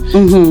start.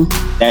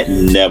 That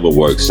never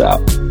works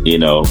out. You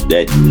know,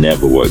 that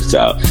never works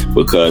out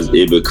because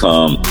it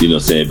become, you know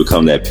what I'm saying, it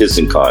become that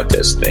pissing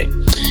contest thing.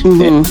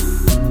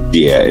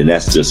 And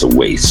that's just a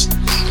waste.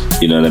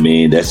 You know what I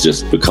mean? That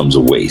just becomes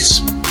a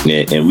waste.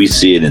 And we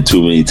see it in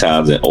too many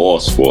times in all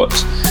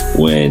sports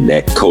when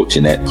that coach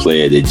and that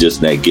player, they're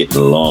just not getting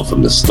along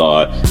from the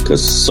start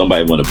because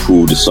somebody want to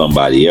prove to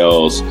somebody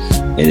else,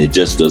 and it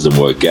just doesn't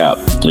work out.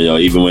 You know,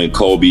 even when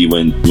Kobe,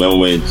 when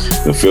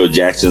Phil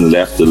Jackson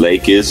left the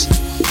Lakers,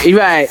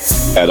 right?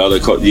 That other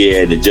coach,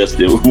 and it just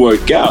didn't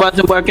work out.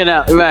 Wasn't working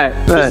out, right?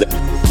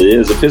 It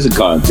is a physical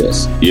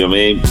contest, you know what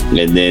I mean?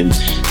 And then,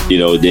 you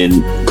know,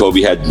 then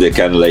Kobe had to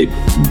kind of like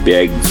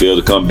beg Phil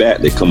to come back.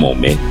 Like, come on,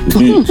 man.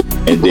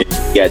 And then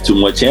he got 2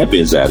 more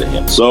champions out of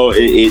him. So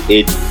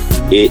it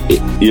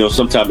you know,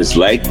 sometimes it's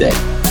like that.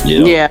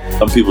 You know,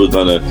 some people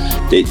are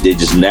they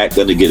just not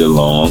gonna get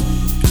along,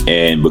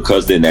 and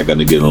because they're not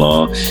gonna get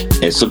along,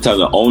 and sometimes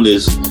the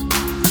owners,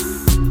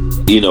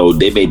 you know,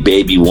 they may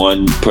baby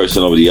one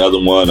person over the other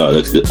one, or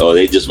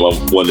they just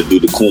want to do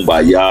the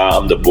kumbaya.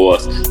 I'm the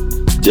boss.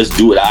 Just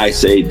do what I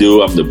say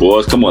do. I'm the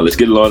boss. Come on, let's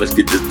get along. Let's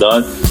get this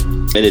done.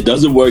 And it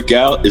doesn't work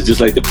out. It's just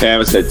like the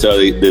parents that tell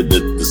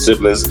the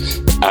siblings,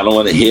 I don't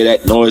want to hear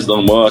that noise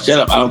no more. Shut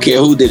up. I don't care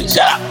who did it.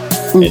 Shut up.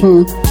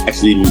 And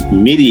actually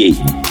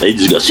mediating. They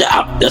just go, shut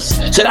up. Just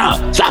sit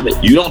down. Stop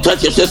it. You don't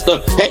touch your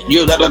sister. Hey,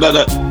 you da da da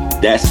da.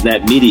 That's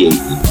not mediating.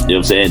 You know what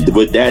I'm saying?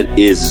 But that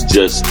is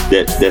just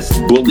that's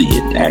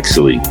bullying,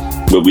 actually.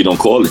 But we don't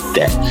call it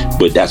that.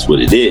 But that's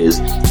what it is.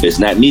 It's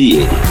not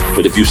mediating.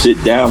 But if you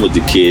sit down with the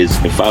kids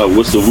and find out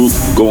what's the root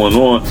going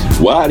on,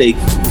 why are they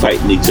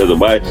fighting each other?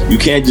 Why you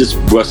can't just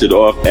brush it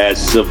off as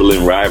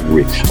sibling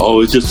rivalry.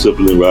 Oh, it's just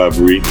sibling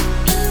rivalry.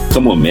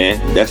 Come on, man.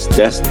 That's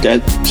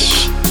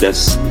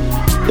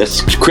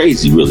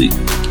crazy, really.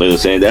 what I'm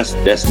saying?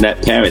 That's not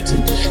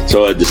parenting.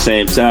 So at the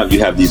same time, you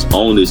have these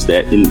owners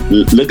that, and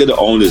look at the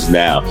owners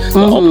now. The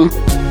owners,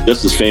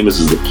 just as famous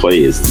as the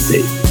players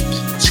today.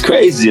 It's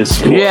crazy in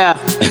sport. Yeah,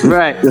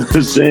 right. You know what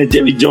I'm saying?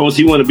 Jimmy Jones,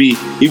 he want to be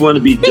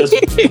just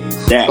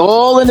that.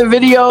 All in the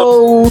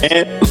video.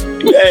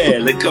 Yeah,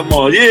 like, come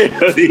on,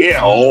 yeah,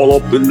 all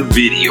up in the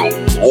video,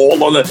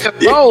 all on the.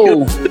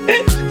 Oh.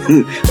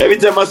 Every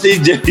time I see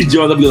Jimmy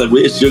Jones, I'll be like,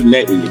 "Where's Suge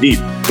Knight when you need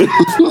him?"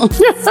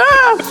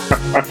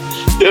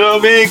 You know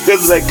what I mean?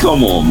 Because like,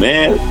 come on,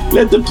 man,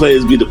 let the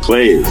players be the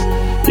players.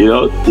 You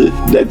know,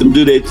 let them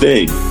do their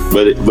thing.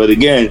 But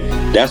again,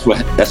 that's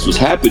what's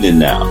happening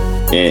now.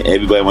 And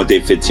everybody wants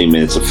their 15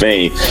 minutes of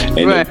fame,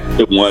 and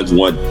the ones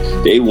want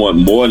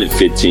more than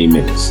 15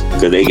 minutes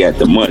because they got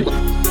the money. You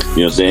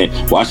know what I'm saying?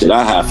 Why should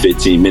I have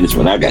 15 minutes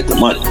when I got the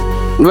money?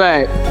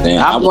 Right. And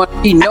I want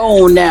to be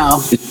known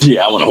now.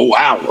 Yeah, I want a whole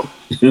hour.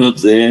 You know what I'm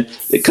saying?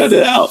 They cut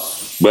it out.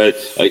 But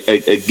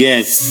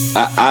again,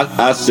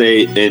 I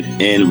say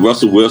in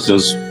Russell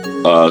Wilson's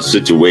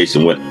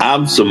situation, what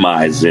I'm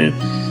surmising,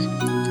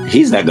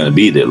 he's not going to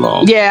be there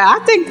long. Yeah,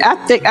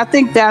 I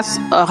think that's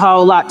a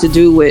whole lot to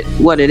do with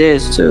what it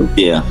is too.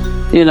 Yeah.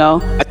 You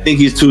know, I think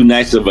he's too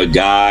nice of a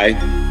guy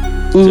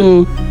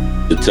to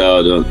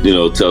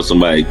tell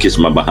somebody kiss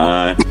my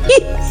behind.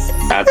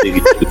 I think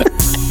he's too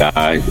nice of a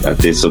guy. I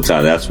think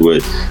sometimes that's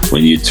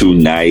when you're too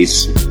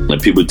nice,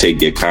 and people take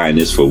your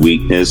kindness for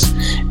weakness.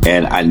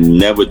 And I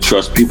never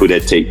trust people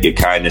that take your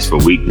kindness for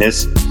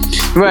weakness.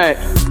 Right.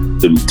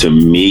 To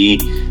me,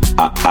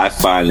 I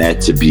find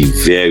that to be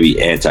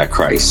very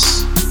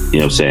antichrist. You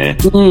know what I'm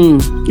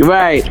saying?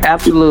 Right.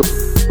 Absolutely.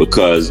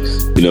 Because,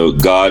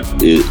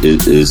 God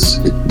is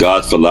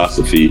God's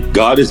philosophy.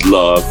 God is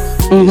love.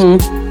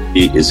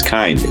 Is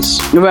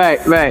kindness. Right.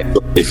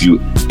 So if you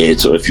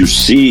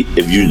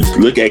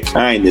look at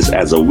kindness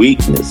as a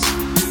weakness,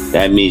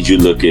 that means you're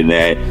looking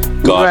at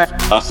God's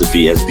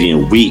philosophy as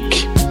being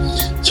weak.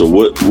 So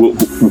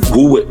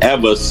who would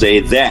ever say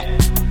that?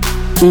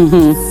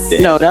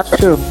 No, that's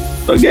true.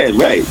 Again,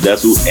 right.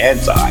 That's who's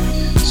anti.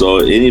 So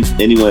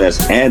anyone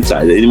that's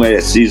anti, anybody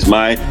that sees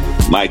my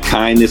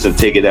kindness and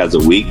take it as a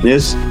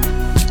weakness,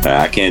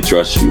 I can't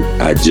trust you.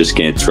 I just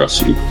can't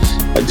trust you.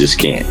 I just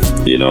can't,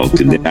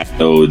 because then I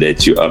know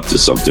that you're up to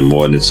something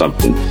more than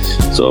something.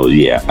 So,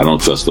 yeah, I don't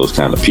trust those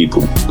kind of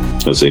people. You know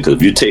what I'm saying? Because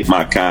if you take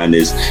my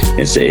kindness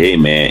and say, hey,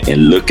 man,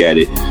 and look at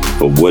it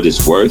for what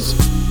it's worth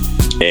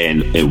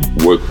and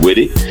work with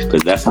it,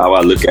 because that's how I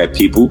look at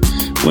people.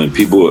 When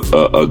people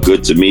are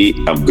good to me,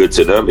 I'm good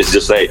to them. It's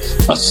just like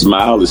a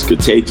smile is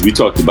contagious. We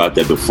talked about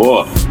that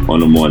before on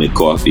the morning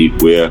coffee,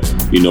 where,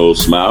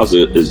 smiles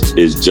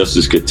is just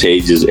as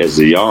contagious as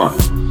a yawn.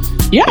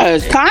 Yeah,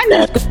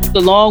 kindness goes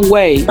a long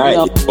way. Right,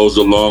 it goes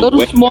a long way.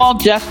 Little small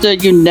gesture,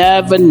 you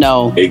never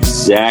know.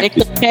 Exactly. It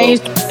could change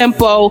the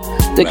tempo.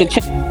 They could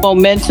change the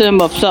momentum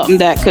of something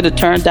that could have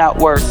turned out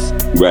worse.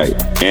 Right.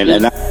 And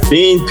I've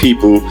seen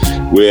people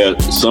where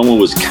someone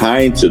was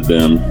kind to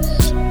them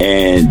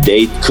and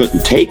they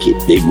couldn't take it.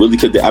 They really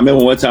couldn't. I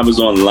remember one time I was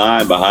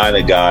online behind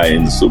a guy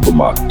in the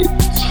supermarket,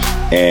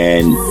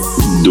 and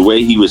the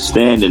way he was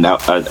standing, I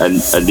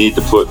need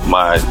to put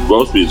my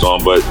groceries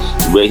on, but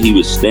the way he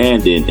was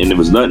standing, and there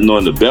was nothing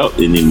on the belt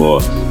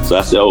anymore. So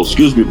I said, "Oh,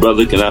 excuse me,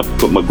 brother, can I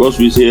put my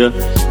groceries here?"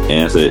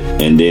 And I said,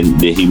 and then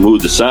he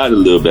moved aside a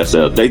little bit. I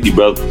said, "Oh, thank you,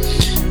 brother."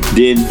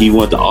 Then he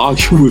wanted to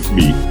argue with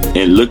me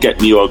and look at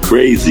me all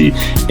crazy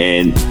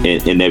and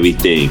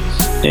everything.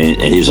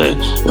 And he's like,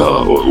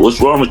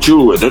 what's wrong with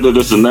you? And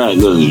this and that.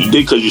 You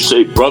think because you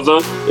say brother,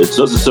 it's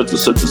such and such and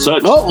such and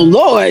such. Oh,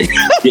 Lord.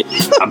 Yeah,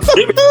 I'm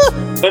serious.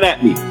 Look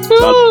at me.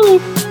 So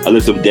I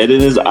looked him dead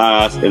in his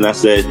eyes and I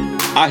said,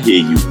 I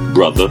hear you,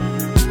 brother. You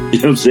know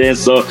what I'm saying?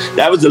 So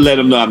that was to let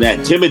him know I'm not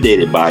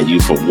intimidated by you,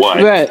 for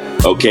one. Right.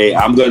 Okay,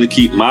 I'm going to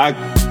keep my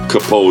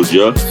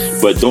composure,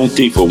 but don't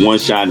think for one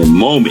shining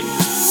moment,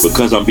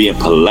 because I'm being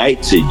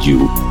polite to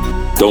you,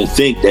 don't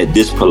think that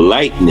this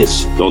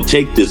politeness, don't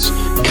take this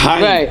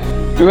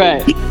kindness.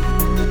 Right.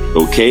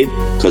 Okay?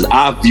 Because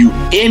I view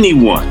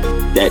anyone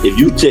that if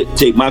you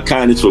take my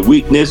kindness for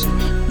weakness,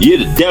 you're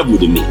the devil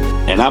to me.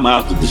 And I'm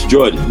out to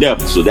destroy the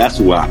devil. So that's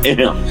who I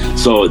am.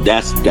 So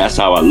that's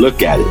how I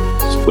look at it.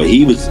 But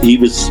he was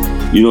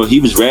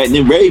ranting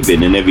and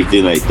raving and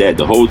everything like that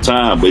the whole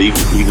time. But he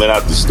went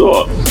out the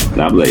store.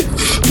 And I'm like,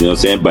 you know what I'm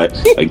saying? But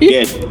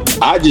again,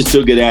 I just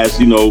took it as,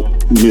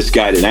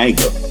 misguided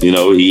anger.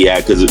 He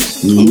had,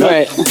 because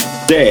nothing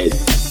said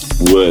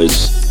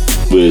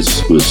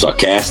was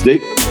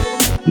sarcastic.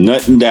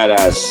 Nothing that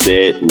I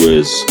said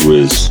was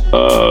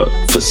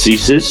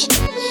facetious.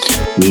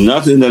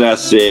 Nothing that I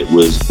said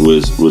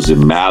was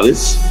in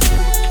malice.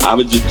 I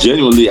was just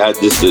genuinely,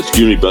 excuse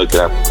me, brother,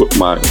 can I put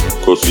my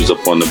groceries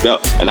up on the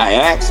belt? And I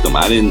asked them.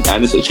 I didn't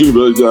say, excuse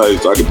me, brother,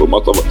 so I can put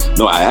my stuff up.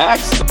 No, I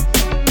asked them.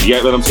 You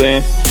get what I'm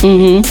saying?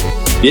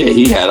 Mm-hmm. Yeah,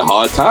 he had a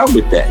hard time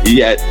with that.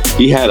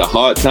 He had a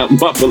hard time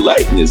with my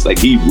politeness. Like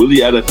he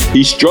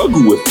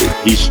struggled with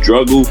it. He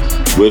struggled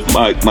with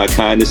my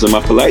kindness and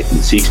my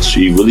politeness.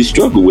 He really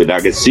struggled with it.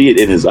 I could see it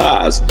in his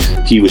eyes.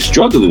 He was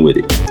struggling with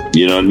it.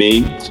 You know what I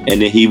mean?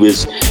 And then he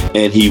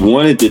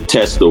wanted to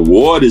test the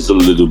waters a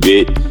little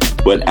bit.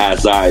 But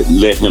as I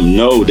let him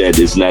know that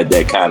it's not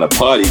that kind of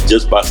party,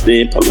 just by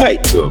staying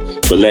polite to him,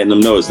 but letting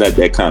him know it's not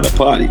that kind of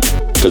party.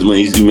 Because when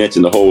he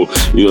mentioned the whole,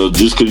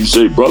 just because you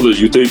say brother,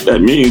 you think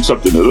that means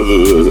something.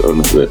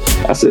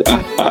 I said,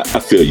 I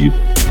feel you,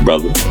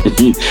 brother.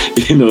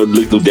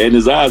 Looked him dead in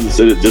his eyes and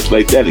said it just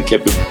like that and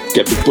kept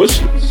it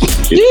pushing.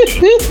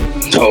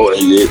 So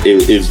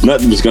if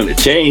nothing was going to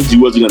change, he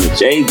wasn't going to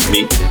change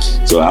me.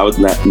 So I was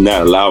not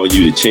allowing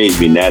you to change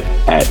me, not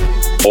at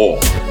all.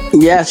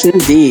 Yes,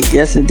 indeed.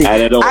 Not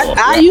at all.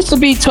 I used to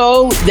be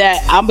told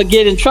that I'm going to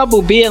get in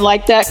trouble being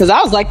like that because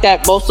I was like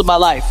that most of my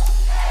life.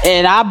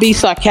 And I'd be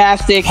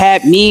sarcastic,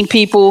 had mean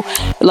people.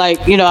 Like,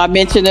 I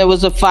mentioned there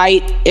was a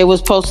fight. It was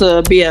supposed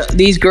to be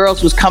these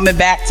girls was coming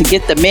back to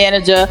get the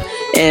manager.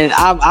 And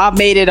I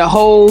made it a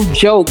whole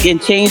joke and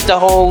changed the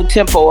whole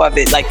tempo of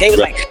it. Like, they were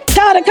like,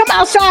 Donna, come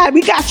outside.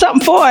 We got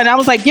something for her. And I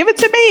was like, give it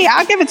to me.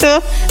 I'll give it to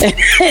her.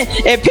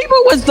 And people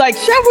was like,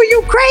 Shovel,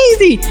 you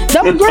crazy.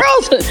 Them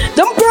girls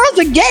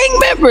are gang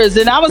members.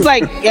 And I was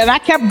like, and I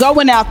kept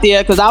going out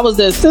there because I was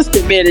the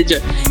assistant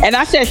manager. And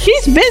I said,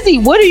 she's busy.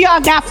 What do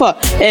y'all got for her?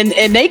 And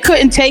they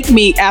couldn't take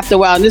me after a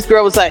while. And this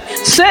girl was like,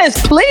 sis,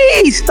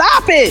 please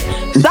stop it.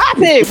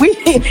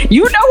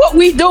 You know what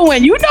we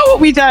doing. You know what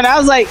we done. I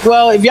was like,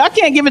 well, if y'all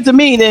can't give it to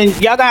me, then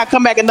y'all gotta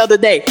come back another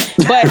day.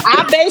 But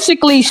I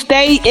basically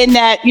stay in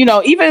that,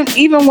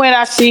 even when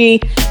I see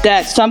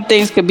that some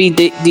things could be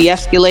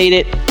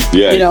de-escalated,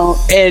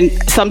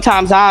 and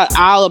sometimes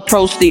I'll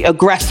approach the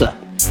aggressor.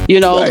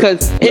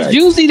 Because it's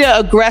usually the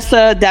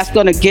aggressor that's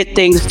going to get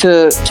things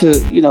to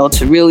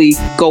really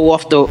go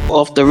off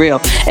the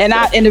rail.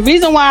 And the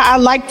reason why I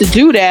like to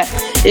do that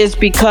is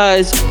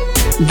because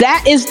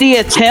that is the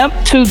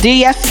attempt to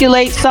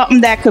de-escalate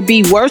something that could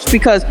be worse,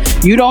 because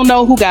you don't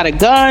know who got a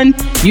gun,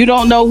 you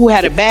don't know who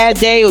had a bad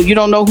day, or you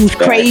don't know who's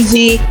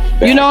crazy.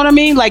 You know what I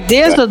mean? Like,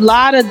 there's a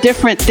lot of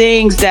different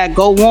things that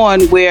go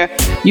on where,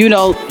 you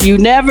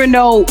never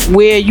know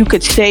where you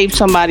could save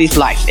somebody's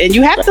life. And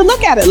you have to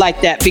look at it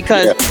like that,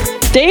 because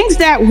things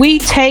that we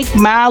take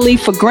mildly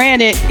for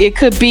granted, it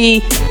could be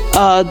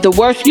the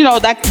worst.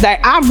 That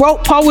I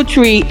wrote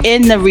poetry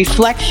in the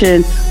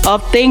reflection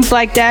of things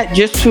like that,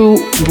 just to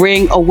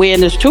bring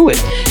awareness to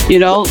it.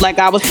 Like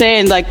I was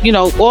saying, like,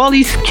 all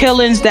these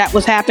killings that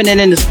was happening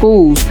in the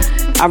schools.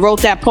 I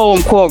wrote that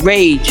poem called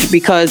Rage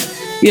because,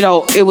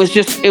 it was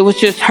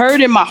just hurt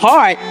in my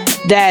heart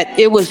that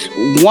it was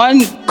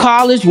one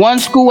college, one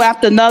school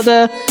after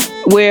another,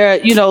 where,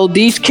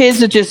 these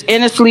kids are just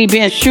innocently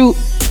being shoot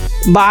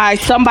by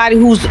somebody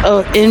who's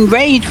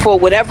enraged for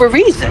whatever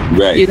reason.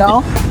 Right.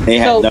 They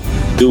had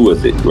nothing to do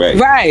with it.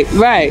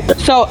 Right.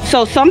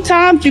 So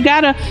sometimes you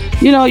gotta,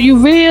 you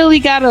really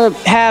gotta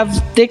have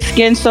thick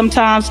skin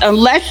sometimes,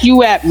 unless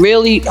you at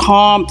really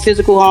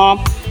physical harm,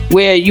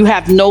 where you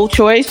have no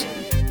choice.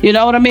 You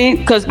know what I mean?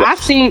 Because I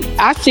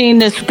seen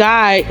this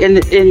guy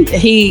and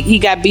he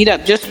got beat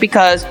up just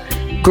because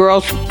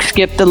girls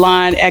skipped the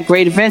line at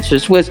Great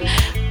Adventures. Was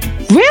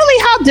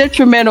really how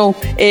detrimental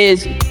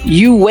is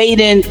you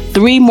waiting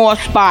 3 more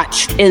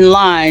spots in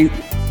line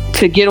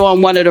to get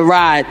on one of the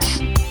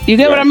rides? You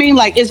get what I mean?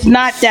 Like, it's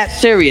not that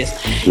serious.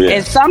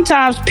 And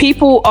sometimes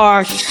people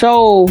are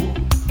so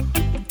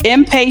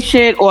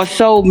impatient or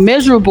so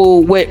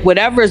miserable with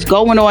whatever is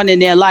going on in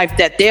their life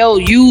that they'll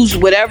use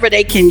whatever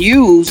they can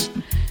use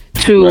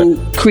to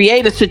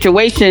create a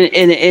situation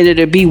and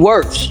it'll be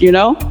worse,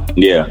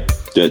 Yeah.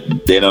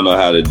 They don't know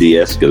how to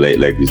de-escalate,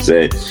 like you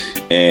said.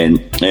 And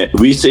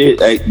we see it,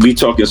 like, we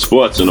talking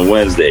sports on a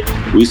Wednesday.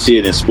 We see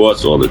it in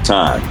sports all the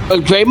time.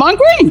 Draymond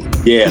Green.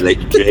 Yeah, like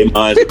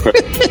Draymond's a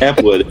perfect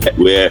example of that,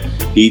 where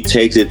he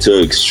takes it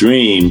to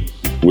extreme,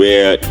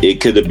 where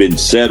it could have been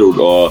settled.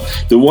 Or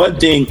the one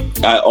thing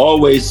I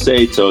always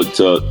say to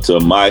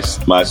my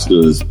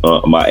students,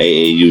 my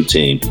AAU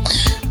team,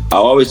 I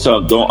always tell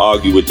them, don't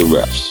argue with the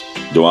refs.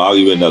 Don't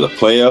argue with another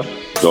player.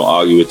 Don't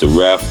argue with the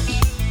ref.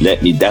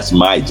 That's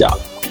my job.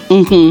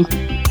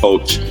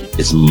 Coach,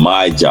 it's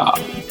my job.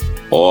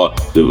 Or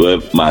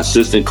my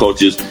assistant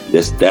coaches,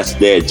 that's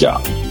their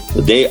job.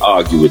 They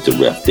argue with the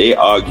ref. They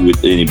argue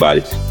with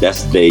anybody.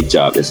 That's their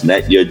job. It's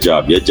not your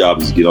job. Your job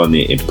is to get on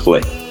there and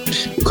play,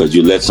 because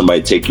you let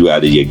somebody take you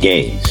out of your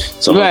game.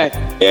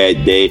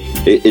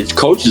 It's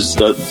coaches,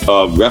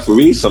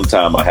 referees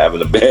sometimes are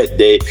having a bad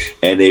day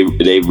and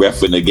they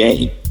ref in the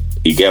game.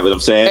 You get what I'm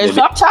saying? And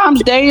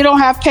sometimes they don't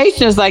have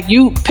patience. Like,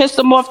 you piss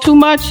them off too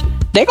much,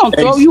 they're gonna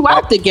throw you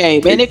out the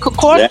game, and it could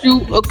cost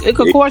you. It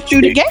could cost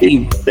you the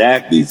game.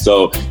 Exactly.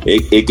 So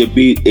it could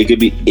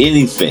be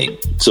anything.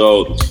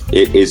 So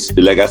it's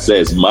like I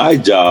said, it's my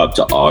job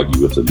to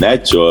argue with them,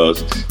 not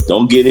yours.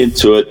 Don't get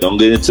into it. Don't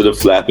get into the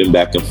flapping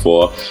back and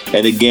forth.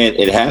 And again,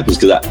 it happens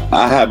because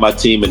I had my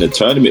team in a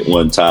tournament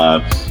one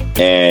time,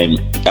 and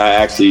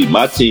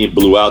my team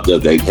blew out.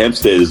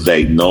 Hempstead is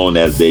known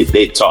as they're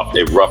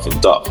rough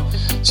and tough.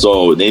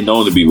 So they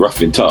known to be rough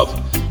and tough.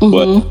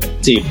 But the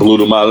team blew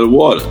them out of the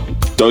water.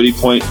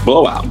 30-point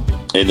blowout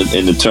in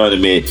the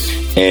tournament.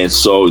 And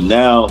so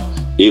now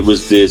it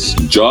was this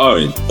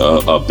jarring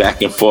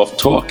back and forth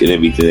talk and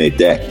everything like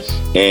that.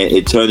 And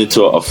it turned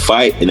into a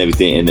fight and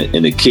everything.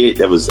 And the kid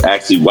that was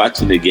actually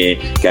watching the game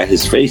got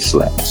his face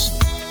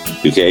slashed.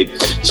 Okay?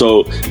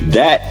 So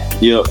that,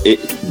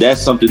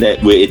 that's something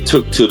that where it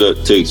took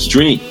to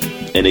extreme.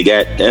 And it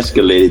got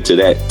escalated to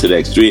the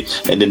extreme.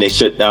 And then they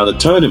shut down the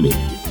tournament.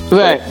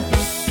 Right.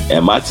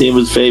 And my team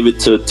was favored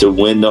to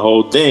win the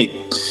whole thing.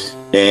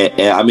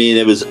 And I mean,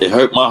 it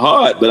hurt my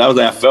heart, but I was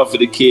like, I felt for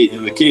the kid.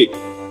 And the kid,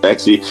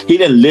 actually, he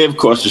didn't live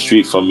across the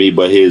street from me,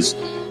 but his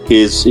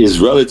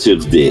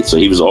relatives did. So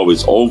he was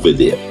always over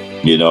there,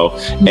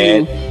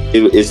 And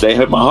it's like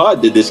hurt my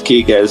heart that this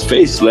kid got his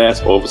face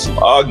slashed over some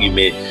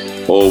argument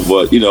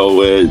over,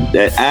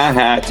 that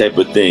aha type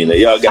of thing. Like,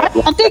 y'all got.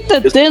 I think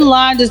the thin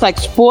line is like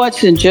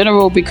sports in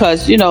general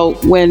because,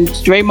 when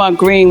Draymond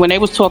Green, when they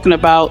was talking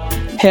about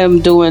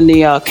him doing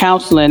the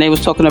counseling, they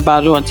was talking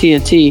about it on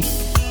TNT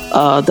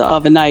the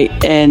other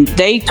night, and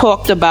they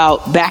talked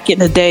about back in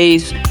the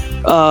days,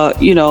 how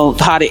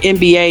the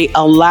NBA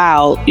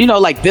allowed,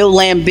 like Bill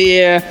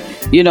Laimbeer,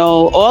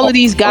 all of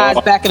these guys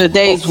back in the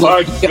days. Oh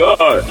my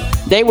God.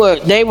 They were.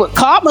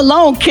 Karl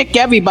Malone kicked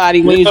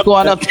everybody when he was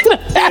going up to the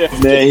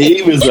man,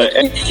 he was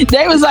like.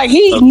 They was like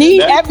he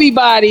need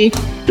everybody,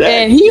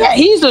 and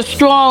he's a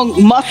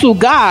strong muscle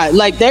guy.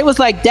 Like they was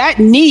like that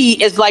knee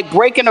is like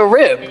breaking a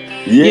rib,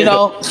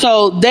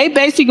 So they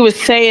basically was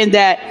saying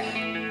that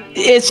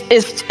it's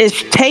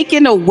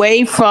taken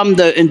away from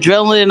the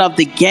adrenaline of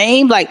the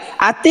game. Like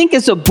I think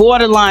it's a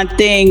borderline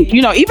thing.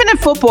 Even in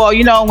football,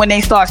 when they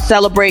start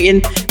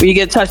celebrating when you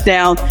get a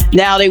touchdown,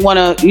 now they want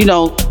to,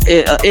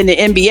 in the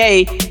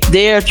NBA,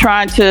 they're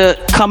trying to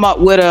come up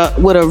with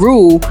a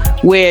rule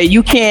where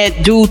you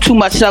can't do too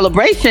much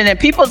celebration, and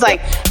people's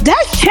like,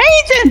 that's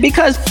changing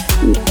because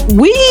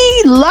we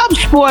love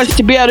sports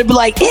to be able to be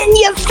like in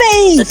your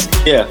face.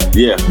 Yeah.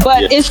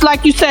 But it's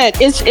like you said,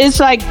 it's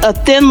like a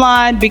thin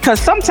line because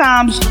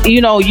sometimes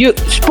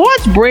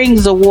sports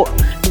brings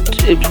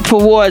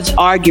towards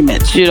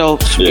arguments.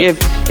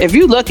 If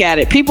you look at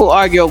it, people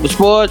argue over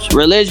sports,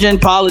 religion,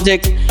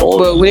 politics,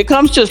 but when it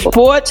comes to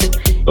sports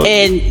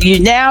and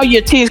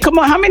your teams, come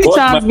on, how many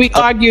times we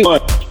argue?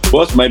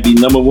 Sports might be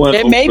number one.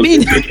 It may be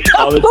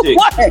number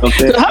one.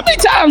 So how many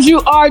times you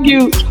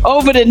argue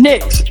over the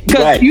Knicks?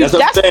 Because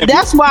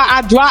that's why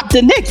I dropped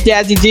the Knicks,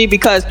 Jazzy G,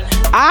 because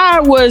I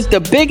was the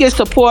biggest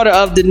supporter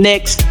of the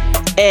Knicks.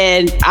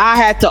 And I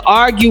had to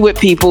argue with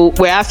people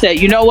where I said,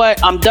 you know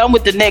what? I'm done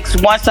with the Knicks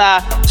once I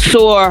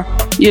saw,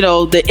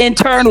 the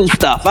internal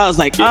stuff. I was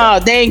like,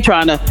 they ain't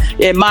trying to,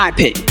 in my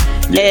opinion.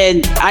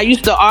 And I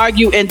used to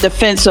argue in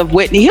defense of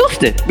Whitney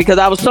Houston because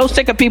I was so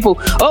sick of people,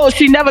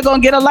 she never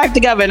gonna get her life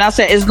together. And I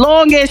said, as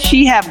long as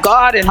she have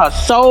God in her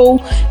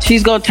soul,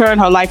 she's gonna turn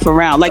her life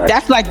around. Like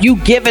that's like you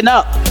giving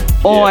up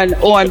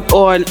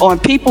on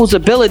people's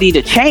ability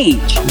to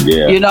change.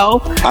 Yeah.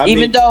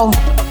 Even though,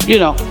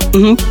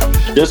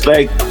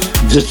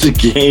 just a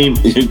game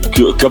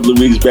a couple of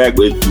weeks back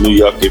with New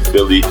York and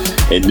Philly,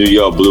 and New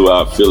York blew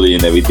out Philly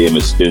and everything,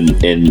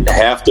 and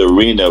half the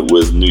arena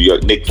was New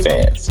York Knicks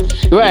fans.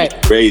 Right.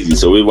 Crazy.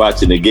 So we're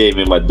watching the game,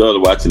 and my daughter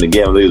watching the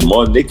game. There's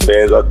more Knicks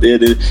fans out there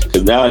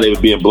because now they were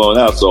being blown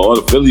out, so all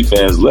the Philly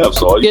fans left.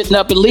 So getting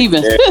up and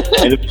leaving.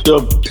 And it was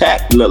still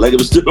packed, like it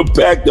was still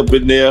packed up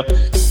in there.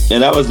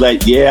 And I was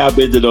like, I've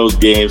been to those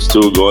games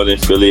too, going in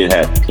Philly and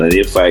had plenty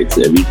of fights.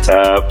 Every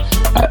time,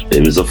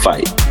 it was a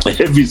fight.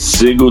 Every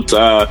single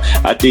time.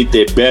 I think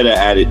they're better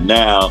at it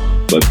now,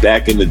 but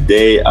back in the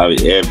day,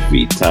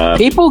 every time.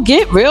 People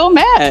get real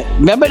mad.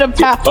 Remember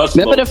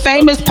the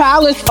famous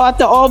palace at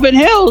the Auburn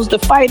Hills, the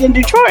fight in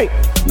Detroit?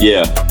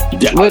 Yeah.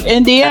 With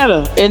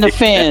Indiana and the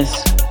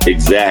fans.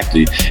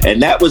 Exactly.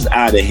 And that was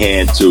out of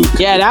hand too.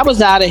 Yeah, that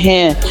was out of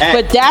hand.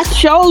 But that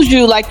shows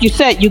you, like you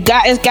said,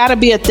 it's got to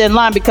be a thin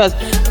line because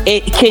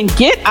it can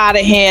get out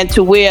of hand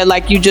to where,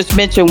 like you just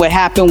mentioned, what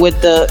happened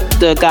with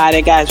the guy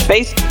that got his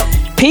face.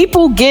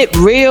 People get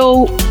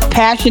real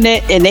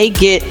passionate and they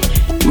get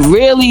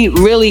really,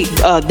 really,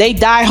 they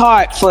die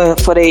hard for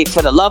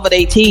the love of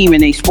their team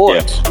and their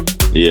sports.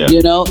 Yeah.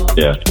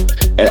 Yeah.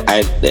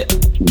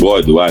 And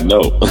boy, do I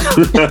know.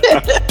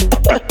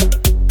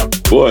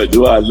 Boy,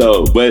 do I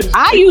know. But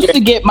I used to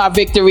get my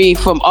victory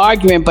from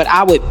arguing, but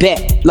I would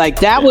bet. Like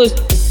that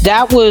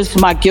was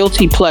my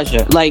guilty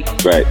pleasure. Like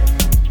right.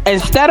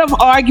 Instead of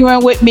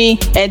arguing with me,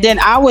 and then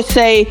I would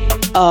say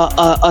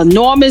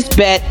enormous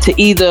bet to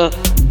either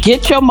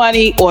get your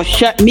money or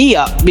shut me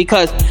up,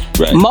 because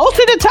Right. Most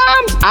of the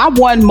times, I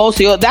won most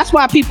of it. That's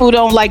why people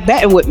don't like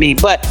betting with me.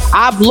 But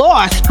I've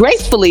lost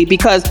gracefully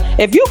because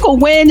if you can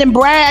win and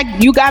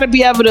brag, you got to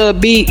be able to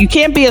be. You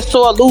can't be a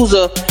sore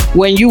loser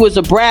when you was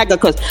a bragger.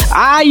 Because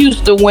I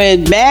used to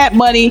win mad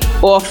money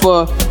off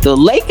of the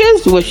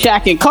Lakers with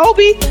Shaq and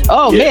Kobe.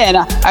 Oh man,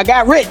 I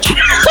got rich.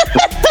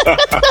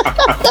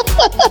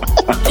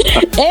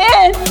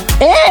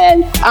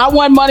 and I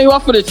won money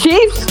off of the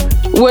Chiefs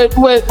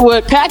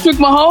with Patrick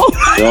Mahomes.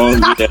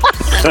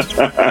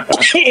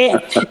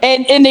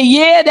 And in the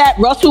year that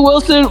Russell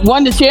Wilson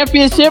won the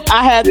championship,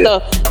 I had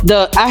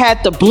I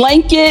had the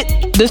blanket,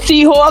 the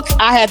Seahawks.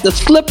 I had the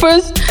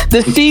slippers,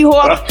 the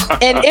Seahawks,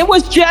 and it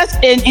was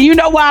just. And you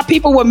know why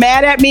people were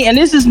mad at me? And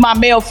this is my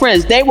male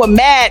friends. They were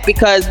mad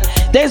because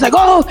they was like,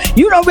 "Oh,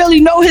 you don't really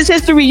know his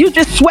history. You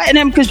just sweating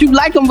him because you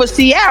like him with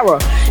Ciara."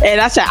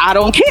 And I said, "I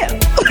don't care."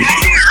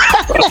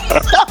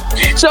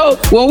 So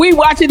when we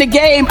watching the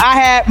game, I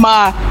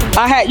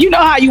had you know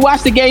how you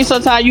watch the game,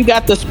 sometimes you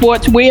got the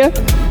sports wear.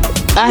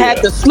 I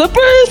had the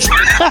slippers.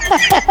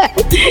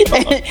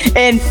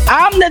 and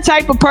I'm the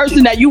type of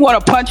person that you want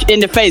to punch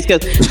in the face,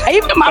 because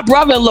even my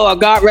brother-in-law,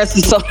 God rest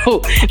his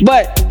soul,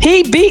 but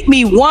he beat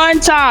me one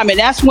time, and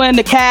that's when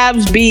the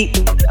Cavs beat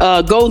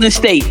Golden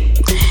State.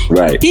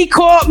 Right. He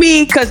called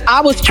me because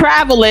I was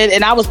traveling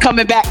and I was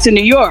coming back to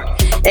New York.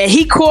 And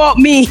he called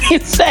me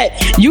and said,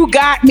 "You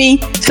got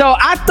me." So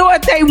I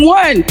thought they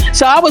won.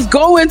 So I was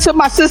going to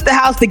my sister's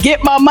house to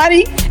get my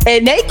money.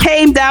 And they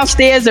came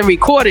downstairs and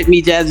recorded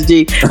me, Jazzy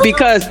G.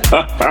 Because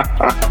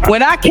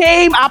when I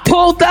came, I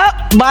pulled up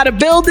by the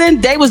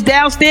building. They was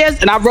downstairs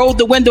and I rolled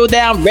the window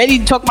down, ready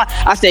to talk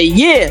I said,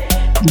 "Yeah,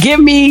 give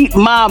me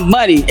my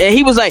money." And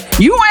he was like,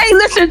 "You ain't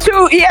listened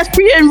to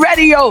ESPN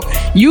radio.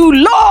 You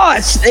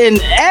lost." And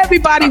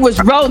everybody was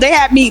rolling.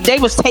 They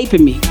was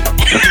taping me.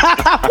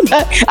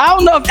 I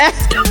don't know if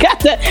Esther got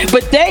that,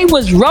 but they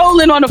was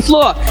rolling on the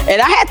floor,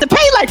 and I had to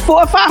pay like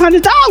 $400 or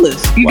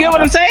 $500. You get what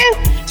I'm saying?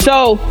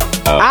 So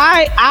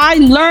I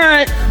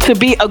learned to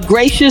be a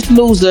gracious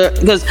loser,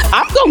 because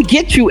I'm gonna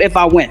get you if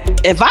I win.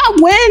 If I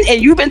win and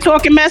you've been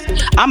talking mess,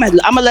 I'm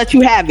gonna let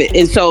you have it.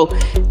 And so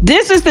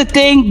this is the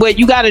thing, where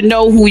you got to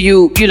know who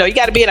you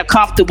got to be in a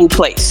comfortable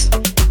place.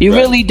 You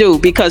really do,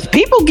 because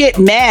people get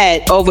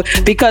mad over,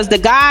 because the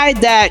guy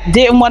that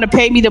didn't want to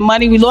pay me the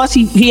money we lost,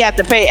 he had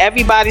to pay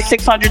everybody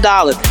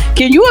 $600.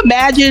 Can you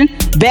imagine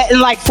betting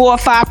like 4 or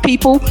 5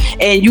 people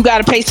and you got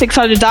to pay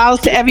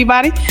 $600 to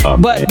everybody?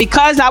 But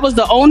because I was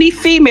the only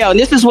female, and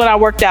this is when I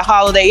worked at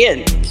Holiday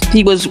Inn,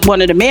 he was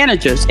one of the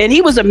managers, and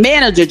he was a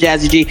manager,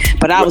 Jazzy G,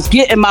 but I was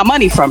getting my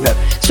money from him.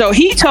 So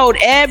he told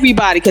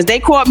everybody, because they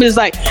called me, it's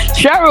like,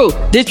 "Cheryl,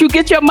 did you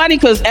get your money?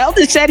 Because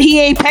Eldon said he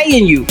ain't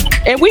paying you."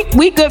 And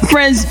we good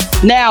friends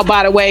now,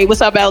 by the way.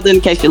 What's up, Eldon,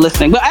 in case you're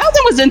listening? But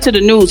Eldon was into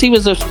the news. He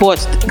was a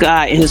sports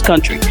guy in his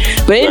country.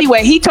 But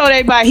anyway, he told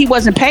everybody he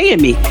wasn't paying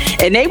me.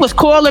 And they was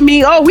calling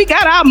me, "Oh, we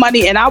got our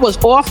money." And I was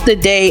off the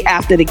day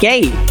after the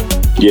game.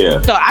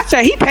 Yeah. So I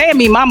said, he paying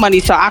me my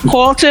money. So I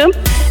called him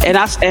and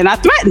I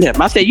threatened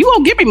him. I said, "You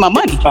won't give me my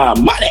money."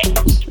 Money.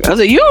 I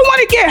said, "You don't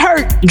want to get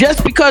hurt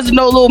just because of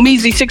no little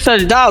measly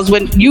 $600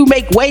 when you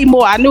make way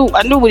more." I knew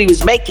what he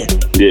was making.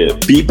 Yeah,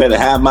 he better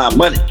have my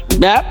money.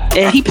 Yep,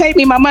 and he paid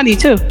me my money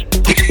too.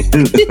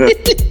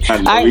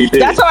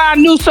 That's how I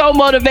knew So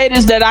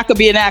Motivators that I could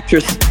be an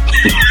actress.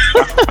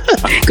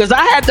 Because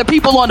I had the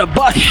people on the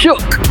bus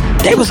shook.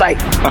 They was like,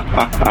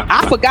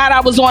 I forgot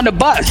I was on the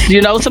bus.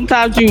 You know,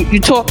 sometimes you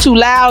talk too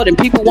loud and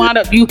people wind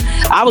up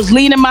I was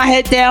leaning my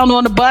head down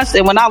on the bus,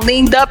 and when I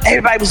leaned up,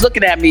 everybody was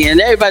looking at me,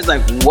 and everybody's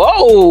like,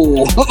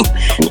 "Whoa,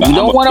 we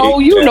don't want to owe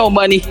you no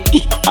money."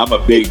 I'm a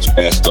big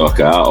trash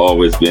talker. I've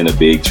always been a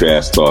big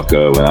trash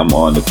talker. When I'm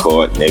on the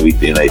court and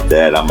everything like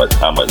that,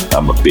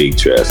 I'm a big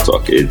trash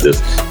talker.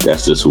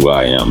 That's just who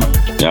I am.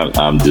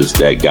 I'm just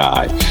that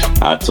guy.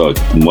 I talk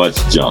much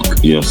junk.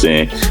 You know what I'm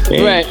saying?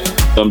 And right.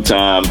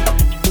 Sometimes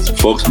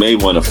folks may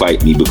want to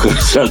fight me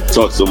because I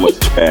talk so much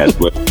trash,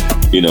 but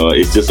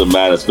it's just a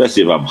matter,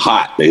 especially if I'm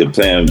hot. They're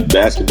playing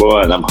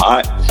basketball and I'm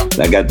hot,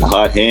 and I got the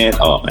hot hand.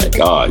 Oh my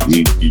God,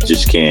 you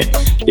just can't.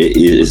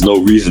 There's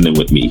no reasoning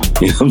with me.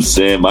 You know what I'm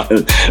saying?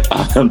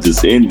 I'm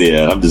just in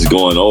there. I'm just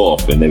going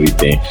off and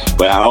everything.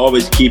 But I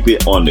always keep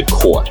it on the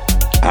court.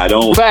 I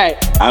don't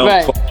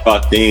talk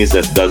about things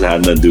that doesn't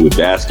have nothing to do with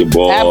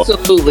basketball.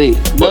 Absolutely.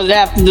 Doesn't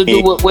have to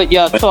do with what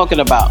y'all talking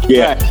about.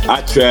 Yeah, right.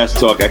 I trash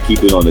talk. I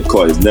keep it on the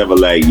court. It's never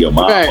like your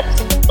mom or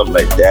something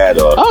like that.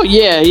 Or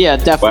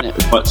definitely.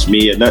 Punch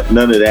me, or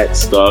none of that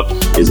stuff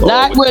is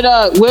not with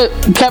what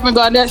Kevin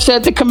Garnett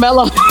said to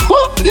Camelo.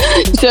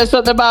 He said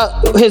something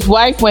about his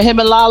wife when him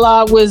and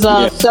Lala was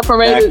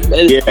separated,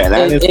 and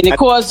it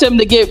caused him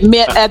to get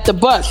met at the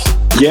bus.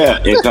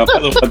 Yeah, and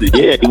Carmelo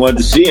he wanted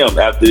to see him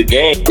after the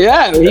game.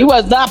 Yeah, he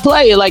was not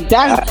playing like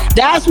that.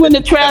 That's when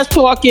the trash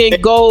talking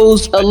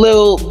goes a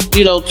little,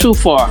 too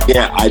far.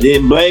 Yeah, I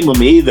didn't blame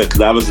him either, because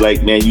I was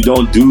like, man, you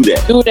don't do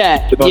that. Do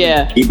that.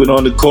 Keep it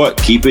on the court.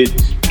 Keep it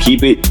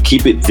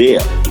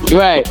there.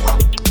 Right.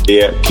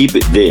 Yeah, keep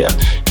it there.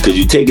 because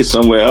you take it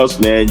somewhere else,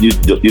 man. You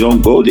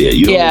don't go there.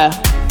 You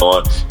don't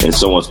on in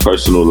someone's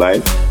personal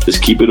life.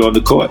 Just keep it on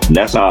the court, and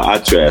that's how I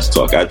trash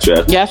talk. That's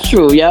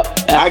true. Yep.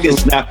 Absolutely. I can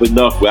snap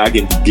enough where I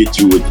can get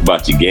you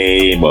about your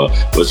game or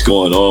what's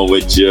going on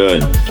with you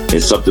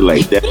and something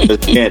like that.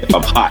 But again, if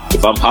I'm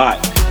hot,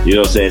 you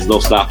know what I'm saying? There's no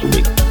stopping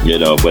me, you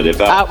know. But if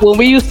when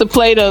we used to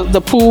play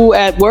the pool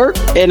at work,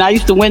 and I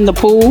used to win the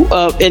pool,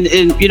 and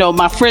you know,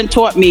 my friend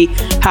taught me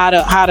how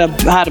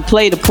to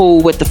play the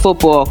pool with the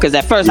football. Because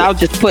at first I was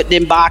just putting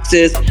in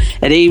boxes,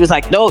 and then he was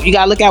like, "No, you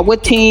gotta look at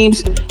what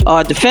teams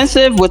are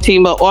defensive, what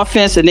team are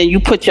offense, and then you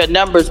put your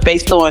numbers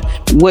based on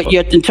what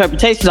your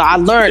interpretations are." I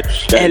learned,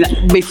 and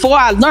before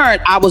I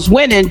learned, I was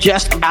winning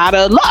just out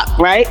of luck,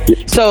 right?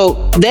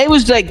 So they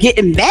was like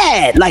getting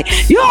mad, like,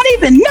 "You don't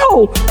even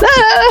know."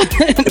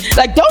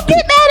 Like, don't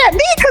get mad at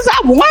me because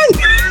I won.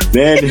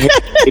 Men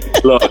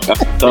hate luck.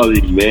 I'm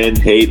telling you, men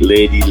hate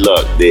lady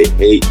luck. They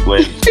hate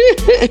when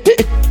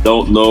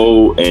don't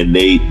know and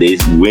they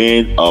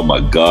win. Oh my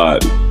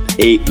God.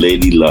 Hate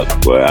lady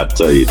luck, boy. I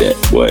tell you that,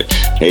 boy.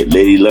 Hate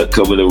lady luck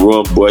come in the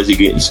room, boys, you're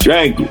getting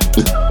strangled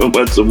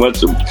amongst a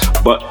bunch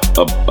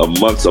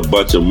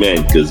of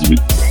men, because we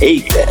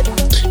hate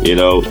that. You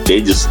know,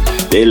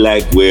 they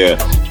like where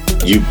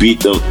you beat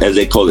them, as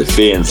they call it,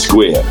 fair and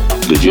square.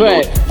 Because you know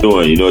what you're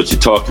doing, you know what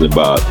you're talking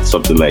about,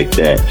 something like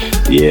that.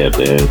 Yeah,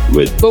 man.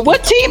 But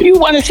what team you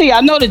want to see? I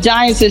know the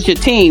Giants is your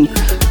team,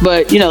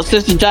 but, you know,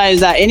 since the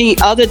Giants are, any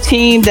other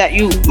team that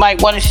you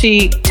might want to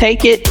see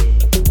take it?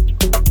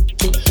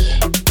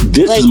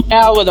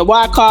 Now with the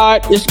wild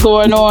card is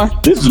going on.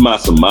 This is my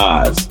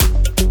surmise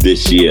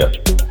this year.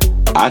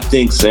 I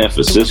think San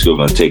Francisco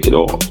going to take it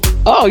all.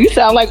 Oh, you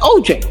sound like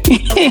OJ.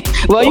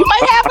 Well, you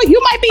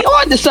might be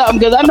on to something,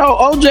 because I know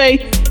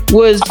OJ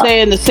was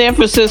saying the San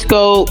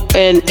Francisco,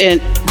 and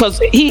because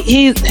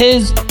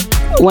his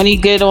when he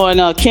get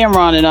on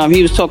Cameron and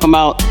he was talking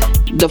about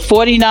the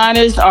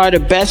 49ers are the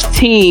best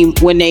team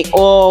when they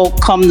all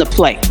come to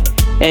play.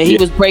 And he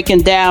was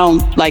breaking down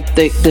like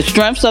the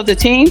strengths of the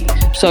team.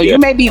 So you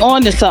may be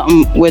on to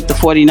something with the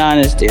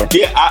 49ers there.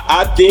 Yeah,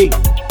 I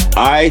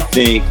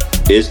think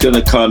it's going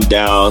to come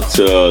down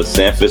to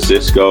San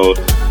Francisco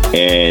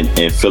and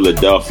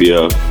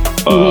Philadelphia at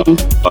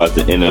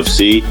the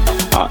NFC.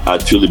 I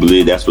truly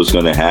believe that's what's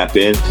going to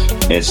happen,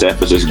 and San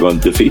Francisco is going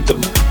to defeat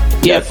them.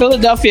 Yeah,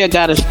 Philadelphia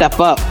got to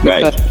step up.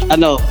 Right. I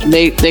know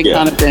they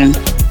kind of been,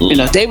 you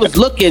know, they was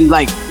looking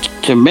like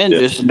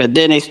tremendous, but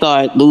then they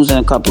started losing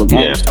a couple of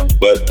games. Yeah,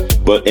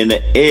 but in the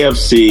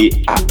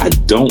AFC, I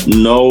don't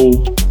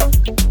know.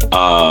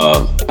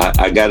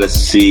 I gotta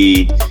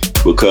see,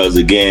 because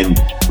again,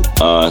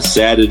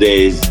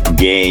 Saturday's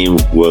game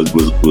was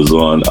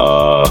on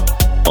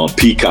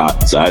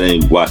Peacock, so I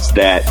didn't watch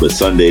that. But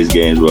Sunday's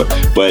games were.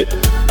 But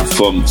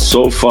from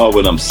so far,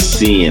 what I'm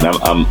seeing,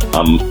 I'm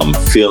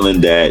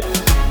feeling that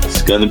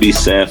it's gonna be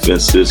San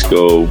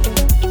Francisco,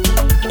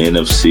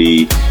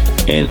 NFC,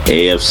 and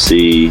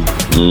AFC.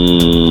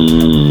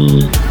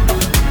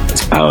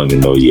 I don't even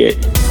know yet.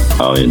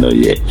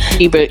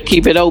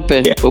 Keep it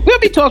open. Yeah. But we'll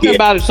be talking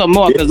about it some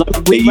more, because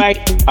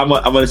I'm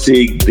gonna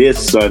see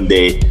this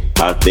Sunday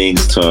how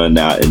things turn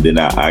out, and then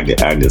I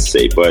can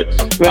say. But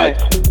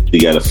you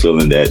got a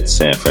feeling that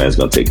San Fran's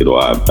gonna take it all.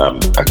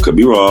 I could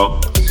be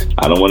wrong.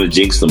 I don't want to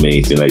jinx them or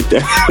anything like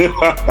that.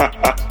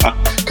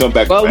 Come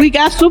back. Well, we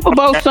got Super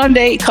Bowl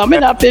Sunday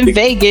coming up in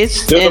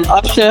Vegas, and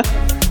Usher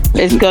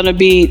is gonna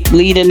be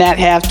leading that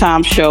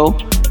halftime show,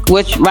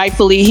 which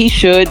rightfully he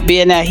should,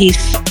 being that he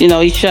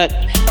shut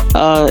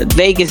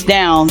Vegas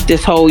down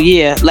this whole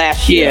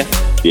last year.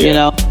 You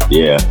know.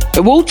 Yeah.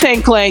 The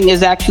Wu-Tang Clan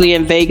is actually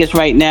in Vegas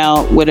right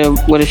now with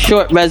a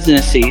short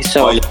residency.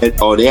 So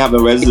they have a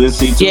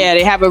residency too? Yeah,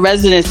 they have a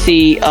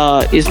residency.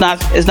 It's not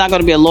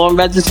going to be a long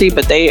residency,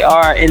 but they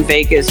are in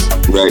Vegas.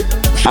 Right.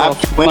 I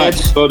plan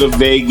to go to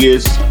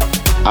Vegas.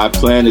 I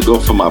plan to go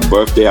for my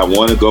birthday. I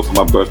want to go for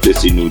my birthday to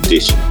see New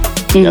Edition.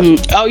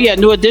 Mm-hmm. Oh yeah,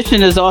 New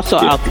Edition is also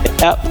out there.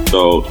 Yep.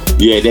 So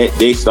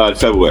they start in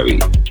February.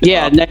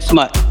 Yeah, next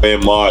month.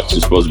 In March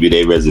is supposed to be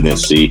their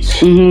residency.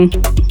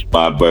 Mm-hmm.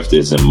 My birthday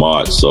is in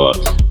March, so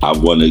I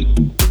want to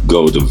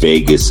go to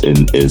Vegas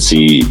and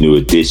see New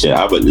Edition.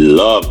 I would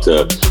love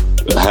to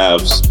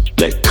have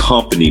that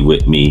company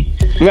with me.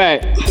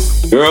 Right.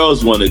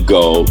 Girls want to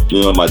go,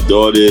 my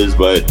daughters,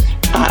 but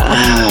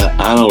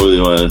I don't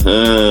really want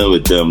to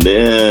with them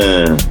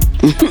there.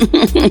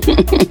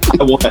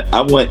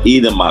 I want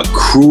either my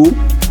crew,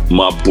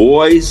 my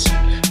boys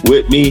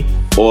with me,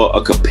 or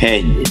a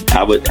companion.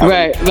 I would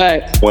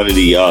one or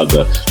the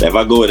other. If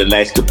I go with a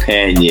nice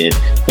companion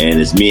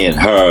and it's me and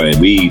her, and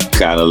we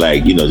kind of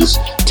like, just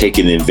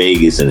taking in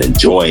Vegas and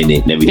enjoying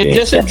it and everything.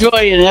 Just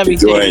enjoying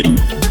everything.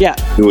 Yeah.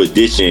 New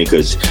Edition,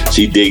 because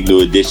she dig New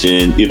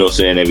Edition,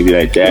 saying, everything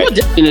like that. New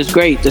Edition is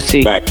great to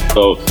see. Right.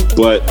 So,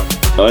 but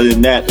other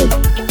than that,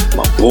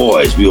 my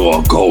boys, we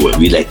all go and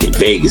we like in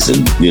Vegas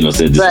and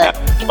just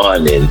having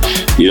fun, and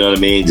you know what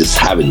I mean, just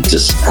having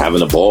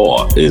a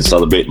ball and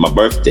celebrate my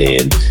birthday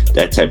and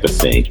that type of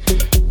thing.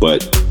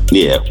 But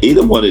yeah,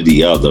 either one or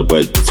the other.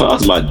 But as far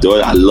as my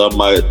daughter, I love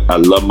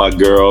my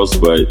girls,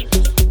 but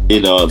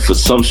for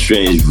some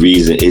strange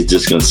reason, it's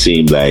just gonna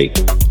seem like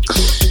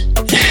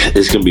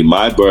it's gonna be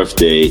my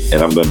birthday,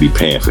 and I'm gonna be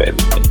paying for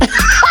everything.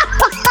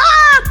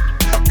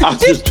 I'll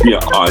just be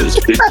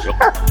honest with you.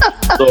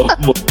 So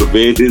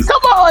motivated.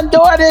 Come on,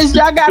 daughters,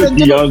 y'all gotta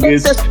do the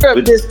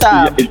script this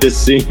time. It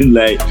just seemed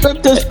like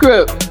flip the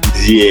script.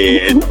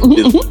 Yeah,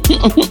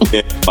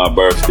 it's my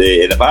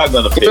birthday, and if I'm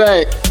gonna pay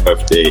my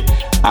birthday,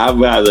 I'd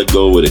rather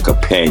go with a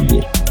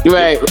companion.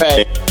 Right.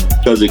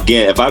 Because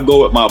again, if I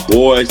go with my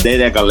boys, they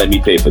not gonna let me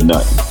pay for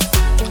nothing.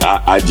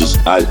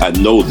 I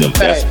know them.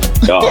 That's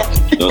y'all.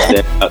 You know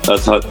what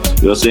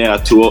I'm saying? Our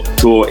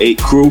 208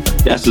 crew.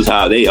 That's just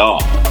how they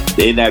are.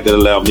 They're not gonna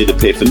allow me to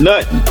pay for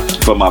nothing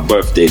for my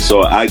birthday.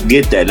 So I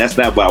get that. That's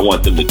not why I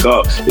want them to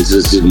come. It's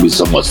just gonna be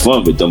so much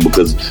fun with them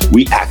because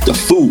we act a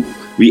fool.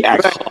 We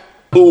act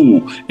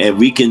fool, and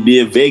we can be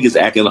in Vegas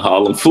acting a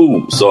Harlem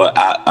fool. So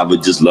I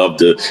would just love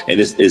to, and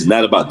it's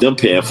not about them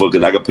paying for it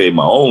because I can pay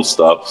my own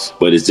stuff,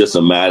 but it's just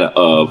a matter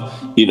of,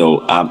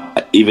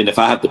 even if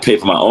I have to pay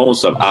for my own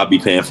stuff, I'll be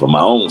paying for my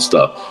own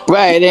stuff.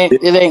 Right.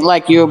 It ain't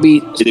like you'll be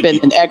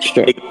spending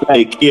extra.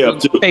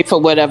 Pay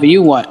for whatever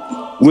you want.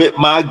 With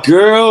my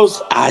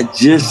girls, I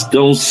just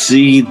don't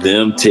see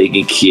them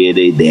taking care of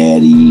their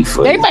daddy.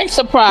 They might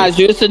surprise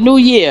you. It's a new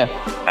year.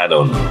 I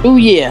don't know. New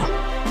year.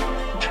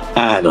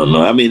 I don't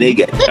know. I mean, they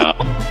got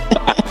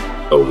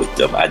I go with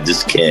them. I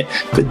just can't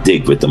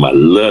predict with them. I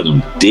love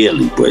them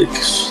dearly, but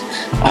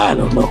I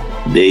don't know.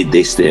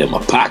 They stay in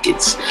my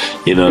pockets.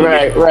 You know what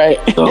I mean? Right.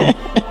 So,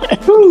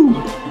 you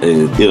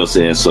know what I'm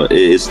saying? So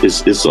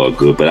it's all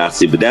good. But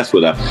that's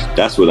what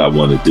I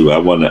want to do. I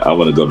want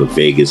to go to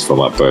Vegas for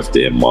my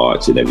birthday in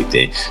March and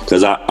everything.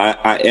 Because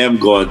I am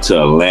going to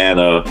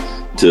Atlanta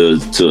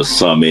to a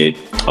summit.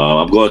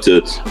 I'm going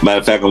to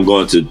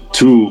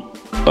two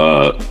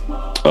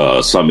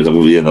summits. I'm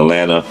going to be in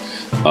Atlanta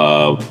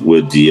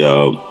with the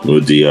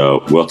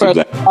Wealthy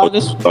Black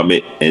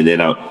Summit, and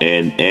then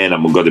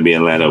I'm going to be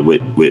in Atlanta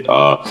with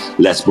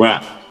Les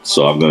Brown.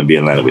 So I'm going to be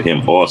in Atlanta with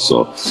him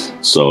also.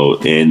 So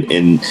and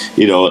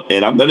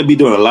I'm going to be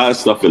doing a lot of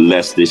stuff with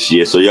Les this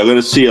year. So you're going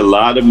to see a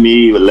lot of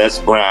me with Les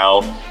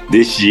Brown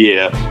this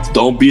year.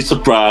 Don't be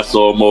surprised.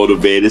 So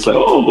motivated. It's like,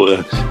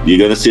 you're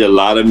going to see a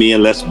lot of me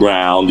and Les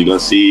Brown. You're going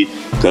to see,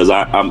 because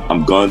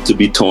I'm going to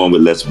be touring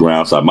with Les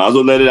Brown. So I might as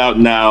well let it out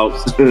now.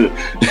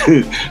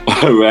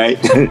 All right.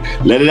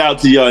 Let it out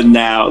to y'all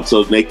now.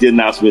 So make the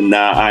announcement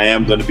now. I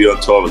am going to be on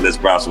tour with Les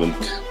Brown. So when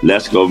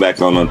let's go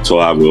back on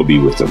tour, I will be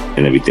with him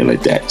and everything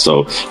like that.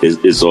 So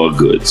it's all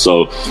good.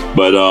 So,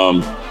 but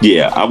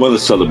yeah, I want to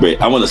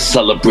celebrate. I want to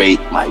celebrate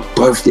my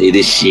birthday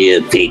this year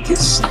in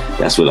Vegas.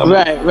 That's what I'm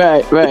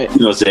Right. You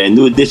know what I'm saying?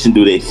 New Edition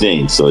do their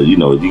thing. So, you're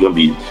going to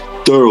be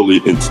thoroughly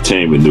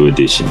entertained with New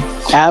Edition.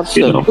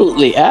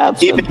 Absolutely.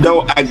 Even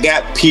though I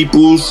got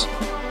peoples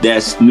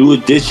that's New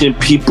Edition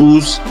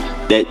peoples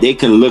that they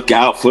can look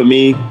out for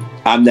me,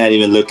 I'm not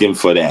even looking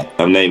for that.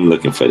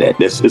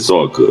 It's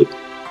all good.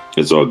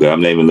 It's all good.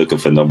 I'm not even looking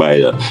for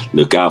nobody to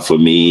look out for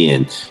me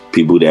and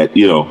people that,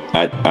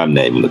 I'm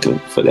not even looking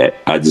for that.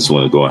 I just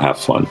want to go and have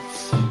fun.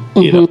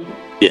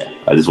 Yeah,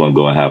 I just want to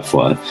go and have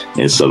fun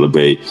and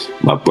celebrate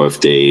my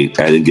birthday.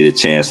 I didn't get a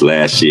chance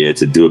last year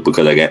to do it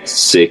because I got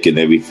sick and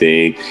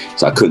everything.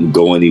 So I couldn't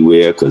go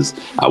anywhere because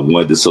I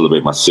wanted to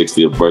celebrate my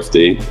 60th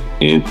birthday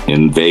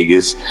in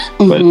Vegas.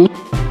 But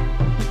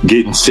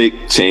getting sick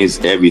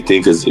changed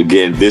everything because,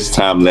 again, this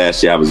time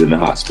last year I was in the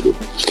hospital.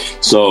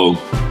 So,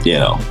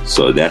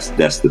 so that's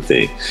the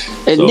thing.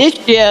 And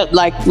this year,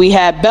 like we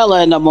had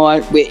Bella in the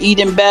morning, we're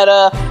eating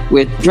better,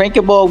 we're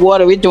drinking more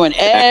water, we're doing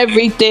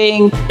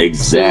everything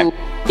to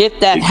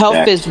get that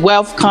health is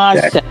wealth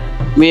concept,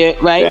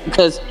 right?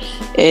 Because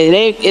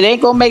it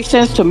ain't gonna make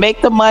sense to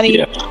make the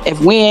money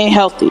if we ain't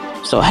healthy.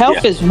 So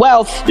health is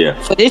wealth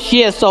for this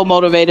year, Soul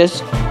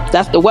Motivators.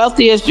 That's the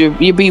wealthiest.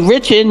 You be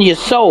rich in your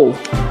soul.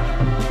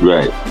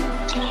 Right.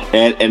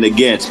 And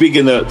again,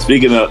 speaking of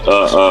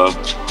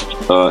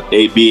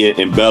AB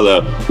and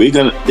Bella,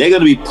 they're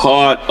gonna be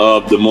part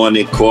of the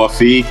morning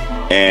coffee,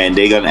 and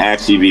they're gonna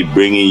actually be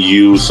bringing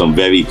you some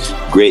very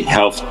great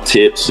health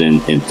tips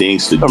and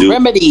things to do.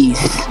 Remedies.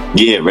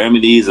 Yeah,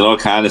 remedies and all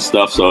kind of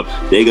stuff. So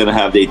they're gonna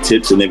have their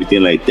tips and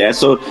everything like that.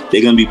 So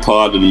they're gonna be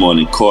part of the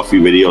morning coffee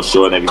radio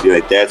show and everything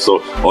like that.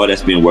 So all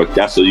that's being worked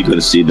out. So you're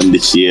gonna see them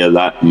this year a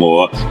lot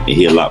more and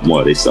hear a lot more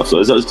of their stuff. So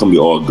it's gonna be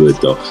all good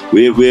though.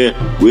 We're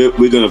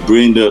gonna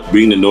bring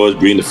the noise,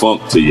 bring the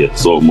funk to you,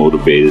 Soul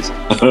Motivators.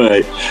 All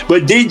right.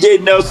 But DJ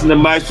Nelson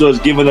DaMaestro is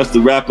giving us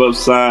the wrap up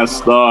sign,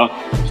 Starr.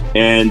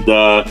 And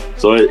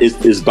so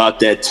it's about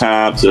that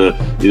time to,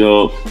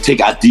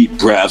 take our deep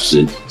breaths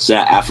and say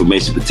our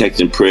affirmation,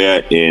 protection,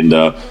 prayer, and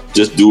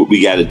just do what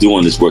we got to do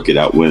on this Work It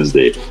Out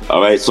Wednesday. All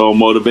right, so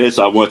motivate.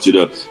 So I want you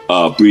to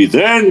breathe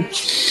in,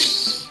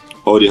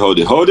 hold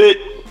it,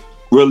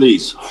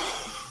 release,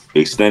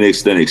 extend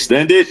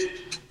it,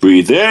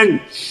 breathe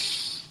in,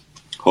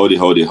 hold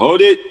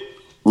it,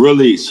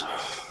 release,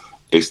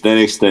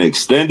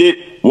 extend it.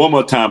 One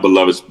more time,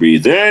 beloveds,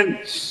 breathe in.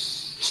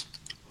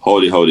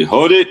 Hold it,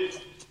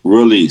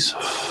 release,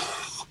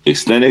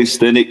 extend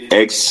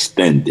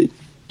it.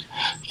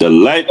 The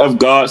light of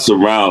God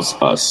surrounds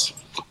us.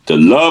 The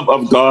love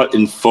of God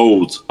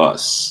enfolds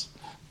us.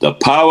 The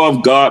power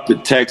of God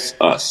protects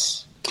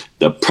us.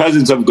 The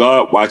presence of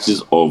God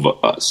watches over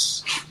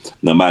us.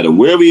 No matter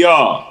where we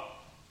are,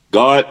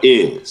 God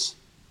is,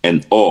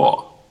 and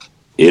all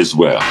is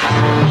well.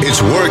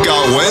 It's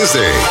Workout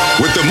Wednesday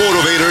with the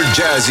motivator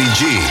Jazzy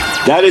G.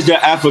 That is your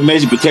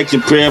affirmation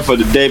protection prayer for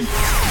the day,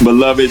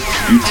 beloved.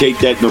 You take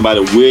that no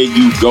matter where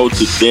you go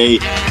today,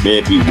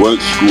 man, if you work,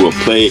 school, or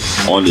play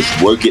on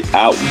this Work It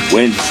Out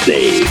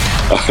Wednesday.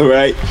 All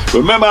right?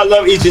 Remember, I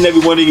love each and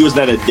every one of you. It's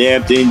not a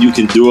damn thing you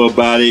can do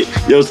about it.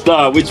 Yo,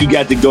 Starr, what you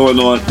got going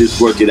on this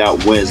Work It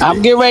Out Wednesday?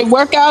 I'm getting ready to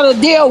work out a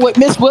deal with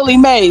Miss Willie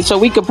Mae so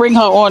we could bring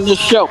her on the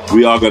show.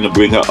 We are going to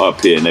bring her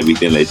up here and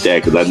everything like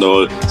that because I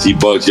know she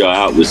bugs y'all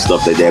out with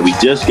stuff like that. We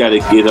just got to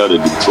get her to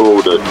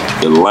control the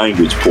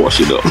language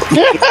portion of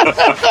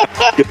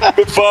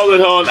it. Follow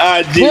her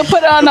on IG. We'll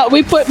put her on.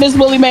 We put Miss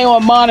Willie Mae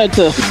on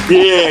monitor.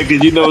 Yeah,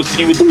 because you know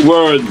she with the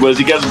words, but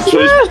she got some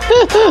choice.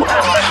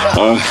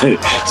 All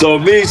right. So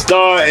me,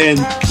 Starr, and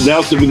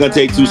Nelson, we're gonna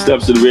take 2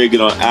 steps to the rear,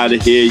 get on out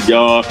of here,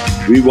 y'all.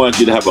 We want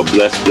you to have a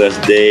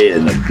blessed day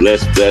and a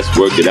blessed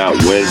Work It Out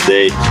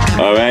Wednesday.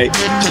 All right.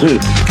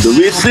 So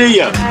we see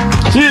ya.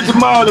 See you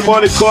tomorrow in the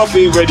Morning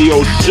Coffee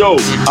Radio Show.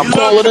 I'm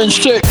calling in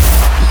shit.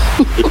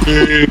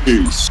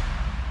 Peace.